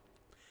something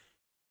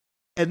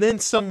and then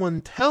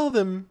someone tell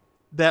them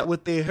that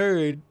what they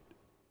heard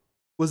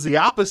was the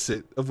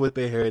opposite of what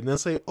they heard, and they'll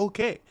say,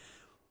 okay,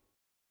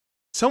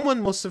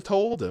 someone must have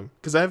told them,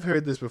 because I've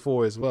heard this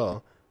before as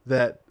well.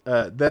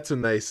 that's a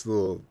nice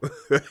little.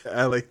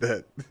 I like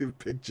that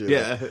picture.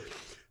 Yeah.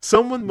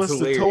 Someone It's must have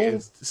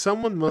hilarious. told.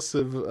 Someone must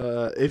have.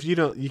 If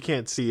you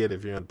can't see it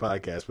if you're on the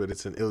podcast, but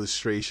it's an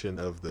illustration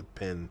of the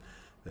pen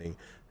thing.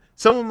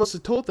 Someone must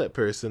have told that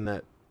person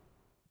that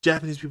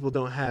Japanese people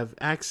don't have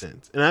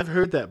accents, and I've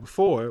heard that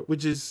before,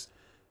 which is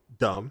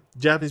dumb.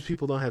 Japanese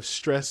people don't have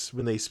stress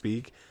when they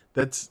speak.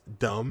 That's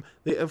dumb.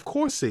 Of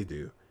course they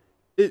do.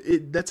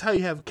 That's how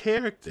you have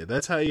character.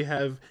 That's how you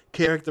have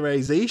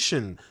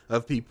characterization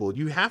of people.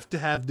 You have to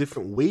have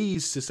different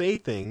ways to say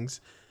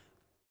things,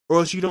 or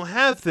else you don't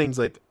have things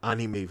like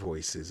anime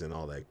voices and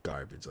all that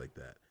garbage like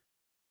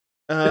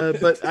that.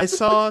 But I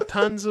saw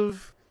tons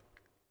of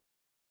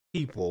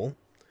people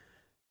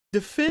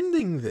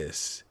defending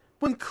this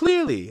when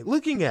clearly,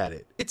 looking at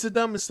it, it's the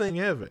dumbest thing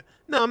ever.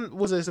 Now,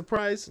 was I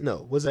surprised?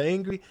 No. Was I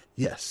angry?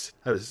 Yes.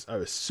 I was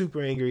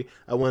super angry.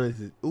 I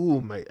wanted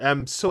to.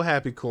 I'm so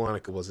happy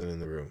Kolonica wasn't in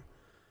the room.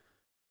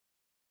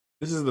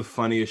 This is the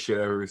funniest shit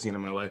I've ever seen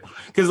in my life.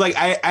 Because like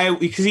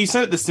because he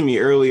sent this to me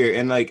earlier,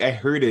 and like I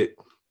heard it,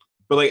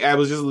 but like I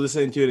was just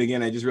listening to it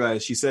again. I just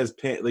realized she says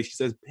pin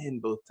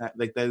both times.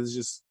 Like that is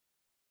just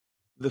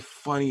the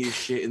funniest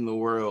shit in the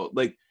world.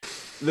 Like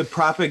the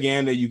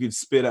propaganda you could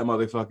spit at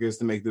motherfuckers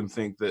to make them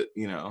think that,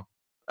 you know,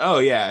 oh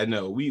yeah,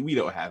 no, we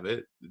don't have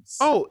it.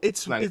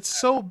 It's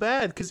so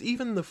bad because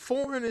even the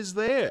foreign is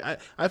there.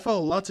 I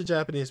follow lots of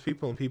Japanese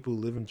people and people who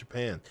live in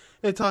Japan.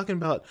 They're talking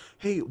about,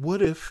 hey,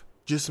 what if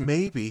just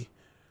maybe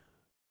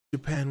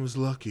Japan was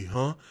lucky,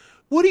 huh?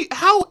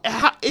 How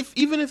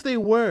even if they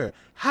were,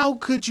 how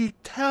could you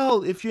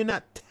tell if you're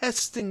not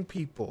testing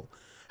people?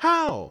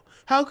 How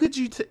could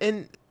you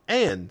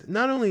and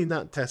not only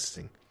not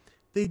testing,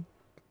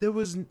 there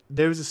was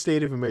a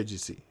state of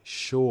emergency,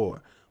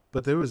 sure,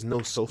 but there was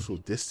no social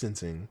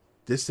distancing.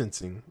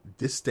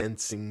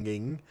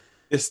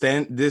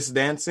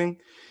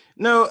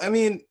 No, I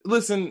mean,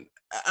 listen,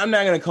 I'm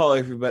not gonna call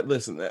everybody.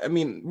 Listen, I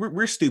mean,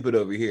 we're stupid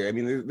over here. I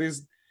mean,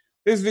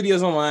 there's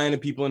videos online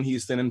of people in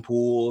Houston in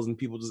pools and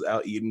people just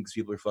out eating because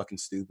people are fucking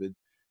stupid.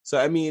 So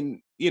I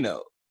mean, you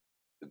know,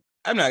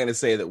 I'm not gonna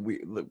say that we're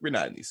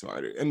not any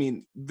smarter. I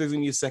mean, there's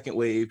gonna be a second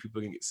wave. People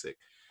are gonna get sick.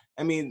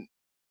 I mean,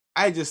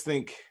 I just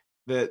think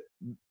that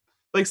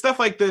like stuff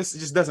like this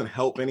just doesn't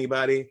help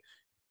anybody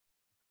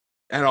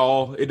at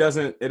all. It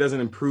doesn't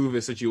improve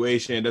a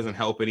situation. It doesn't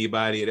help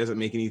anybody. It doesn't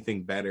make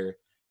anything better.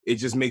 It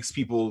just makes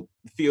people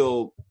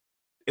feel,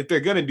 if they're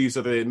gonna do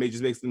something, it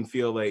just makes them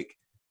feel like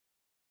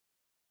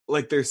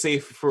they're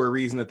safe for a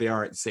reason that they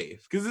aren't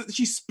safe. Because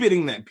she's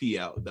spitting that pee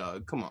out,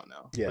 dog. Come on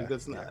now. Yeah, like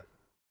that's not.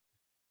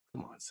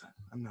 Come on, son.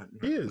 I'm not.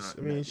 She is.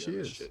 I mean, she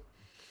is. Shit.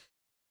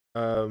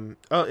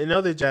 In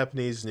other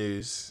Japanese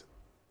news,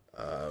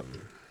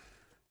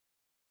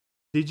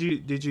 did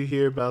you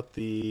hear about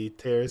the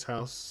Terrace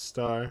House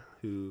star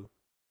who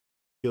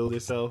killed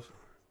herself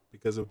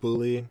because of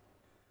bullying?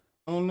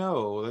 Oh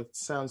no, that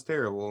sounds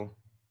terrible.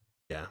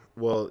 Yeah.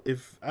 Well,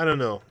 I don't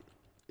know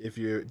if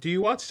do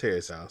you watch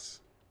Terrace House?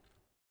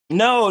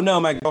 No,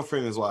 my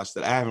girlfriend has watched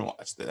it. I haven't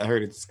watched it. I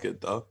heard it's good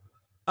though.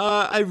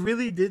 I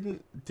really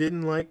didn't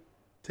like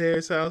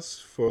Terrace House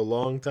for a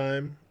long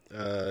time.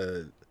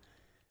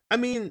 I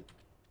mean,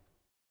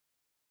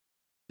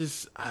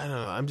 I don't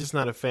know. I'm just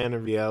not a fan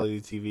of reality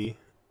TV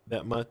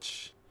that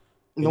much.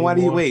 Then why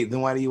do you wait?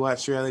 Then why do you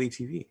watch reality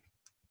TV?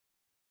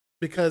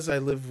 Because I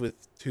live with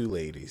two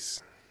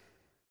ladies.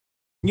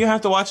 You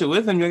have to watch it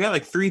with them. You got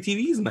like 3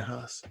 TVs in the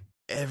house.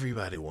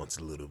 Everybody wants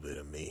a little bit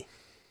of me.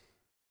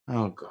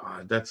 Oh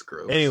God, that's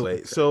gross. Anyway,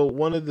 okay. So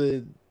one of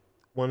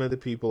the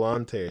people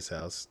on Terrace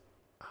House,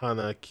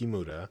 Hana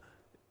Kimura,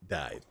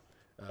 died.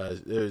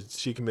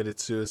 She committed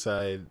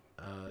suicide.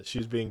 She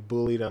was being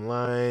bullied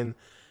online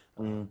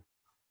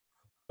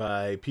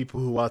by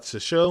people who watch the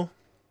show.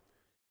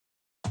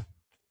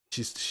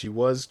 She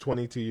was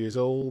 22 years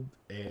old,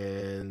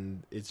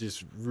 and it's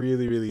just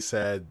really, really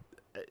sad.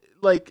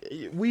 Like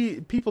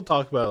people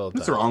talk about it all the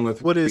What's time. wrong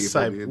with what is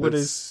people, cyber? What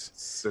is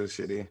so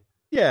shitty?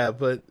 Yeah,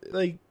 but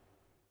like,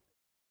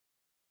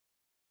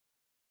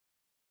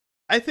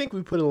 I think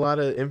we put a lot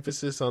of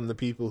emphasis on the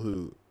people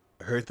who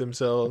hurt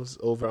themselves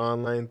over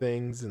online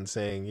things and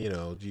saying, you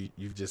know,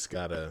 you've just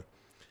gotta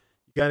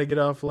get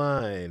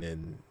offline,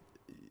 and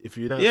if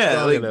you're not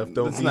strong enough,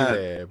 don't be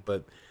there.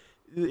 But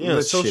you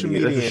know, social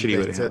media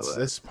and things,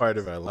 that's part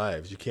of our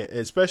lives. You can't,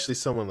 especially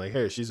someone like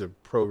her. She's a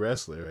pro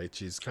wrestler, right?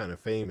 She's kind of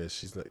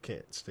famous.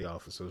 Can't stay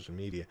off of social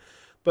media.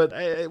 But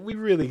we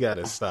really got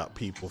to stop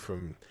people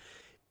from,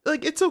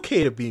 like, it's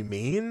okay to be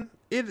mean.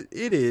 It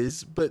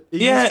is, but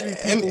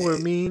people were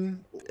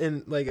mean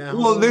and like.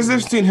 Well, there's a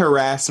difference between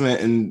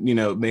harassment and, you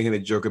know, making a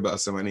joke about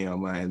somebody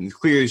online. It's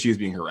clear she was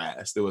being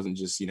harassed. It wasn't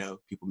just, you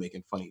know, people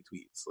making funny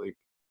tweets. Like,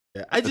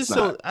 yeah, I just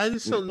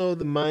don't know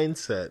the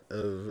mindset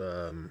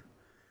of.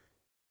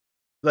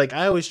 Like,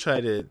 I always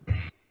try to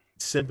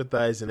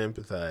sympathize and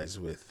empathize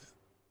with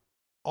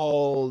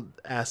all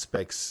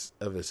aspects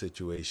of a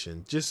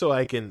situation, just so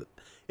I can,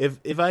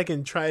 if I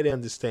can try to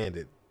understand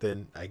it,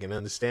 then I can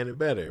understand it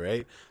better,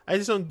 right? I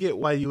just don't get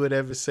why you would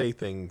ever say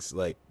things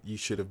like you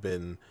should have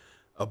been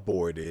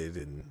aborted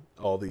and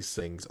all these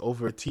things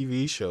over a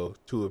TV show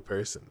to a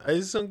person. I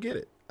just don't get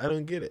it. I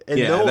don't get it.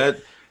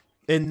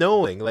 And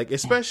knowing, like,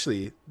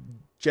 especially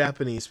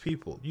Japanese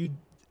people, you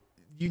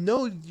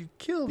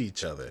kill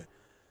each other.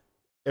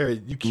 Or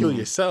you kill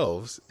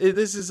yourselves. They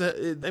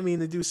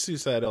do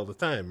suicide all the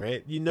time,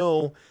 right?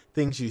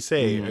 Things you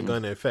say are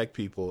going to affect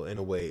people in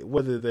a way,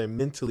 whether they're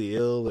mentally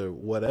ill or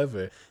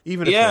whatever.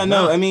 Even if they're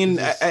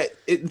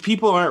not,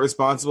 people aren't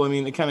responsible. I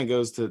mean, it kind of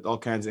goes to all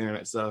kinds of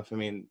internet stuff. I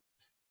mean,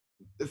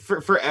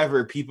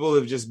 forever, people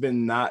have just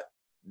been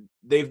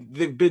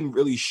they've been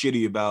really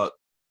shitty about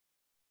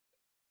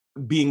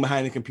being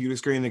behind a computer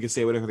screen. They can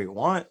say whatever they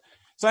want.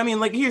 So, I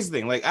mean, like, here's the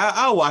thing. Like,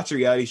 I'll watch a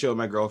reality show with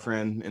my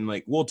girlfriend, and,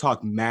 like, we'll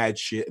talk mad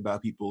shit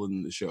about people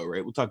in the show,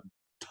 right? We'll talk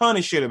a ton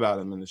of shit about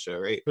them in the show,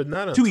 right? But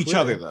not on to Twitter. each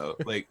other, though.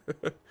 Like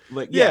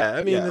yeah,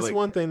 I mean, it's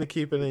one thing to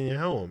keep it in your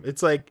home.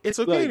 It's like, it's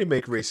okay to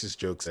make racist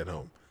jokes at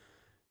home.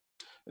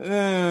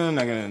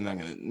 Not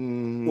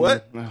gonna.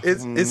 What?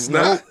 It's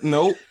not?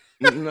 Nope.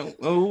 No.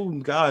 Oh,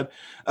 God.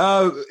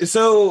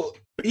 So...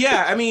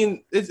 Yeah, I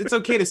mean, it's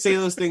okay to say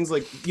those things,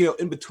 like,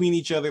 in between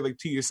each other, like,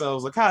 to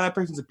yourselves, like, that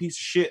person's a piece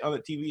of shit on a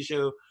TV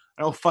show.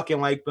 I don't fucking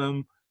like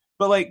them.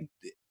 But, like,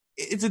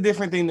 it's a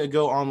different thing to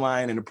go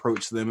online and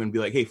approach them and be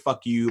like, hey,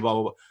 fuck you, blah,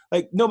 blah, blah.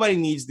 Like, nobody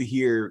needs to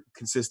hear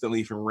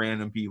consistently from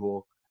random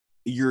people,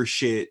 you're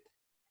shit,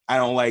 I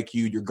don't like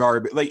you, you're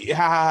garbage. Like, ha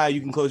ha ha,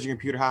 you can close your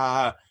computer, ha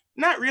ha ha.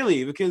 Not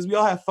really, because we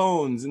all have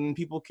phones and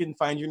people can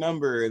find your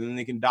number and then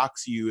they can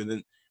dox you. And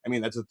then, I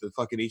mean, that's what the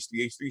fucking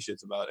H3H3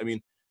 shit's about. I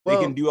mean, they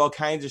can do all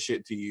kinds of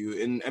shit to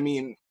you. And I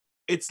mean,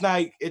 it's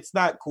not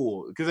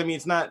cool. Because I mean,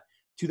 it's not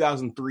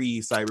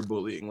 2003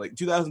 cyberbullying. Like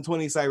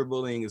 2020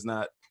 cyberbullying is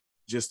not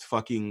just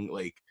fucking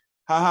like,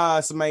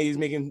 haha, somebody's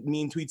making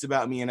mean tweets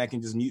about me and I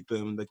can just mute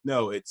them. Like,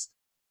 no, it's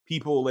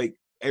people like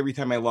every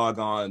time I log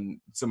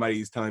on,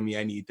 somebody's telling me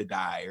I need to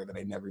die or that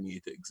I never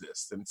needed to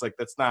exist. And it's like,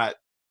 that's not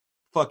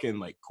fucking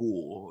like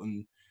cool.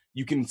 And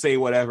you can say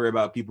whatever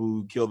about people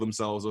who kill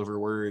themselves over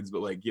words,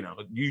 but like,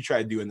 you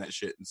try doing that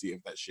shit and see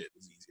if that shit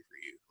is easy for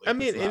you. Like, I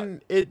mean,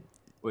 and it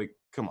like,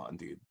 come on,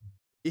 dude.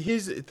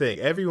 Here's the thing: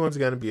 everyone's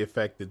gonna be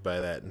affected by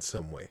that in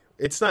some way.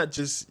 It's not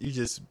just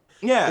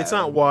yeah. It's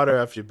not water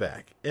off your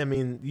back. I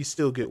mean, you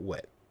still get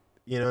wet.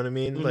 You know what I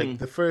mean? Mm-hmm. Like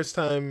the first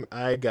time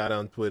I got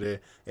on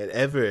Twitter and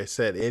ever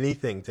said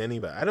anything to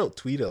anybody, I don't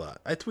tweet a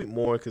lot. I tweet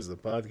more because of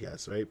the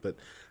podcast, right? But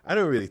I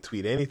don't really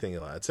tweet anything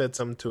a lot. I said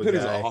something to a guy.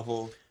 Twitter's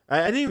awful.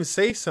 I didn't even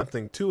say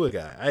something to a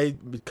guy. I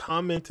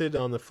commented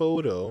on the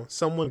photo.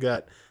 Someone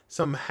got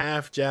some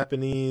half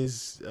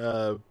Japanese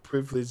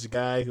privileged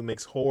guy who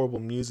makes horrible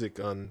music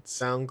on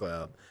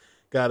SoundCloud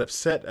got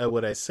upset at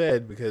what I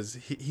said because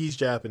he's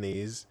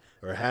Japanese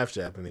or half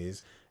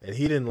Japanese, and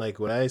he didn't like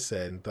what I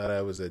said and thought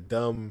I was a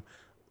dumb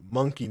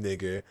monkey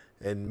nigger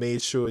and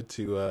made sure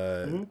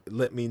to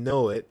let me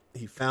know it.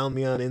 He found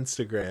me on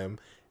Instagram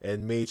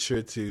and made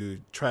sure to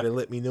try to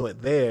let me know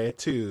it there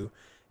too.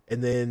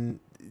 And then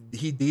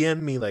he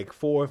DM'd me like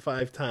 4 or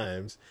 5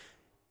 times.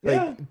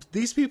 Like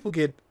these people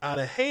get out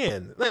of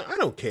hand. Like, I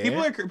don't care.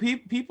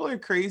 People are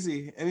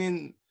crazy. I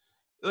mean,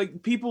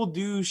 like people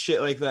do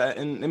shit like that,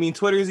 and I mean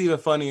Twitter's even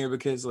funnier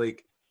because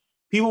like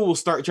people will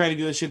start trying to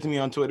do this shit to me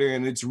on Twitter,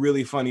 and it's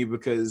really funny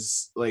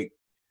because like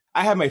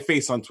I have my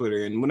face on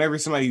Twitter, and whenever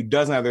somebody who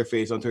doesn't have their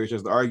face on Twitter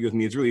tries to argue with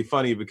me, it's really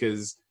funny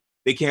because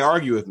they can't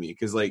argue with me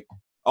because like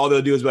all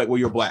they'll do is be like, "Well,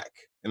 you're black."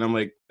 And I'm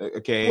like,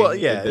 okay. Well,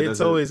 yeah, it's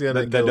always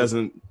gonna. That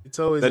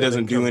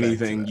doesn't do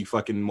anything. You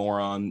fucking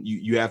moron.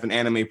 You have an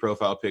anime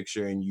profile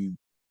picture, and you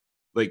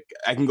like.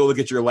 I can go look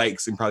at your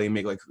likes and probably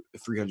make like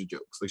 300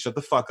 jokes. Like, shut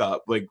the fuck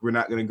up. Like, we're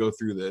not gonna go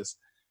through this.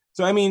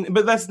 So I mean,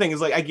 but that's the thing is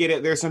like, I get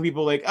it. There's some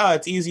people like, oh,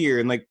 it's easier,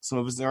 and like some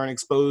of us aren't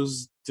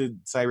exposed to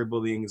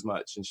cyberbullying as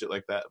much and shit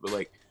like that. But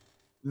like,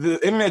 the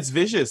internet's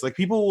vicious. Like,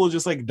 people will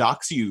just like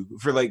dox you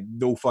for like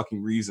no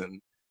fucking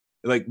reason,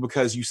 like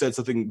because you said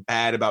something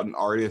bad about an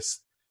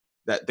artist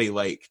that they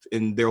liked,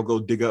 and they'll go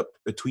dig up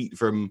a tweet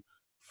from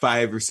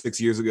 5 or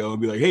 6 years ago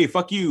and be like, hey,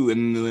 fuck you,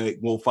 and like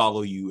we'll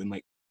follow you and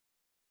like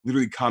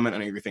literally comment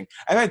on everything.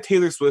 I've had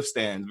Taylor Swift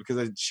stands because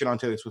I shit on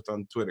Taylor Swift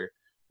on Twitter,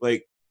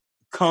 like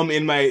come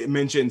in my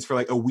mentions for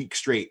like a week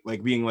straight,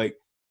 like being like,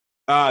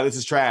 this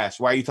is trash,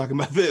 why are you talking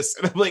about this?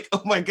 And I'm like,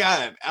 oh my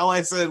god, all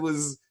I said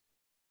was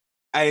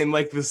I didn't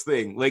like this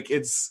thing. Like,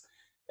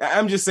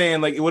 I'm just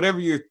saying, like, whatever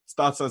your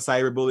thoughts on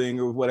cyberbullying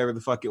or whatever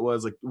the fuck it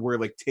was, like, were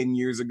like 10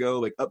 years ago,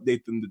 like,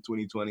 update them to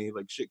 2020.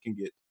 Like, shit can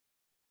get.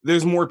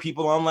 There's more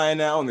people online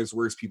now, and there's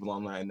worse people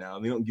online now.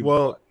 And they don't give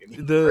a fuck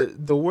anymore.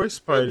 The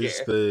worst part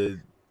is the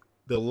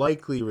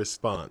likely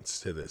response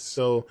to this.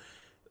 So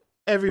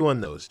everyone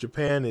knows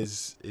Japan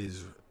is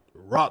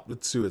wrought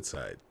with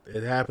suicide.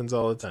 It happens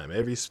all the time.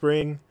 Every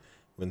spring,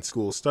 when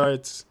school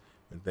starts.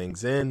 When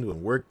things end,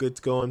 when work gets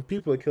going,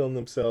 people are killing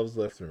themselves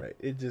left and right.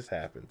 It just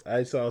happens.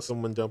 I saw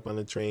someone jump on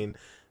a train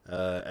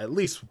at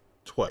least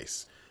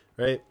twice,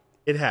 right?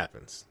 It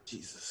happens.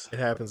 Jesus. It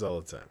happens all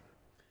the time.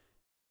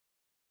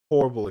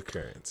 Horrible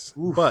occurrence.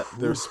 But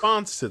the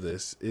response to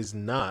this is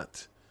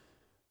not,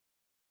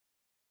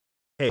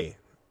 hey,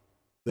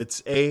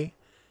 let's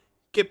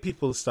get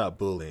people to stop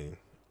bullying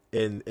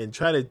and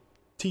try to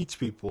teach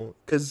people,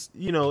 because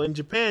in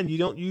Japan you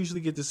don't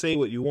usually get to say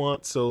what you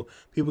want, so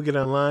people get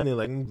online and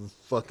like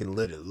fucking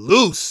let it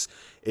loose.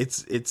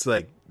 It's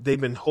like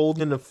they've been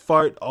holding a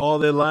fart all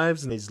their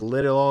lives and they just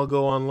let it all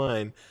go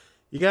online.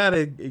 You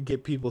gotta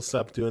get people to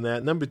stop doing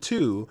that. Number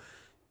two,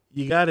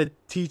 you gotta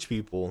teach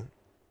people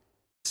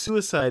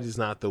suicide is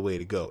not the way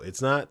to go.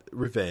 It's not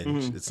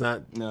revenge. Mm-hmm. It's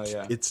not. No,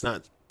 yeah. It's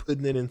not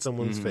putting it in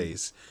someone's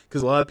face,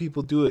 because a lot of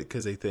people do it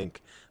because they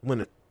think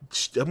I'm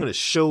gonna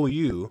show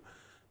you.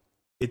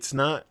 It's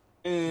not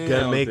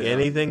gonna make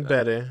anything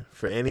better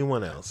for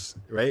anyone else,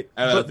 right?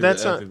 I don't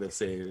think they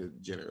say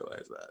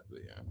generalize that, but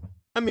yeah.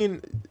 I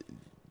mean,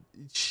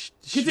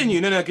 continue.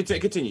 No,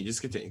 continue.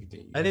 Just continue.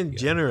 I didn't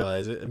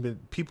generalize it. I mean,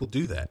 people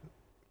do that.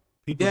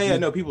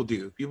 People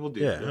do. People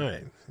do. Yeah, all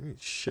right.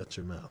 Shut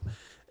your mouth.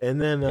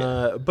 And then,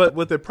 but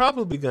what they're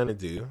probably gonna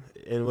do,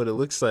 and what it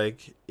looks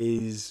like,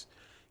 is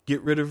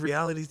get rid of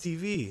reality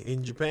TV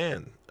in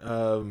Japan.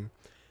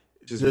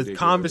 The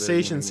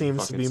conversation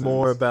seems to be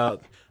more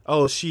about,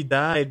 oh, she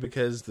died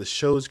because the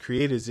show's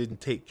creators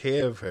didn't take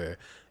care of her,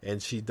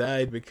 and she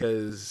died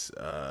because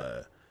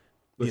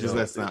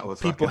that's not what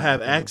people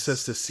have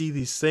access to see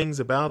these things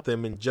about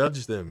them and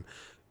judge them.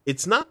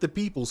 It's not the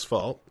people's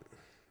fault.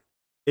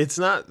 It's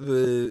not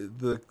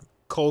the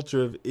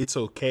culture of it's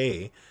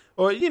okay.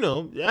 Or, I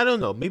don't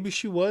know. Maybe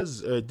she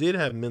was or did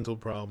have mental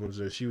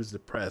problems, or she was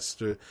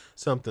depressed or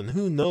something.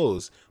 Who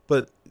knows?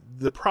 But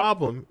the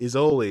problem is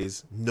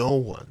always no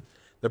one.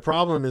 The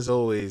problem is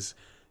always,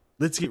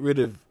 let's get rid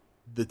of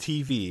the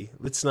TV.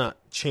 Let's not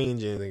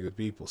change anything with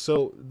people.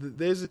 So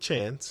there's a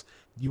chance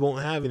you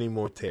won't have any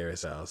more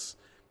Terrace House.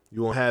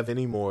 You won't have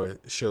any more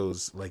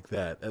shows like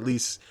that. At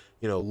least,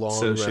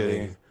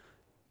 long-running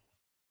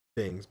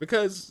things.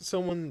 Because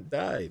someone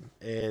died,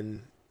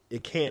 and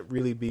it can't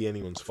really be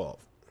anyone's fault.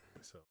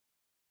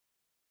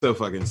 So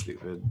fucking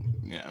stupid.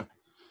 Yeah.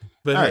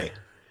 But hey,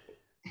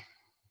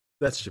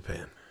 that's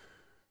Japan.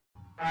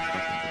 All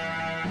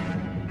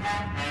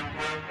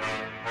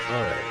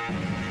right.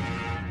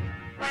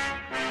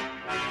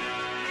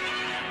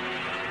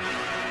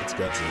 It's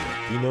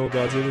Godzilla. Do you know what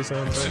Godzilla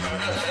sounds like?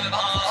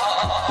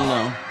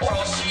 No.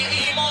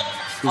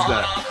 Who's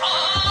that?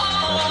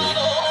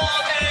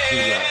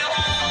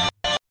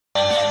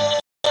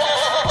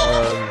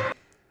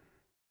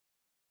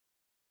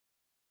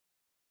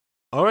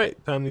 All right,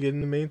 time to get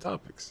into main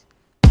topics.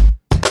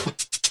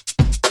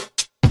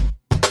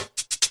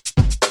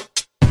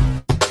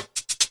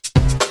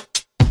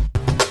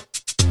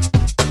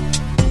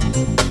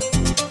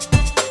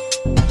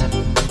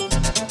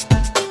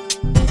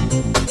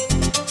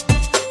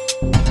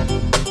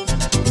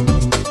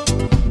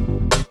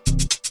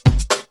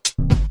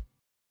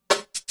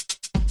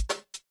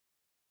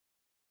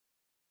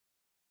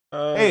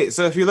 Hey,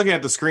 so if you're looking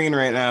at the screen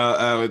right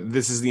now,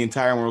 this is the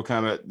entire Mortal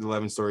Kombat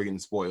 11 story getting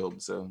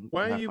spoiled. So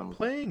why are you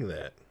playing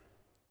that?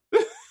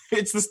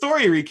 It's the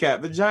story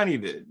recap that Johnny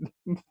did.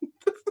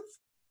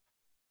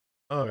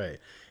 All right.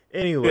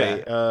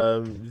 Anyway,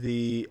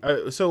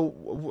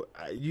 so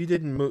you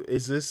didn't move.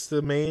 Is this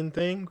the main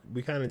thing?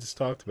 We kind of just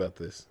talked about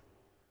this.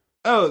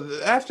 Oh,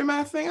 the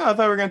Aftermath thing? Oh, I thought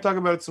we were going to talk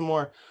about it some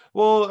more.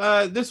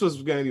 Well, this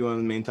was going to be one of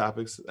the main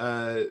topics.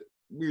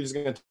 We were just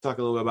going to talk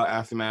a little bit about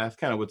Aftermath,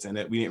 kind of what's in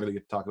it. We didn't really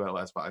get to talk about it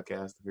last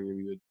podcast. I figured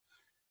we would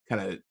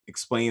kind of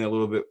explain a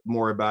little bit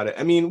more about it.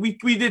 I mean, we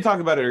did talk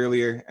about it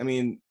earlier. I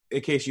mean,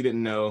 in case you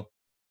didn't know,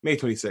 May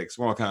 26th,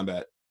 Mortal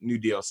Kombat, new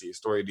DLC,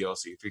 story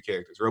DLC, 3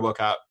 characters,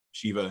 RoboCop,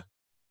 Shiva,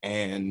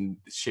 and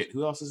shit,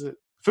 who else is it?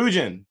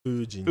 Fujin.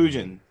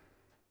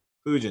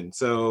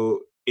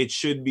 So it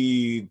should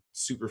be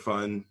super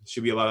fun.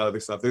 Should be a lot of other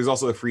stuff. There's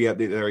also a free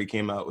update that already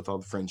came out with all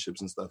the friendships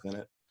and stuff in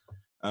it.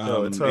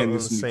 It's on the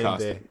same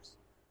day.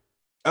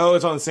 Oh,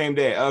 it's on the same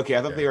day. Okay,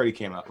 I thought they already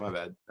came out. My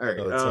bad. All right,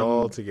 it's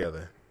all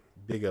together.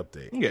 Big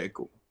update. Okay,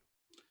 cool.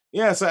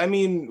 Yeah, so I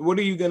mean, are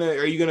you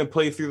gonna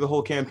play through the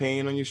whole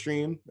campaign on your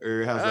stream,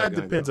 or how's that?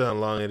 Depends on how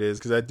long it is,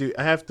 because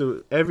I have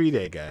to every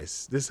day,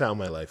 guys. This is how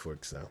my life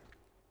works now.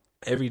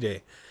 Every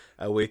day,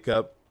 I wake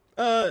up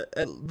at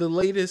the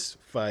latest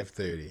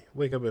 5:30.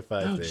 Wake up at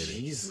 5:30. Oh,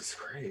 Jesus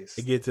Christ!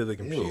 I get to the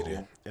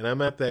computer, and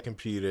I'm at that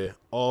computer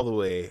all the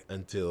way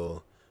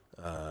until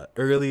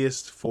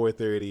earliest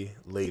 4:30,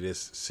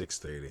 latest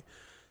 6:30.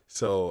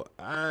 So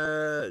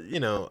I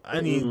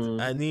need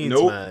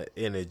my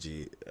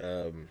energy.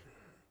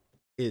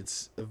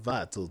 It's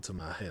vital to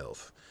my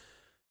health.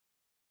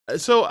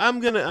 So I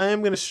am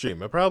gonna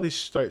stream. I'll probably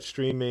start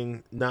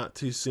streaming not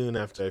too soon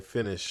after I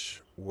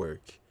finish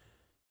work,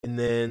 and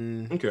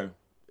then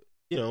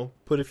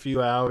put a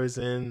few hours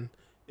in.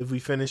 If we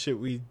finish it,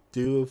 we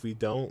do. If we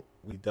don't,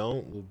 we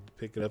don't. We'll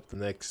pick it up the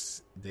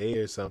next day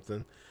or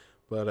something.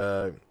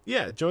 But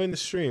join the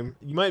stream.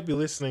 You might be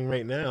listening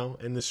right now,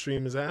 and the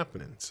stream is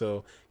happening.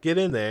 So get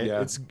in there.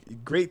 Yeah. It's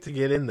great to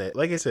get in there.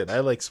 Like I said,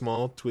 I like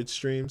small Twitch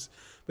streams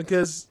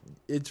because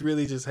it's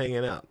really just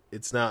hanging out.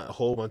 It's not a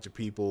whole bunch of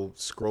people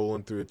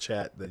scrolling through a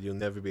chat that you'll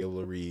never be able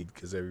to read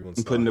because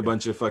everyone's putting a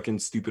bunch of fucking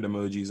stupid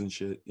emojis and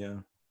shit. Yeah.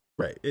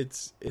 Right.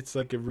 It's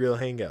like a real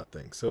hangout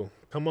thing. So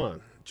come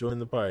on, join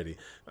the party.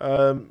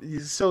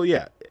 So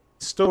yeah,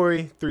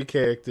 story, 3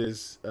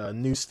 characters,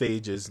 new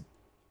stages,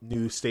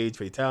 new stage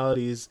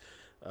fatalities.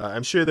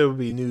 I'm sure there will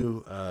be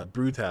new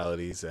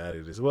brutalities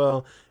added as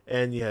well,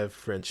 and you have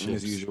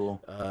friendships as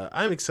usual.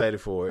 I'm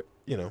excited for it.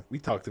 You know, we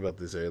talked about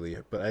this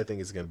earlier, but I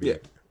think it's going to be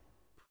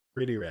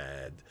pretty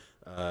rad.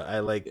 I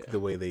like the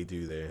way they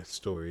do their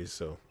stories,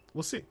 so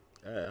we'll see.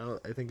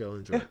 I think I'll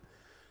enjoy it.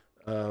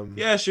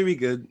 Yeah, it should be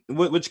good.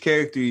 Which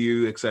character are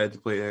you excited to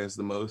play as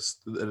the most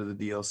out of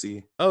the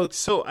DLC? Oh,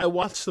 so I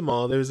watched them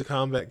all. There was a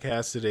combat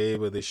cast today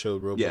where they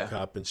showed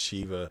RoboCop and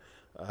Shiva,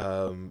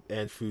 and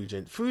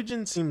Fujin.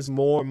 Fujin seems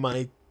more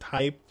my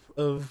type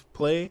of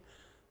play.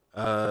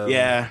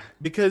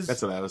 Because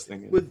that's what I was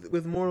thinking.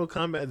 With Mortal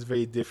Kombat, it's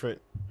very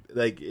different.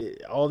 Like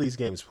all these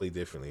games play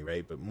differently,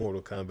 right? But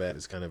Mortal Kombat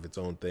is kind of its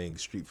own thing.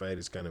 Street Fighter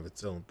is kind of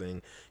its own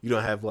thing. You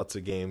don't have lots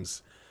of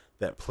games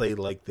that play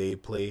like they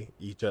play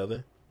each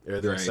other or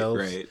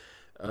themselves. Right.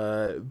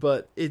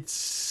 But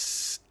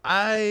it's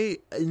in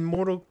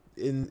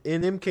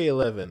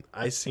MK11,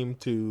 I seem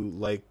to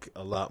like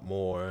a lot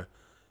more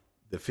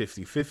the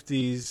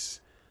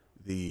 50-50s,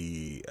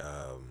 the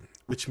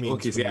which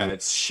means it's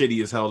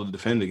shitty as hell to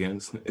defend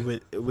against.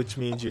 Which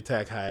means you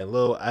attack high and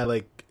low. I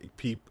like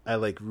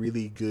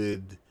really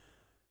good.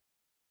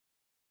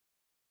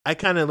 I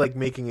kind of like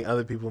making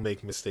other people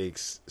make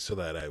mistakes so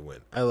that I win.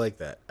 I like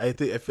that. I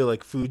feel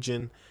like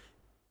Fujin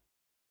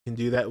can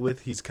do that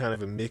with. He's kind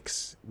of a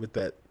mix with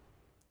that.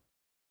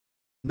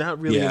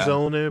 Not really a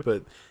zoner,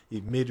 but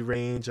mid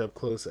range up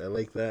close. I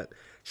like that.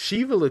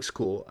 Shiva looks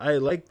cool. I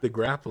like the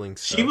grappling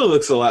stuff. Shiva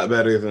looks a lot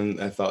better than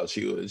I thought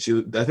she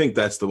would. I think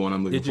that's the one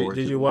I'm looking forward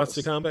to. Did you watch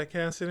the combat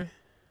cast today?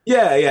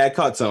 Yeah, I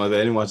caught some of it. I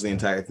didn't watch the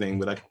entire thing,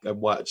 but I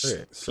watched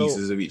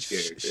pieces of each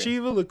character.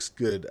 Shiva looks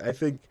good. I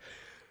think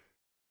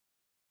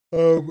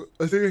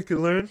I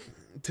can learn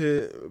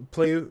to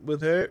play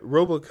with her.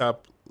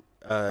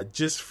 RoboCop,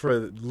 just for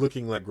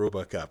looking like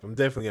RoboCop, I'm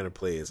definitely gonna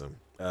play as him.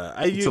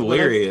 It's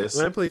hilarious.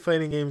 When I play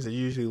fighting games, I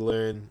usually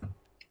learn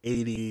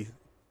 80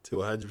 to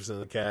 100% of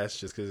the cast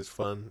just because it's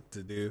fun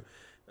to do.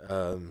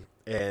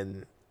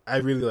 And I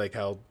really like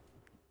how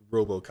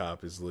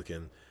RoboCop is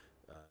looking.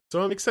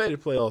 So I'm excited to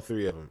play all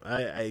 3 of them.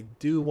 I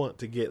do want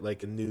to get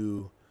like a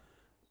new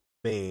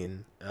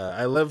main.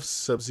 I love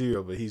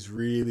Sub-Zero, but he's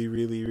really,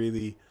 really,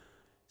 really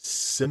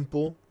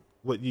simple.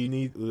 What you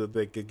need,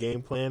 like a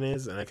game plan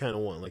is, and I kind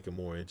of want like a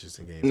more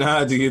interesting game.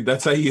 Nah, dude,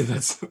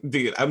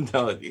 dude. I'm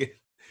telling you,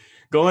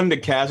 going to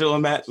casual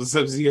match with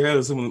Sub-Zero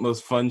is some of the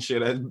most fun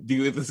shit I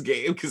do with this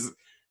game because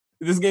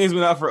this game's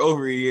been out for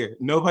over a year.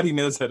 Nobody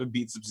knows how to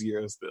beat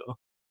Sub-Zero still.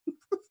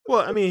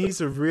 Well, I mean,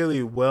 he's a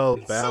really well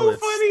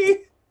balanced so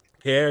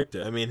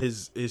character. I mean,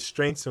 his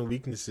strengths and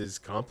weaknesses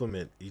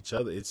complement each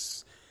other.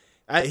 He's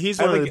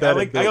one of the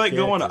better. I like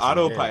going on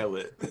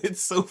autopilot.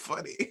 It's so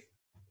funny.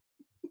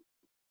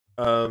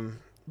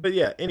 But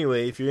yeah,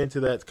 anyway, if you're into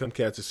that, come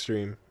catch a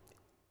stream.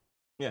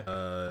 Yeah.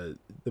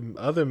 The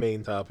other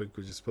main topic,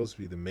 which is supposed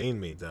to be the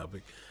main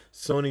topic,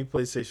 Sony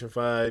PlayStation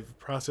 5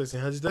 processing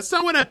hundreds. That's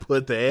not what I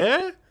put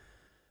there.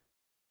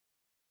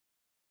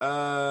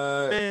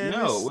 Man,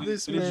 no.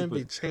 This man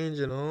be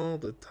changing all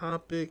the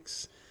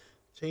topics,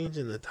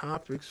 changing the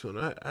topics when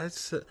I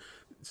said.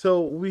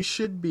 So we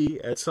should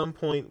be at some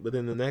point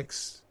within the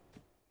next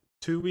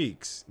 2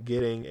 weeks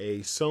getting a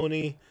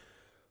Sony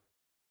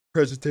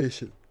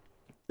presentation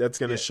that's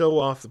going to show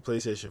off the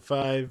PlayStation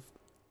 5.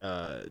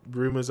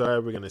 Rumors are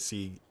we're going to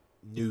see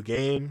new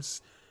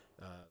games,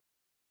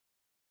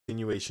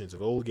 continuations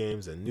of old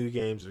games and new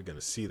games. We're going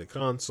to see the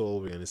console.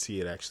 We're going to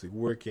see it actually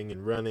working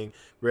and running.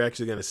 We're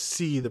actually going to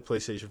see the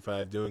PlayStation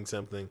 5 doing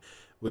something,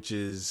 which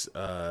is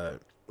a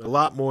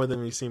lot more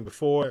than we've seen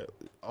before.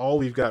 All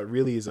we've got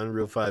really is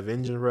Unreal 5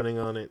 engine running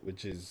on it,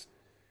 which is,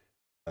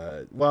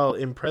 while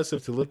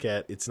impressive to look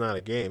at, it's not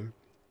a game.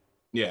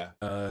 Yeah.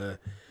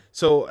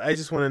 So I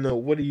just want to know,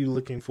 what are you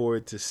looking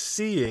forward to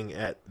seeing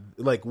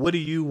what do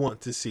you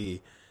want to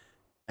see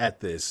at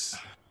this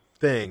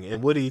thing?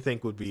 And what do you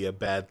think would be a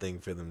bad thing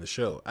for them to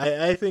show?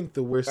 I think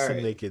the worst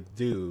thing they could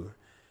do.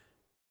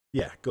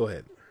 Yeah, go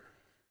ahead.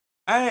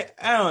 I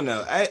don't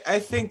know. I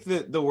think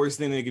that the worst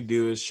thing they could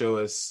do is show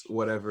us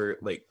whatever,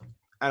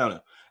 I don't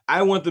know.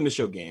 I want them to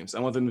show games. I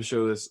want them to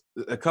show us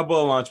a couple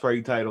of launch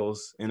party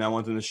titles, and I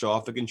want them to show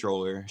off the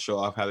controller, show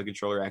off how the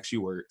controller actually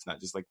works, not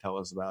just tell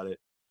us about it.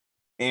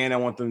 And I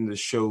want them to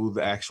show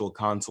the actual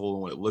console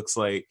and what it looks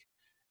like.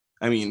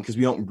 I mean, because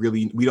we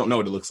don't know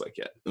what it looks like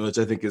yet, which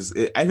I think that's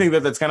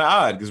kind of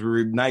odd because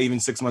we're not even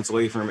 6 months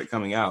away from it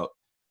coming out,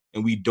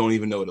 and we don't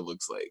even know what it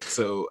looks like.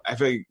 So I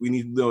feel like we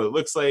need to know what it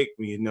looks like.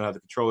 We need to know how the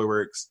controller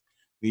works.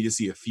 We need to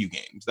see a few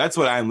games. That's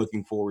what I'm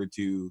looking forward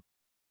to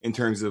in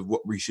terms of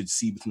what we should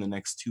see within the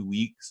next 2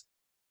 weeks.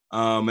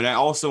 And I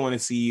also want to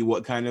see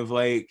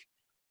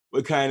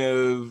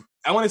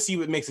I want to see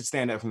what makes it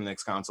stand out from the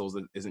next consoles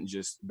that isn't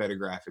just better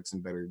graphics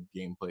and better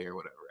gameplay or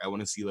whatever. I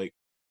want to see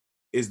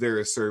is there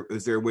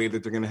a way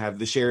that they're going to have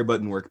the share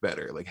button work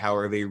better? How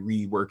are they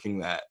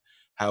reworking that?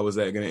 How is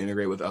that going to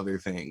integrate with other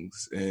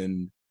things?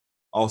 And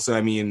Also,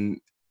 I mean,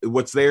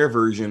 what's their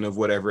version of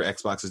whatever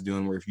Xbox is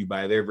doing? Where if you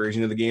buy their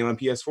version of the game on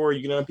PS4,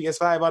 you get it on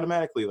PS5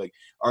 automatically. Like,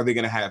 are they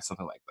going to have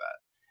something like that?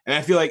 And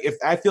I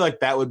feel like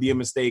that would be a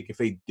mistake if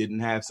they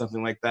didn't have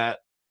something like that,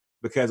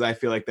 because I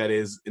feel like that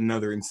is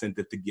another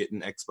incentive to get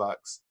an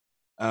Xbox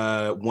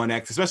One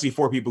X, especially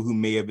for people who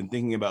may have been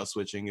thinking about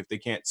switching. If they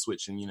can't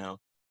switch and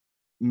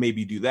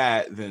maybe do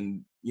that,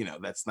 then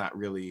that's not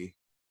really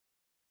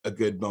a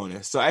good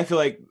bonus. So I feel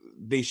like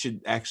they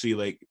should actually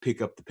like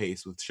pick up the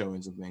pace with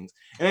showing some things.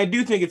 And I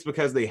do think it's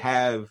because they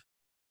have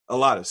a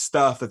lot of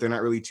stuff that they're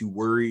not really too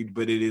worried,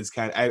 but it is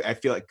kind of, I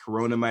feel like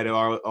Corona might have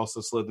also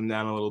slowed them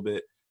down a little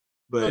bit.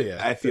 But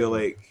I feel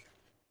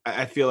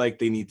like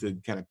they need to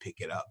kind of pick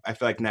it up. I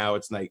feel like now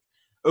it's like,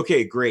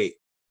 okay, great.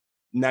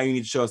 Now you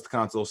need to show us the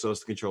console, show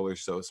us the controller,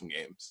 show us some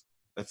games.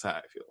 That's how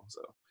I feel.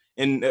 So,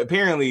 and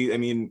apparently, I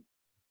mean,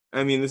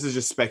 this is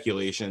just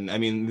speculation. I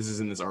mean, this is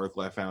in this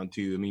article I found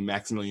too. I mean,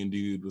 Maximilian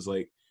Dude was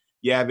like,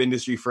 yeah, I have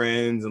industry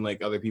friends and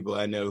like other people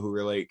I know who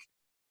are like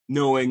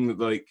knowing that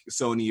like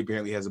Sony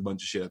apparently has a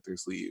bunch of shit up their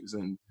sleeves.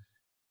 And,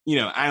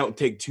 I don't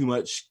take too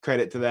much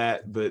credit to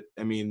that, but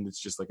I mean, it's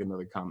just like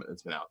another comment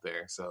that's been out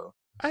there. So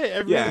I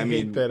really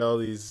hate that all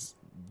these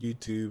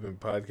YouTube and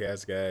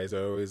podcast guys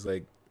are always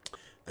like,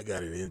 I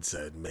got an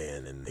inside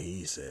man, and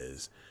he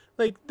says,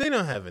 like, they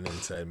don't have an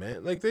inside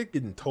man. Like, they're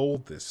getting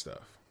told this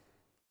stuff.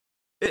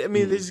 I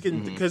mean, they're just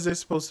getting, because they're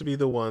supposed to be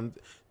the one.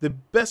 The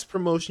best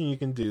promotion you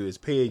can do is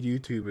pay a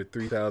YouTuber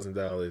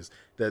 $3,000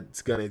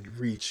 that's gonna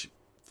reach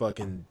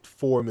fucking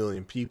 4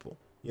 million people.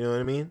 You know what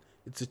I mean?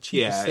 It's the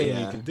cheapest thing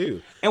you can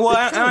do. And well,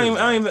 I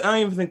don't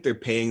even think they're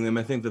paying them.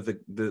 I think that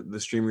the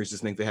streamers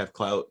just think they have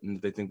clout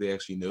and they think they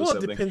actually know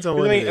something. It depends on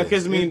what it is.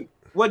 Because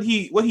what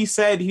he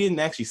said, he didn't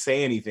actually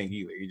say anything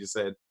either. He just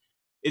said,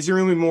 "Is your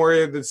room more?"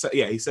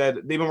 He said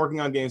they've been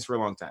working on games for a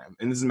long time,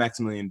 and this is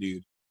Maximilian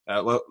Dude. I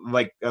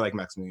like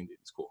Maximilian Dude.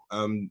 It's cool.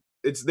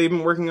 They've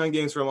been working on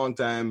games for a long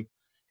time.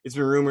 It's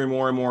been rumored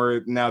more and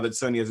more now that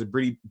Sony has a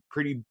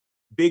pretty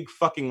big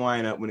fucking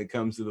lineup when it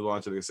comes to the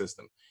launch of their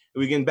system. And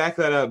we can back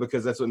that up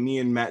because that's what me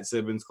and Matt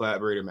Sibbons,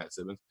 collaborator Matt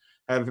Sibbons,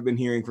 have been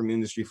hearing from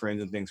industry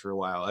friends and things for a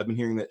while. I've been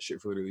hearing that shit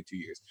for literally 2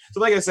 years. So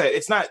like I said,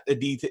 it's not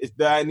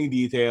any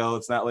detail.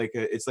 It's not like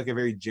it's like a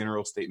very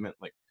general statement.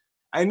 Like,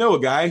 I know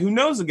a guy who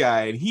knows a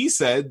guy, and he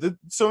said that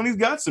Sony's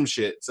got some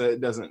shit. So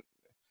it doesn't.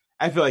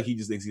 I feel like he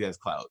just thinks he has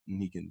clout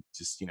and he can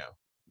just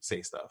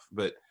say stuff.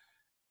 But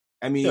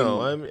I mean, no,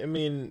 I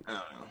mean, I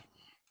don't know.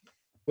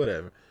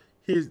 Whatever.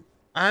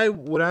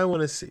 What I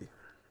want to see,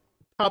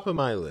 top of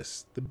my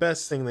list, the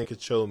best thing they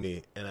could show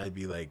me, and I'd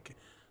be like,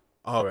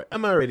 all right,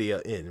 I'm already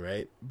in,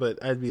 right?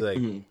 But I'd be like,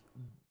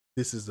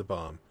 this is the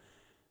bomb.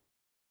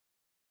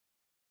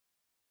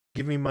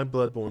 Give me my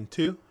Bloodborne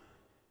 2.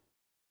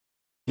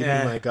 Give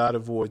me my God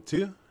of War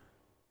 2.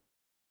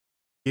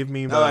 Give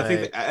me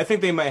my. I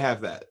think they might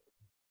have that.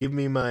 Give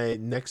me my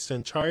next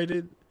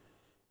Uncharted.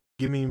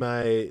 Give me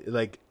my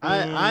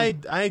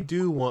I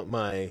do want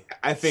my.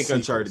 I think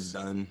sequels. Uncharted's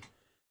done.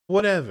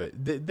 Whatever,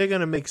 they're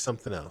gonna make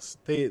something else.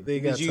 They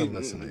got something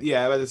else to make.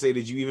 Yeah, I was about to say,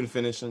 did you even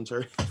finish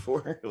Uncharted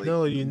 4?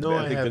 No,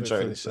 I haven't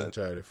finished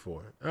Uncharted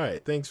 4. All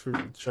right, thanks for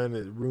trying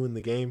to ruin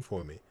the game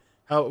for me.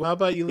 How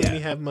about you let me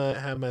have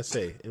my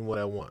say in what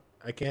I want?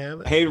 I can't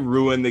have it. Hey,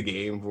 ruin the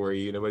game for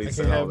you. Nobody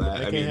said all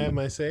that. I can't have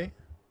my say.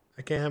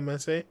 I can't have my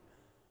say.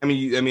 I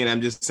mean,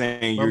 I'm just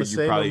saying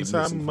you're probably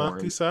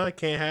misinformed. Makusa, I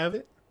can't have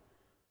it.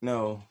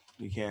 No,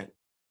 you can't.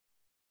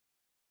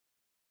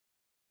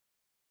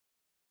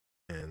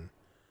 And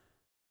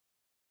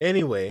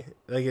anyway,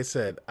 like I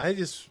said,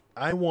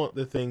 I want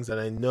the things that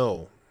I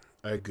know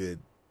are good.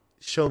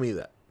 Show me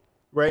that,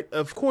 right?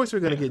 Of course, we're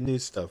gonna get new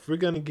stuff. We're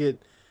gonna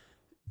get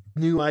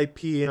new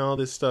IP and all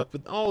this stuff,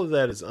 but all of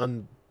that is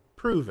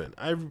unproven.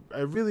 I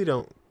really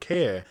don't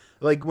care.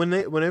 Like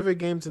whenever a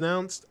game's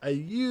announced, I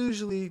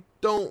usually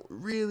don't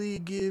really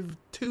give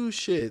two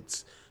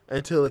shits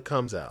until it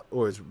comes out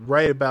or it's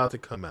right about to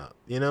come out.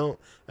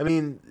 I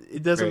mean,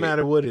 it doesn't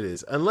matter what it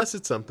is, unless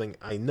it's something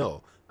I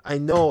know. I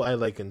know I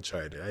like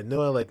Uncharted. I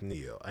know I like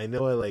Neo. I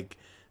know I like,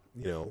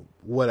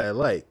 what I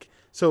like.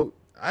 So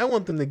I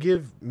want them to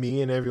give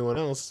me and everyone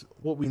else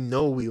what we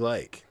know we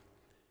like.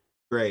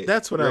 Right.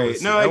 That's what I want to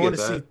see. No, I want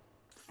to see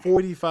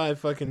 45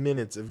 fucking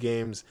minutes of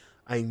games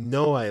I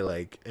know I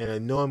like and I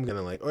know I'm going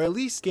to like. Or at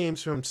least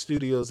games from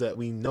studios that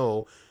we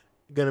know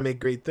are going to make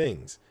great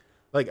things.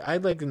 Like,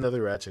 I'd like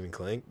another Ratchet and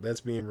Clank.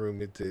 That's being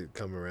rumored to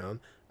come around.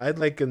 I'd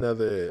like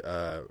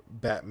another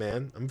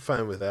Batman. I'm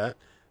fine with that.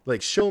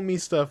 Like, show me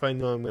stuff I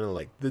know I'm gonna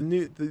like. I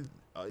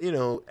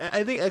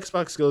think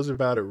Xbox goes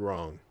about it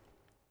wrong.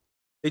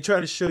 They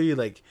try to show you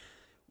like,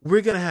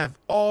 we're gonna have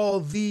all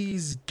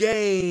these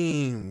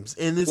games,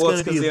 and it's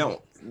gonna be a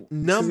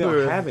number.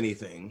 They don't have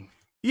anything.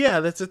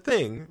 Yeah, that's a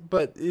thing,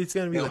 but it's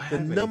gonna be like the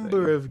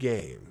number of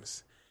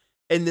games,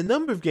 and the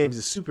number of games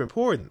is super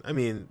important. I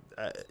mean,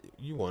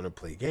 you want to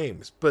play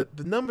games, but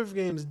the number of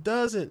games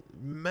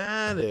doesn't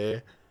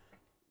matter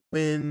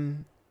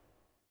when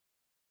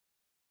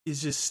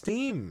is just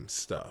Steam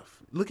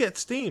stuff. Look at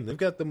Steam. They've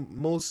got the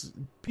most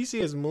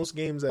PC has the most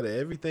games out of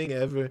everything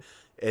ever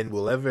and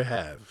will ever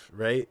have,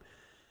 right?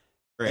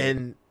 Right.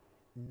 And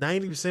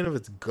 90% of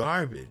it's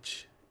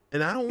garbage.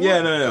 And I don't want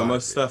No. garbage.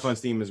 Most stuff on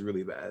Steam is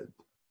really bad.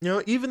 You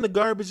know, even the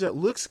garbage that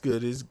looks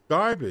good is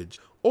garbage.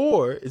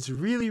 Or it's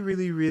really,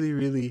 really, really,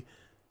 really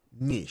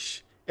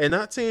niche. And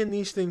not saying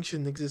niche things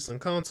shouldn't exist on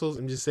consoles.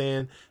 I'm just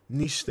saying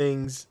niche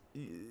things,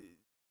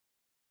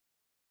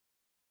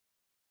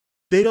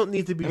 they don't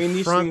need to be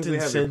niche front things, they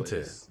and have their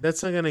center. place.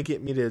 That's not gonna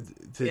get me to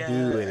Yeah.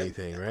 do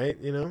anything, right?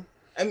 You know.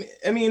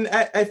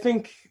 I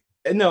think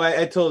no,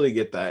 I totally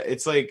get that.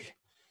 It's like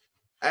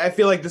I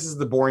feel like this is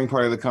the boring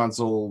part of the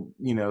console,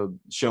 you know,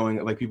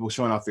 showing like people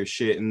showing off their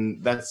shit,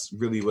 and that's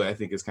really what I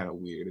think is kind of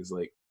weird. Is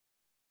like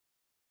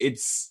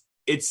it's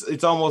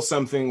almost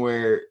something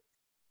where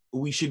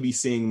we should be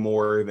seeing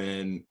more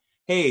than,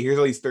 hey, here's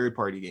all these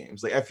third-party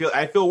games. Like I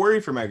feel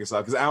worried for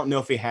Microsoft because I don't know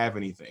if they have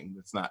anything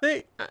that's not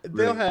They'll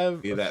really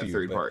have that few,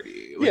 third but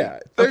party. yeah,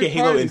 Okay,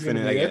 Halo third-party's gonna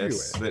Infinite, I be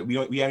guess. But we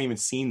haven't even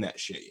seen that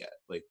shit yet.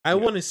 Like I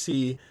want to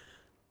see.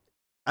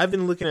 I've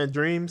been looking at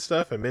Dream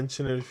stuff. I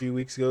mentioned it a few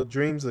weeks ago.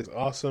 Dreams looks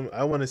awesome.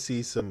 I want to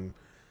see some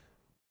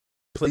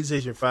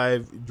PlayStation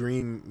 5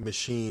 Dream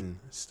Machine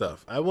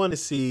stuff. I just want to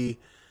see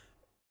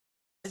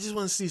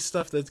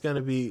stuff that's going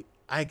to be,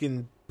 I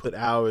can put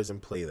hours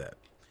and play that.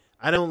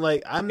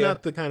 I'm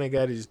not the kind of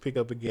guy to just pick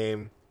up a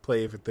game,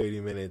 play it for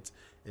 30 minutes,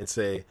 and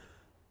say,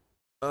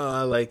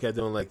 oh, I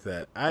don't like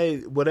that.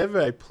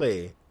 Whatever I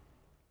play,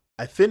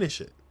 I finish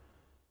it.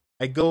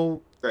 I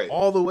go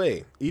all the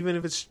way, even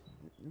if it's,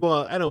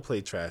 well, I don't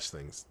play trash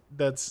things.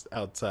 That's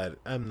outside.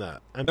 I'm too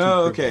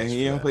okay. privileged You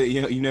for don't that. play.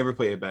 You never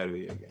play a bad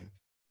video game.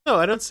 No,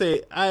 I don't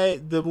say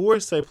the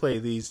worst I play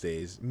these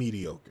days,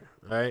 mediocre.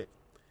 All right,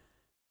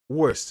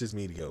 worst is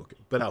mediocre,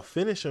 but I'll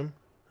finish them.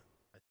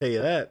 I tell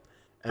you that,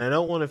 and I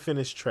don't want to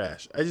finish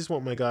trash. I just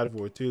want my God of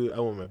War 2. I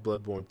want my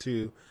Bloodborne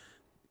 2.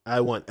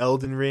 I want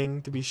Elden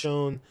Ring to be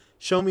shown.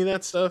 Show me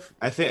that stuff.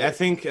 I think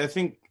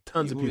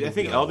Tons of people. I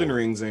think be on Elden board.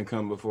 Ring's gonna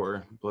come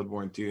before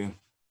Bloodborne 2.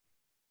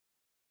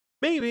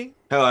 Maybe.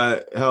 Hell,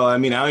 I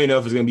mean, I don't even know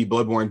if it's gonna be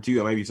Bloodborne 2.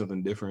 It might be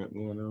something different.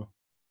 We don't know.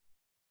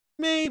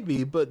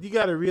 Maybe, but you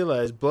got to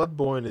realize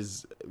Bloodborne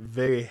is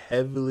very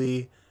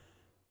heavily,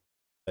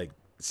 like,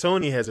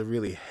 Sony has a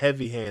really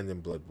heavy hand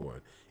in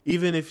Bloodborne.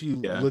 Even if you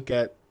look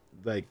at,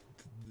 like,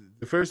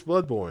 the first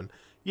Bloodborne,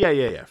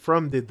 yeah.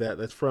 From did that.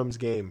 That's From's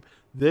game.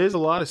 There's a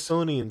lot of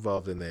Sony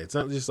involved in there. It's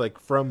not just like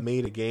From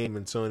made a game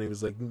and Sony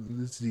was like,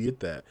 let's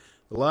get that.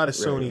 A lot of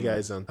Sony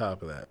guys on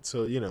top of that.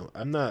 So, you know,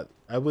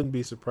 I wouldn't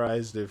be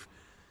surprised if,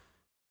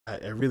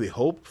 I really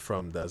hope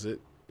From does it,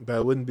 but I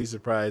wouldn't be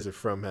surprised if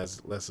From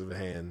has less of a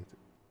hand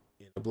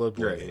in a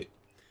Bloodborne game.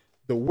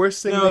 The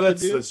worst thing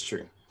that's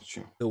true. It's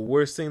true. The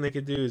worst thing they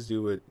could do is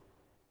do it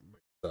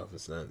Microsoft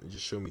is not.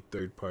 Just show me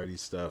third party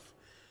stuff.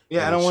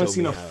 Yeah, I don't want to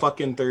see no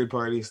fucking third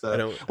party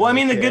stuff. I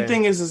mean, the good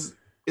thing is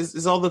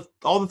all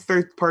the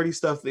third party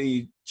stuff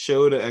they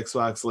showed at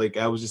Xbox. Like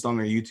I was just on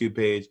their YouTube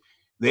page.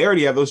 They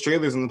already have those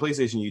trailers on the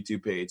PlayStation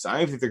YouTube page. So I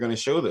don't think they're going to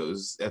show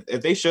those.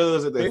 If they show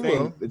those at their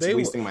thing, it's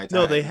wasting my time.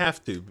 No, they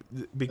have to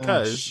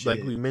because,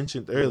 like we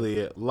mentioned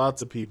earlier,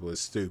 lots of people are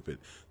stupid.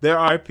 There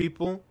are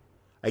people.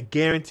 I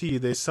guarantee you,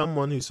 there's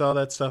someone who saw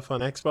that stuff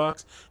on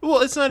Xbox. Well,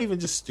 it's not even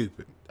just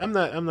stupid. I'm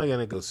not going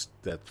to go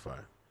that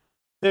far.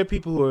 There are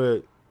people who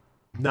are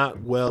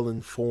not well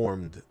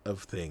informed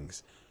of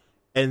things.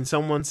 And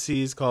someone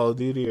sees Call of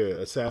Duty or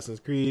Assassin's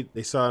Creed,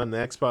 they saw it on the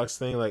Xbox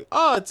thing, like,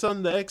 oh, it's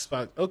on the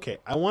Xbox. Okay,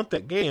 I want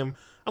that game.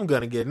 I'm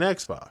going to get an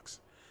Xbox.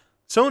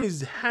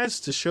 Sony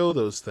has to show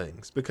those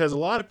things because a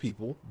lot of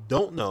people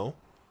don't know.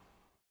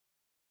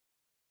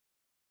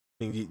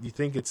 I mean, you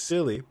think it's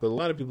silly, but a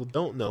lot of people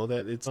don't know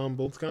that it's on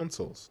both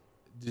consoles.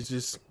 It's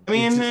just,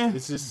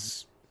 it's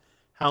just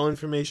how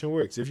information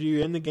works. If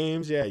you're in the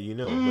games, yeah, you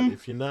know. But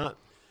if you're not,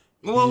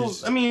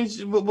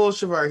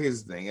 Shavar,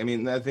 here's the thing. I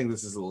mean, I think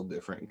this is a little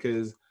different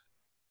because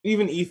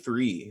even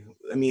E3,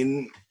 I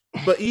mean,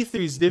 but E3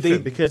 is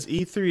different because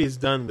E3 is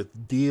done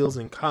with deals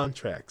and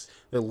contracts.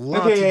 There are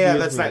lots of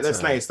deals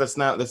that's nice. That's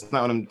not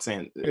what I'm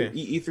saying. Okay.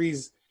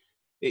 E3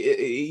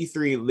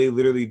 they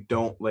literally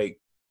don't like.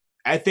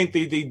 I think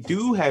they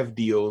do have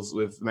deals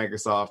with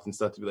Microsoft and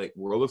stuff to be like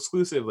world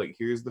exclusive. Like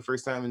here's the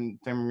first time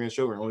we're going to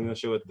show. We're only going to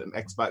show it the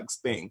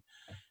Xbox thing.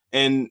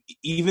 And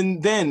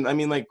even then, I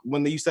mean, like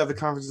when they used to have the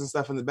conferences and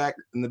stuff back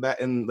in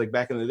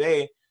the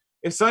day,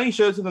 if Sony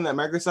showed something that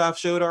Microsoft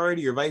showed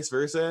already, or vice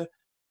versa,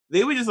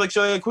 they would just like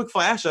show you a quick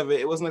flash of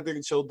it. It wasn't like they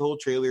could show the whole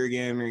trailer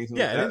again or anything.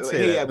 Yeah, like I didn't that.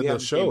 say that, but they'll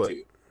show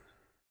it.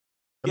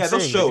 They'll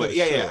show it.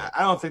 Yeah.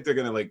 I don't think they're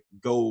gonna like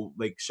go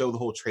like show the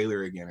whole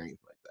trailer again or anything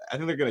like that. I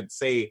think they're gonna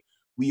say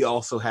we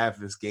also have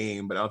this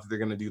game, but I don't think they're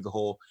gonna do the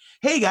whole,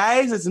 hey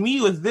guys, it's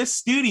me with this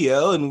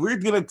studio, and we're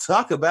gonna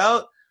talk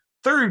about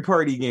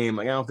third-party game.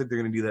 Like I don't think they're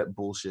gonna do that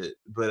bullshit.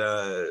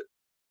 But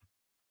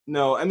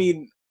no, I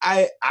mean,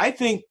 I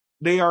think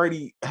they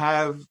already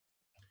have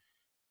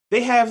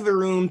the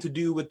room to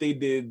do what they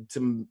did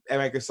to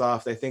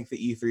Microsoft. I think the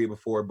E3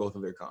 before both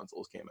of their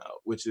consoles came out,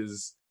 which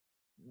is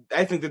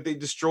I think that they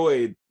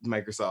destroyed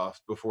Microsoft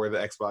before the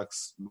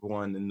Xbox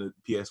One and the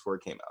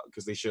PS4 came out,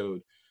 because they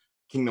showed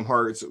Kingdom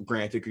Hearts.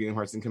 Granted, Kingdom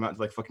Hearts didn't come out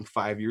until like fucking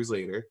 5 years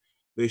later.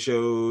 They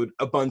showed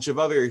a bunch of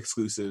other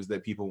exclusives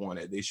that people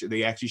wanted.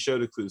 They actually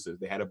showed exclusives.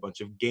 They had a bunch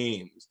of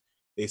games.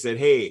 They said,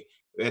 hey,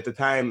 at the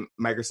time,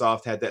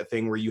 Microsoft had that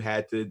thing where you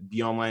had to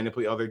be online to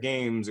play other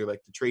games, or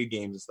like to trade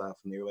games and stuff.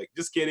 And they were like,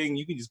 just kidding,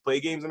 you can just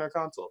play games on our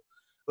console.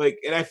 Like,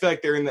 and I feel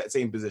like they're in that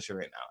same position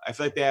right now. I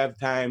feel like they have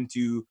time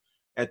to,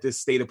 at this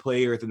state of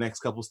play or at the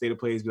next couple state of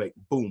plays, be like,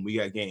 boom, we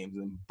got games,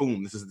 and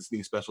boom, this is this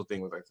new special thing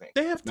with our thing.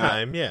 They have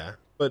time, yeah.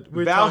 But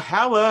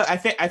Valhalla, I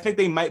think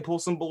they might pull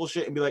some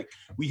bullshit and be like,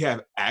 we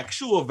have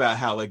actual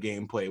Valhalla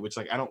gameplay, which,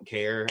 like, I don't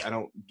care. I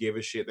don't give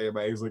a shit that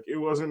everybody's like, it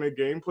wasn't a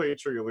gameplay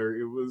trailer.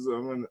 It was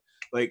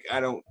like, I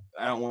don't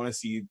want to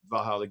see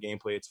Valhalla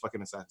gameplay. It's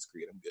fucking Assassin's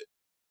Creed. I'm good.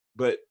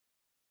 But,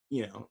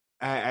 you know,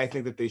 I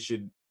think that they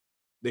should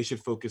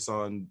focus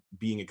on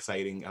being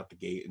exciting out the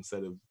gate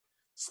instead of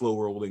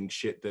slow rolling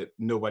shit that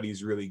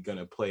nobody's really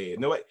gonna play.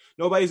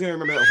 Nobody's gonna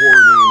remember that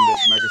horror game that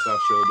Microsoft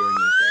showed during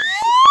this thing.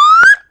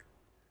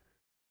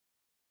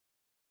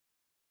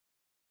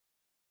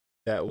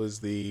 That was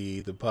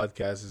the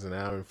podcast is an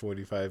hour and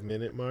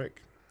 45-minute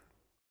mark.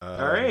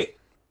 All right.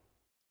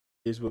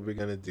 Here's what we're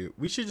gonna do.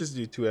 We should just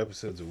do 2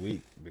 episodes a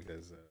week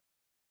because.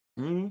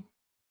 I mean,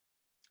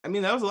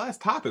 that was the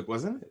last topic,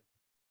 wasn't it?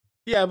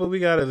 Yeah, but we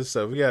got other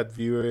stuff. We got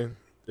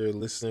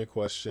listener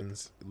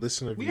questions, We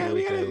got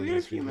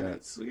a few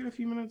minutes.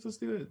 Let's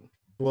do it.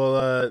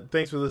 Well,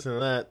 thanks for listening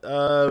to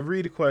that.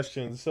 Read a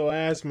question. So I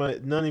asked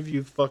none of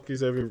you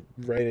fuckers ever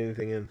write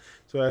anything in.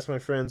 So I asked my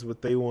friends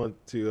what they want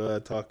to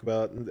talk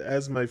about. And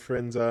as my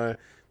friends are,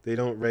 they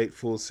don't write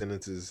full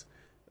sentences.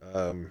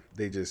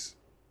 They just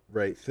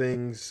write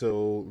things.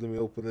 So let me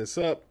open this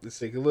up. Let's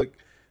take a look.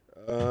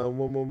 All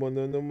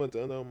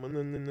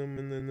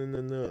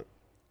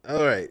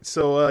right.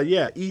 So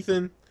yeah,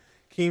 Ethan,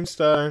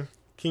 Keemstar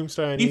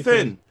and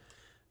Ethan.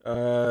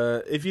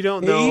 If you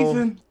don't know,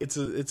 Ethan. it's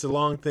a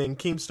long thing.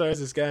 Keemstar is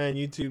this guy on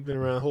YouTube, been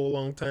around a whole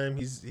long time.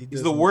 He's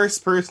the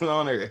worst person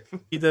on earth.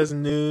 He does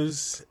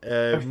news,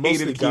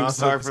 mostly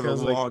gossip for the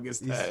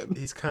longest time.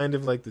 He's kind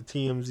of like the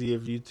TMZ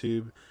of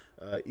YouTube.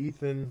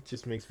 Ethan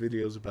just makes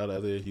videos about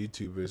other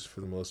YouTubers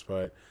for the most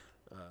part.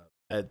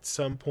 At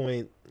some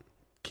point,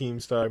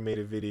 Keemstar made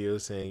a video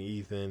saying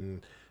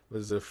Ethan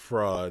was a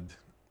fraud,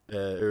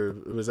 or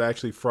was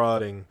actually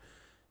frauding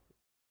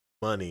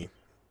money.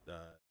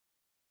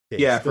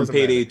 Yeah, from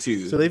Payday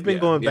 2. So they've been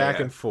going back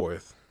and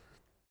forth,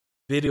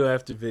 video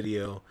after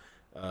video,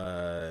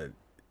 and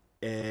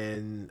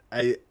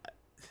I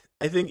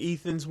think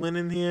Ethan's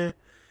winning here.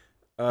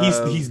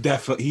 He's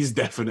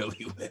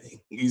definitely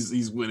winning.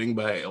 He's winning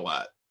by a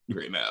lot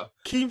right now.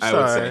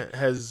 Keemstar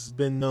has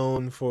been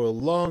known for a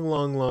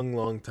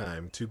long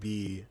time to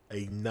be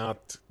a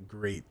not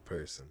great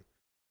person.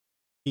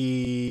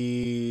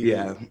 He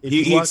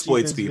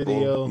exploits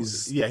people.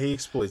 He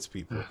exploits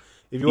people.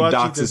 If you watch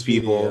doxes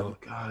people.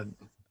 God.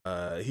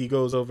 He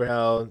goes over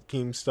how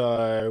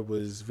Keemstar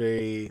was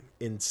very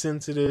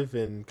insensitive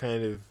and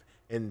kind of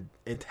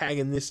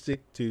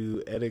antagonistic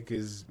to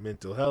Etika's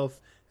mental health.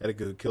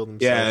 Etika killed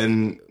himself.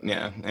 And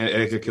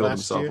Etika killed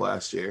himself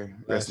last year.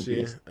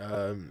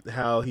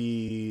 How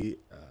he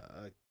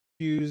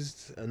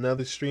accused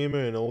another streamer,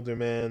 an older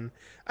man.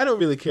 I don't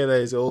really care that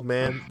he's an old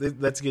man.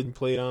 That's getting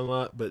played on a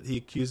lot, but he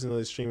accused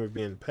another streamer of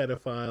being a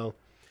pedophile.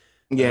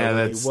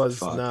 Yeah, he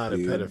was not a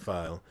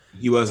pedophile.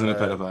 He wasn't a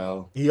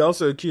pedophile. He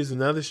also accused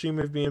another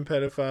streamer of being a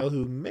pedophile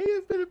who may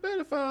have been a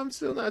pedophile. I'm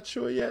still not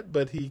sure yet,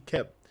 but he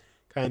kept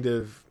kind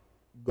of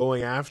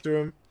going after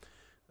him,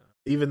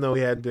 even though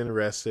he hadn't been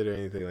arrested or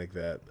anything like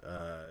that.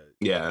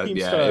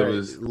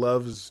 It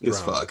loves drama. It's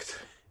fucked.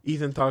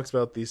 Ethan talks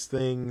about these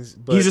things,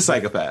 but he's a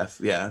psychopath.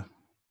 Yeah.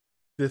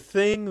 The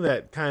thing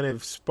that kind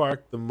of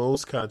sparked the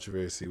most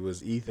controversy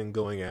was Ethan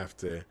going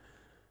after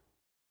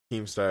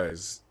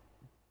Keemstar's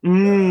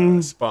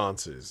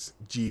sponsors.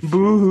 G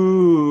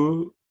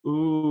Boo.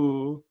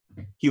 Ooh.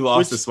 He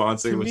lost a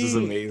sponsor, which is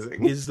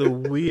amazing. Is the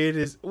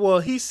weirdest. Well,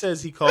 he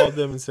says he called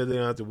them and said they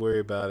don't have to worry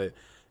about it.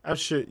 I'm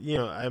sure,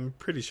 I'm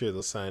pretty sure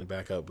they'll sign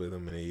back up with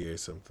him in a year or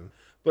something.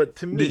 But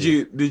to me,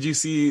 did you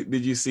see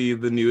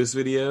the newest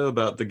video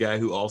about the guy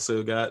who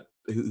also got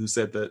who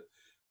said that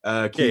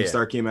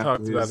Keemstar came out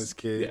talked about his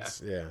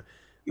kids,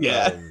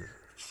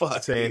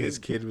 fuck, saying his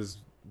kid was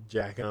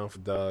jacking off a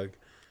dog.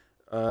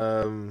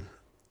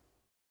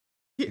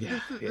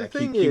 The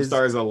thing is,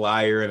 Keemstar is a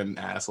liar and an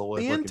asshole.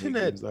 The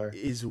internet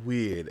is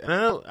weird,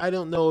 and I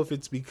don't know if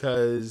it's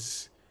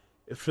because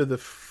for the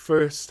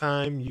first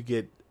time you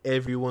get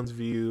everyone's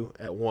view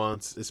at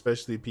once,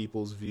 especially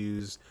people's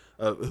views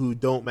who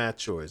don't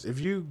match yours. If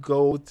you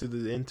go to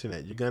the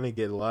internet, you're gonna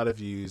get a lot of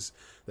views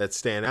that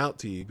stand out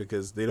to you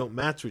because they don't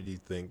match what you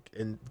think,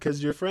 and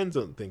because your friends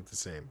don't think the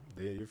same.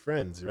 They're your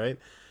friends, right?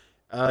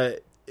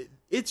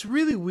 It's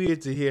really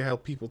weird to hear how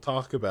people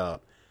talk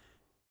about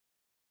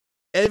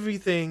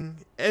everything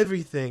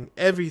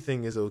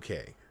is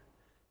okay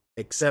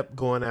except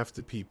going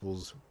after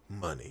people's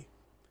money.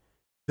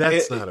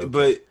 That's not okay.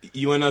 But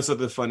you want to know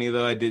something funny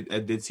though? I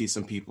did see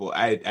some people.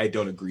 I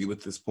don't agree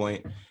with this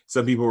point.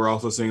 Some people were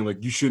also saying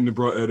like you shouldn't have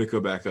brought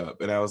Etika back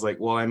up, and I was like,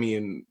 well, I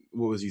mean,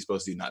 what was he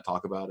supposed to do? Not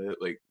talk about it?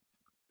 Like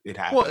it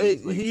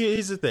happened. Well,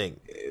 here's the thing.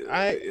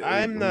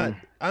 I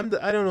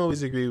don't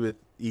always agree with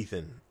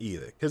Ethan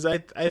either, because I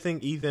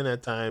think Ethan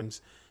at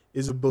times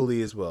is a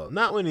bully as well.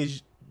 Not when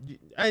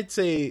I'd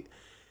say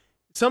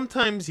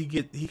sometimes he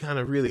kind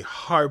of really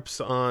harps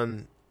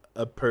on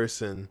a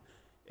person.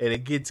 And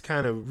it gets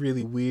kind of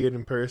really weird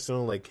and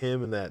personal, like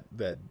him and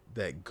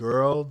that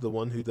girl, the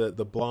one who the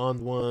blonde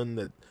one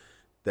that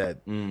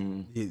that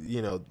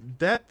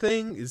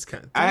thing is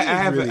kind of. I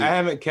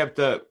haven't kept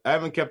up. I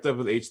haven't kept up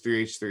with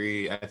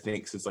H3H3. I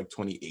think since like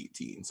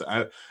 2018.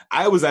 So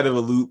I was out of a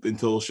loop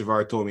until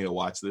Shavar told me to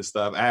watch this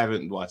stuff. I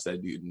haven't watched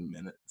that dude in a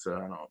minute, so I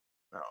don't know.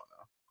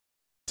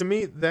 To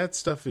me, that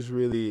stuff is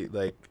really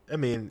like. I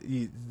mean,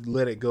 you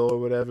let it go or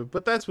whatever,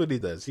 but that's what he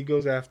does. He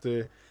goes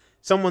after.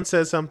 Someone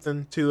says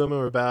something to him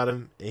or about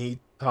him, and he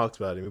talks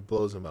about him. He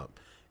blows him up.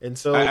 And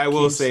so I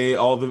will say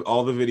all the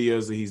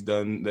videos that he's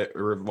done that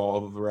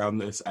revolve around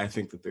this, I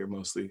think that they're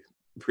mostly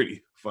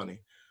pretty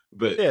funny.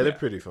 But yeah, they're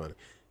pretty funny.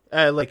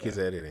 I like his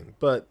editing,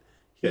 but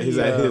his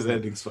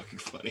editing's fucking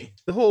funny.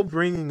 The whole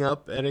bringing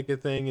up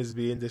Etika thing is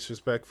being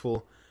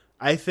disrespectful.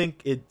 I think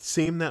it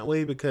seemed that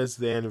way because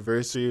the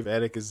anniversary of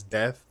Etika's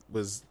death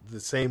was the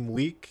same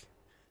week.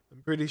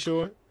 I'm pretty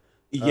sure.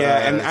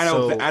 Yeah, and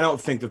I don't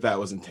think that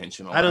was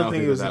intentional. I don't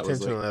think it was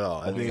intentional at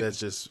all. I think that's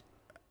just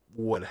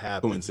what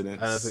happened.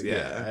 Coincidence. I think,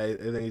 I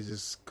think it's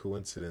just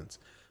coincidence.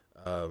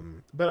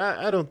 But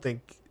I don't think.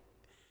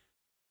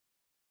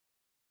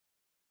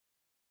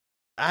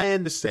 I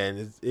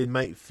understand it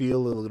might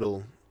feel a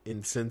little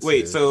insensitive.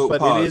 Wait, so but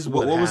pause. It is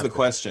what was the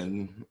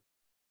question?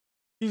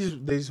 They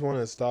just want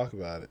us to talk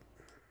about it.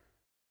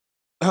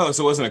 Oh,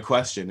 so it wasn't a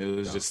question. It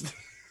was just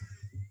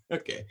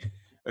okay.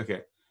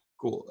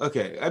 Cool.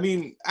 Okay. I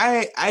mean,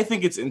 I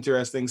think it's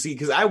interesting. See,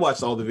 because I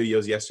watched all the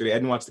videos yesterday. I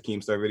didn't watch the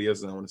Keemstar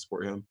videos, and I want to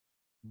support him.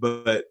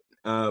 But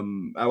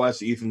I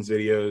watched Ethan's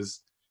videos,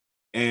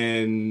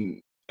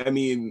 and I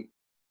mean,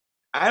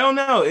 I don't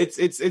know.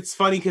 It's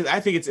funny because I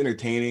think it's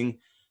entertaining,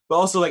 but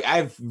also like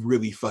I've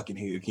really fucking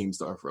hated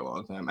Keemstar for a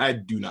long time. I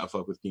do not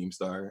fuck with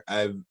Keemstar.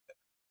 I've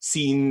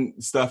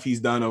seen stuff he's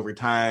done over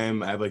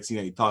time. I've like seen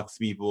how he talks to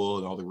people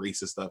and all the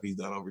racist stuff he's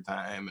done over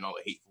time and all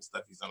the hateful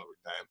stuff he's done over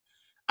time.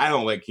 I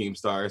don't like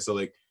Keemstar, so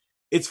like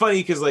it's funny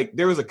because like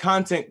there was a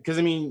content because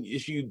I mean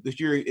if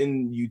you're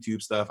in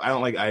YouTube stuff, I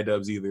don't like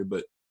iDubbbz either,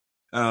 but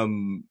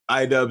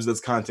iDubbbz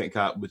does Content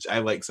Cop, which I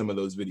like some of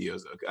those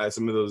videos.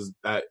 Some of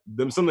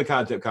the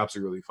Content Cops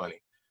are really funny,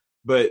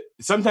 but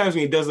sometimes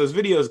when he does those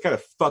videos, it kind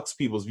of fucks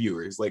people's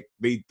viewers. Like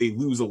they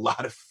lose a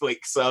lot of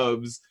like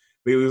subs,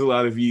 they lose a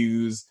lot of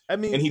views. I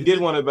mean, and he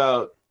did one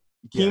about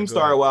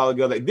Keemstar a while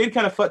ago that did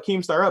kind of fuck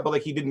Keemstar up, but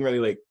like he didn't really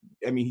like.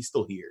 I mean, he's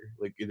still here.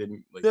 Like it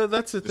didn't. Like, yeah,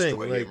 that's the thing.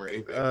 Like,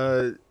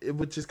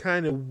 which is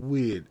kind of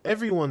weird.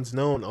 Everyone's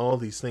known all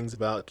these things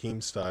about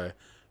Keemstar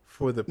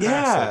for the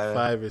past like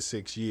 5 or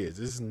 6 years.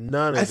 This is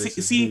none of this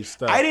is new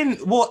stuff. I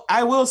didn't. Well,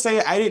 I will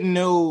say I didn't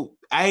know.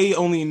 I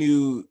only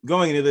knew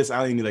going into this. I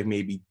only knew like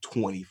maybe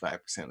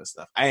 25% of the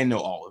stuff. I didn't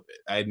know all of it.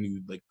 I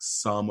knew like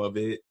some of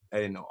it. I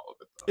didn't know all of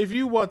it. If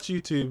you watch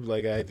YouTube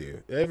like I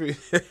do,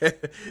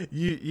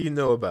 you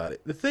know about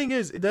it. The thing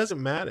is, it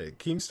doesn't matter.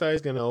 Keemstar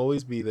is gonna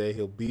always be there.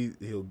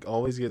 He'll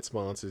always get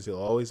sponsors.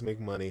 He'll always make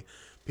money.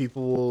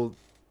 People will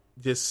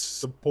just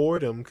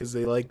support him because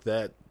they like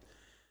that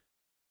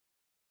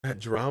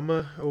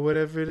drama or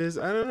whatever it is.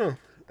 I don't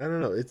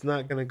know. It's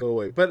not gonna go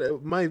away.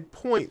 But my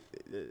point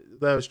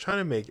that I was trying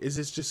to make is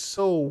it's just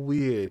so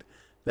weird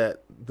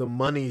that the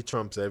money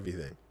trumps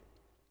everything.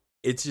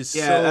 It's just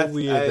so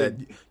weird that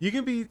you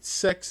can be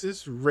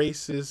sexist,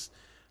 racist,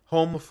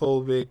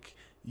 homophobic.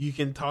 You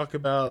can talk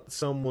about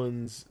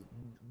someone's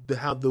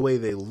the way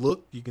they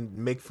look. You can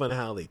make fun of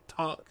how they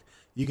talk.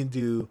 You can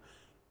do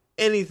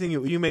anything.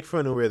 You make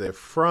fun of where they're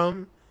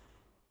from.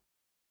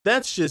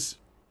 That's just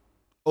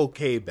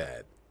okay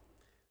bad.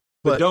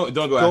 But don't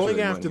go going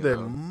after their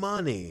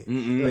money.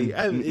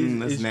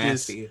 That's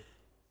nasty.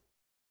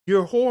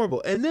 You're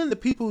horrible. And then the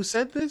people who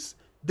said this,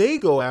 they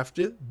go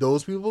after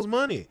those people's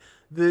money.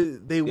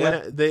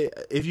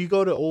 If you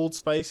go to Old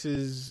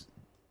Spice's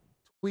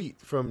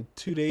tweet from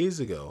 2 days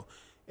ago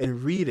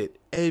and read it,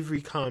 every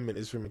comment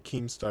is from a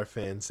Keemstar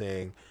fan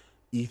saying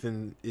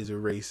Ethan is a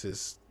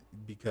racist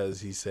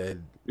because he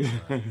said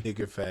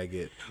nigger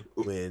faggot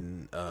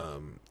when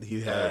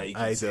he had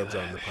iDubbbz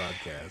on the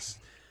podcast.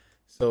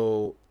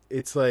 So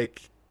it's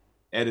like,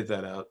 edit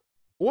that out.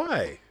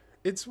 Why?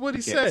 It's what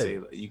he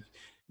said.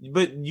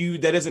 But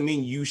that doesn't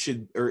mean you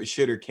should or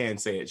can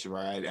say it,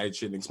 Shavar. I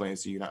shouldn't explain it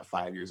to you. You're not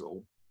 5 years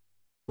old.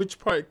 Which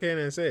part can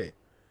I say?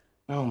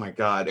 Oh my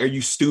God. Are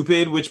you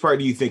stupid? Which part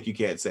do you think you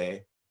can't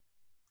say?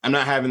 I'm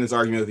not having this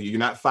argument with you. You're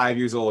not 5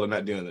 years old. I'm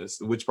not doing this.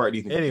 Which part do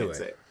you think you can't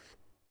say?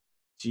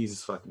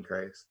 Jesus fucking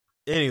Christ.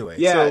 Anyway.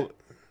 Yeah.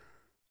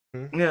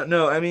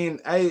 No, I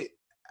mean, I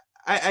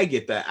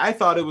get that. I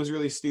thought it was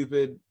really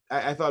stupid.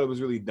 I thought it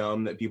was really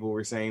dumb that people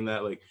were saying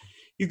that. Like,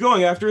 you're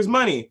going after his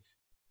money.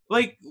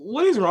 Like,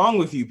 what is wrong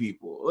with you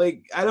people?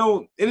 Like, I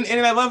don't, and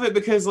I love it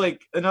because,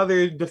 like,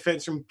 another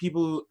defense from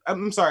people.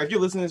 I'm sorry, if you're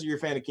listening to this, you're a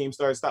fan of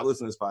Keemstar, stop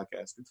listening to this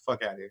podcast. Get the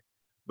fuck out of here.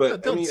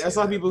 But No, I mean, I don't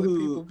saw say that. people Let who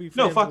people be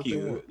no, fans fuck of what they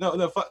you, want.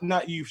 no, fuck,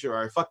 not you,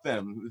 sure, fuck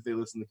them if they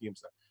listen to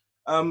Keemstar.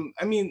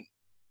 I mean,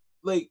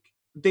 like,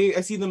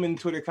 I see them in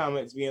Twitter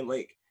comments being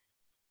like,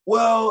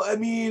 well, I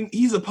mean,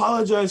 he's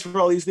apologized for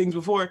all these things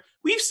before.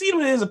 We've seen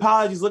what his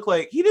apologies look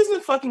like. He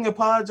doesn't fucking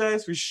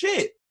apologize for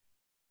shit.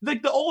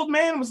 Like, the old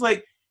man was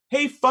like,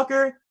 hey,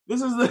 fucker,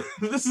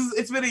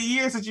 it's been a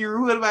year since you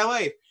ruined my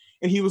life.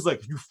 And he was like,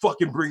 if you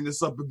fucking bring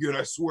this up again,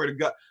 I swear to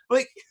God.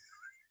 Like,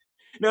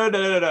 no.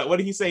 What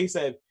did he say?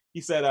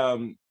 He said,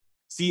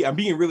 see, I'm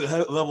being really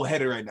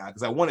level-headed right now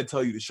because I want to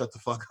tell you to shut the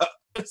fuck up.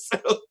 So,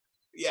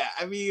 yeah,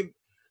 I mean,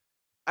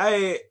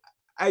 I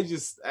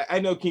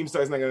know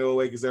Keemstar's not gonna go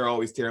away because there are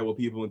always terrible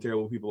people, and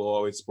terrible people will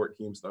always support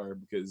Keemstar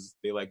because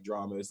they like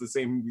drama. It's the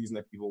same reason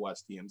that people watch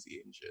TMZ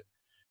and shit.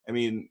 I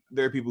mean,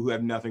 there are people who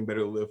have nothing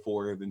better to live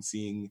for than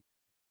seeing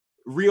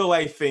real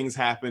life things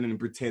happen and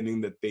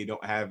pretending that they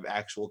don't have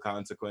actual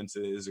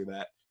consequences, or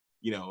that,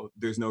 you know,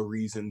 there's no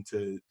reason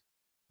to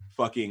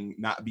fucking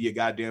not be a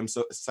goddamn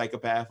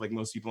psychopath like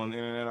most people on the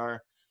internet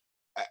are.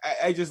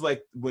 I just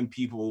like when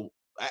people.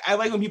 I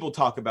like when people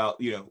talk about,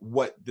 you know,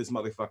 what this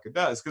motherfucker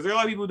does, because there are a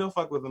lot of people who don't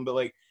fuck with him, but,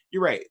 like,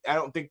 you're right. I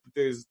don't think that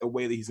there's a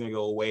way that he's gonna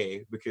go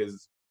away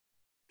because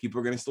people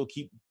are gonna still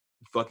keep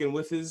fucking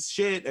with his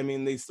shit. I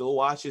mean, they still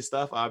watch his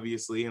stuff,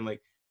 obviously, and,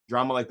 like,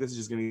 drama like this is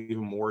just gonna give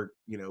him more,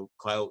 you know,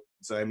 clout.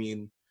 So, I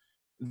mean,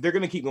 they're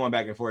gonna keep going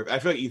back and forth. I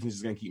feel like Ethan's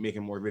just gonna keep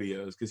making more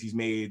videos because he's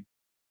made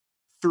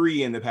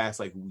 3 in the past,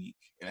 like, week.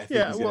 And I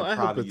think I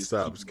hope it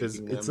stops because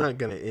it's not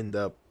gonna end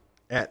up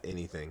at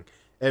anything.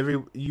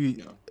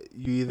 You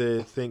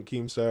either think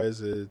Keemstar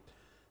is a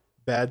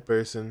bad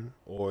person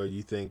or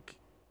you think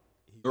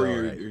he's all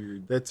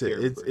right. That's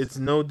it. It's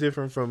no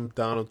different from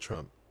Donald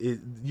Trump.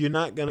 You're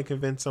not going to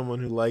convince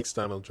someone who likes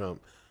Donald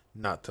Trump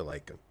not to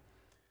like him.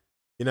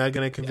 You're not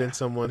going to convince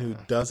someone who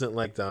doesn't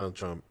like Donald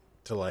Trump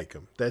to like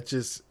him. That's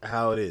just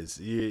how it is.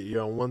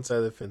 You're on one side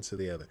of the fence or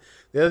the other.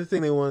 The other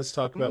thing they wanted to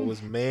talk about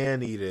was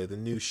Maneater, the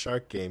new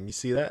shark game. You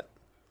see that?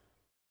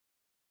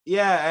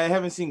 Yeah, I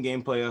haven't seen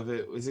gameplay of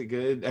it. Was it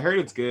good? I heard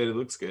it's good. It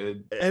looks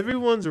good.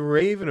 Everyone's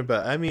raving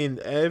about it. I mean,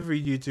 every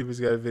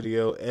YouTuber's got a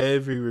video.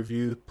 Every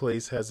review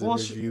place has a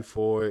review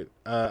for it.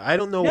 I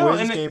don't know where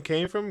this game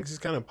came from. It just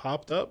kind of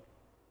popped up.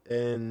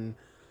 And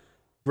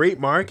great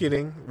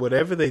marketing,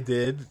 whatever they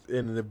did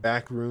in the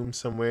back room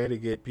somewhere to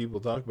get people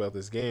to talk about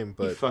this game.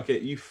 But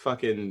you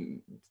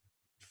fucking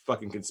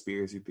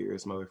conspiracy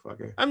theorist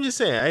motherfucker. I'm just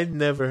saying, I've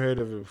never heard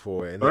of it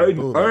before. And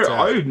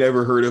I've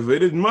never heard of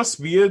it. It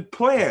must be a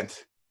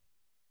plant.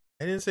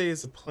 I didn't say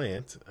it's a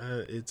plant.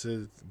 It's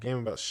a game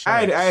about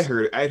sharks. I'd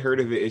heard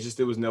of it. It's just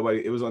it was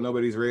on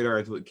nobody's radar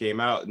until it came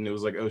out, and it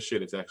was like, oh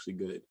shit, it's actually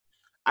good.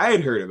 I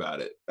had heard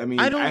about it. I mean,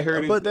 I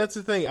heard it, but that's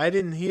the thing. I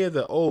didn't hear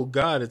oh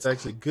god, it's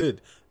actually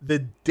good. The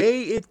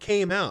day it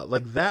came out,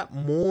 like that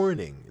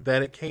morning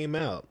that it came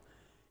out,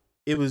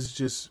 it was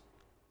just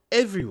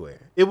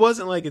everywhere. It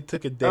wasn't like it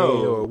took a day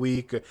or a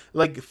week, or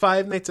like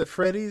Five Nights at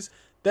Freddy's.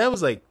 That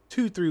was like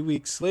 2-3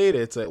 weeks later.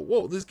 It's like,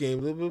 whoa, this game,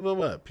 blah, blah, blah,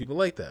 blah. People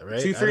like that,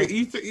 right?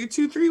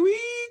 2-3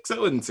 weeks? I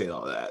wouldn't say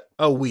all that.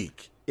 A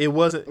week. It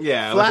wasn't.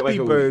 Yeah, Flappy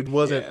Bird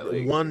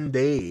wasn't one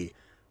day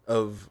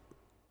of.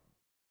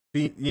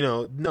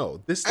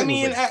 No. This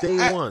thing was like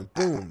day one.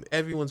 Boom!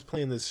 Everyone's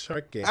playing this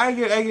shark game. I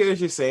get what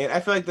you're saying. I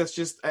feel like that's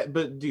just,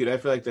 but dude, I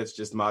feel like that's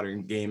just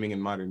modern gaming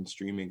and modern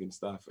streaming and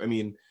stuff. I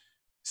mean,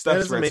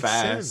 stuff spreads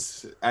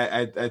fast.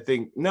 I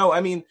think no.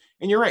 I mean,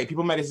 and you're right.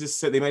 People might have just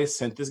said, they might have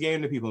sent this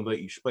game to people and be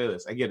like, you should play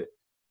this. I get it.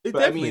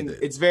 But I mean,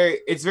 it's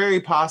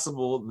very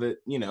possible that,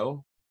 you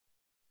know,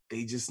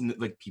 they just,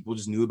 like, people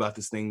just knew about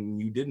this thing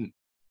and you didn't.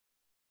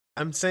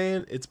 I'm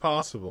saying it's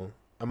possible.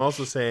 I'm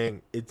also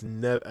saying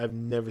I've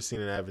never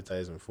seen an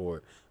advertisement for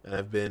it, and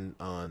I've been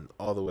on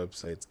all the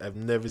websites. I've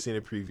never seen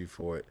a preview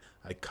for it.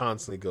 I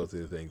constantly go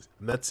through the things.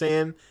 I'm not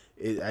saying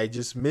I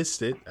just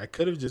missed it. I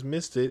could have just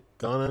missed it,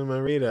 gone on my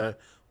radar,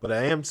 but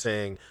I am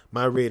saying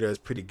my radar is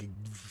pretty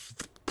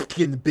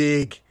fucking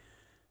big.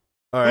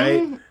 All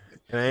right,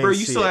 bro,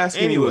 you still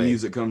asking me what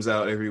music comes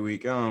out every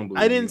week?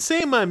 I didn't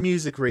say my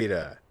music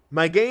radar,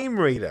 my game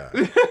radar.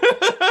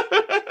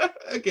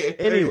 Okay.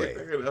 Anyway,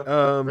 fair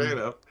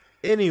enough.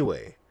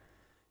 Anyway,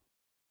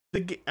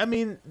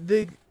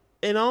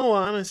 in all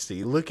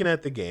honesty, looking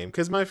at the game,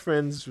 because my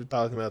friends were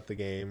talking about the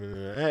game,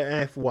 and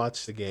I've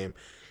watched the game,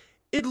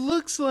 it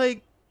looks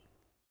like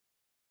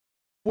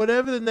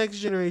whatever the next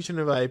generation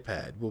of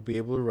iPad will be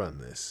able to run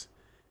this.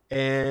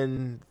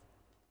 And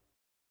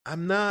I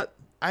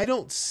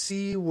don't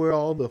see where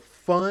all the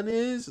fun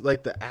is,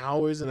 like the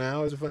hours and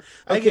hours of fun.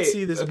 Okay, I can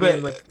see this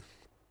being like...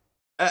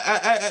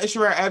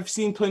 Sure, I've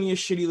seen plenty of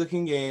shitty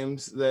looking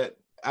games that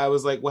I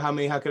was like, well,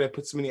 how could I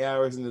put so many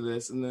hours into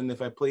this? And then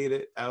if I played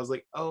it, I was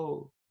like,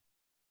 oh,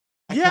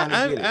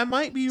 I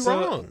might be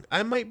wrong.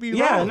 I might be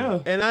wrong. I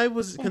know. And I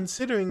was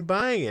considering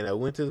buying it. I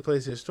went to the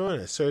PlayStation Store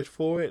and I searched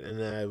for it,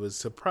 and I was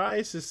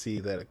surprised to see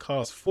that it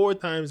costs 4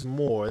 times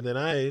more than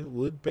I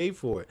would pay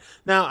for it.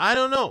 Now, I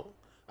don't know.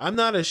 I'm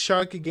not a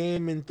shark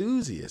game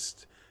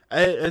enthusiast.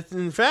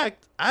 In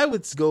fact, I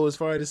would go as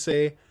far to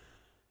say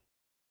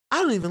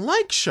I don't even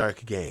like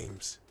shark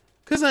games.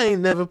 Because I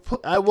ain't never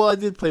I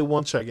did play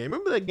one shark game.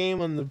 Remember that game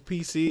on the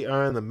PC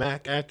or on the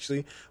Mac,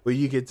 actually, where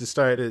you get to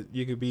start it,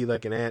 you could be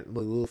like an ant,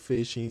 like a little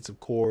fish, and eat some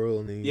coral.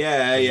 And then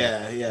that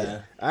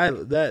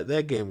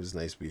game was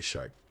nice to be a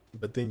shark.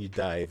 But then you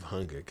die of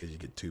hunger because you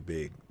get too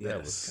big.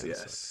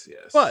 Yes.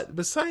 But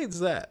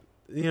besides that,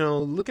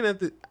 looking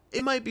at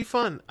it might be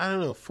fun. I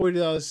don't know.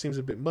 $40 seems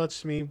a bit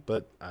much to me,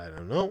 but I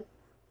don't know.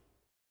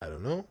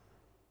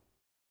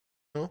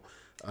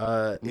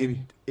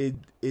 Maybe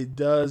it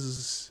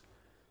does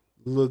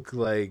look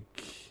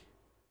like.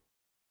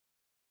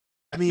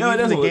 I mean, no, it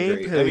doesn't the look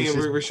gameplay. great. I mean,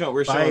 we're showing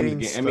the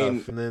game. I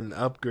mean, and then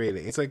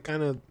upgrading. It's like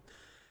kind of.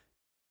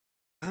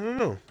 I don't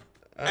know.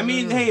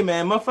 Hey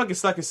man, motherfucking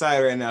stuck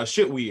inside right now.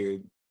 Shit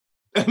weird.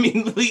 I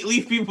mean,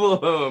 leave people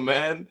alone,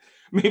 man.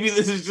 Maybe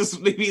this is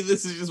just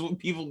what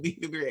people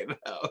needed right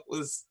now.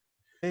 Was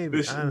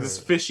this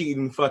fish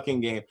eating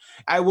fucking game?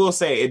 I will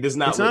say it does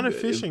not. It's look not a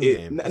good. fishing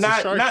game. It's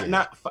a shark game.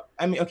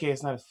 I mean, okay,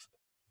 it's not.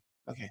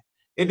 Okay,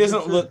 it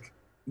doesn't look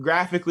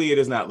graphically. It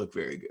does not look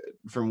very good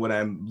from what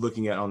I'm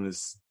looking at on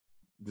this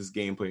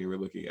gameplay we're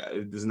looking at.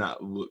 It does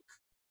not look.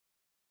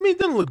 I mean, it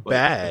doesn't look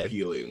bad.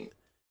 Appealing.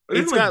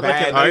 It's got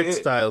like an art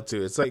style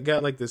to it. It's like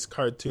got like this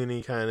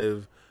cartoony kind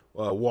of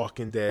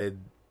Walking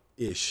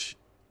Dead-ish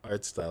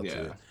art style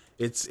to it.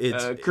 It's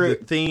the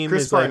theme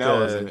Chris is Parnell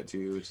like is in it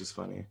too, which is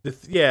funny.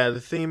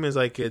 The theme is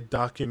like a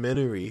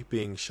documentary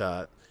being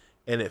shot,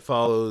 and it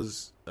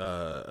follows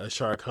a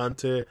shark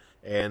hunter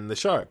and the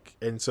shark,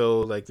 and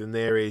so like the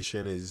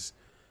narration is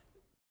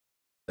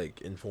like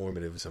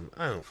informative or something.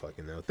 I don't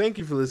fucking know. Thank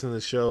you for listening to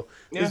the show.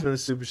 This has been the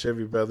Super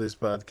Chevy Brothers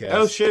podcast.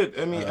 Oh shit!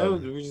 I mean,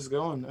 we're just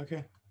going.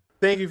 Okay.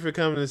 Thank you for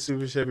coming to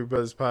Super Chevy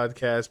Brothers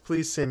podcast.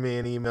 Please send me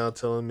an email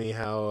telling me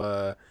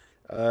how.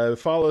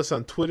 Follow us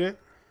on Twitter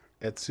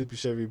at Super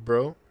Chevy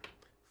Bro.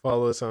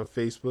 Follow us on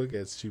Facebook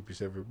at Super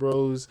Chevy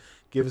Bros.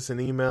 Give us an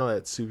email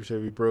at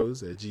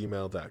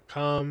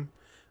superchevybros@gmail.com.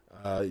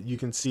 You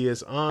can see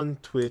us on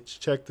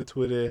Twitch. Check the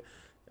Twitter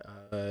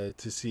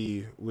to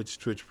see which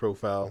Twitch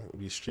profile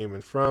we'll be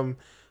streaming from.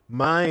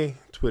 My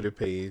Twitter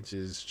page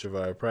is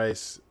Travar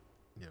Price,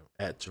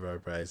 at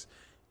Travar Price.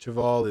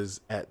 Chaval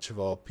is at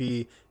Chaval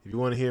P. If you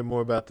want to hear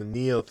more about the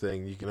Neo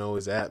thing, you can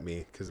always at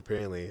me, because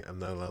apparently I'm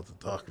not allowed to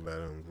talk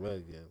about it.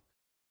 But,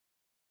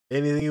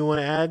 anything you want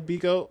to add,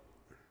 Biko?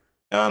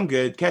 No, I'm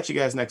good. Catch you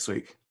guys next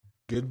week.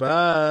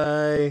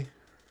 Goodbye.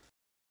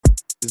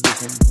 Is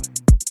this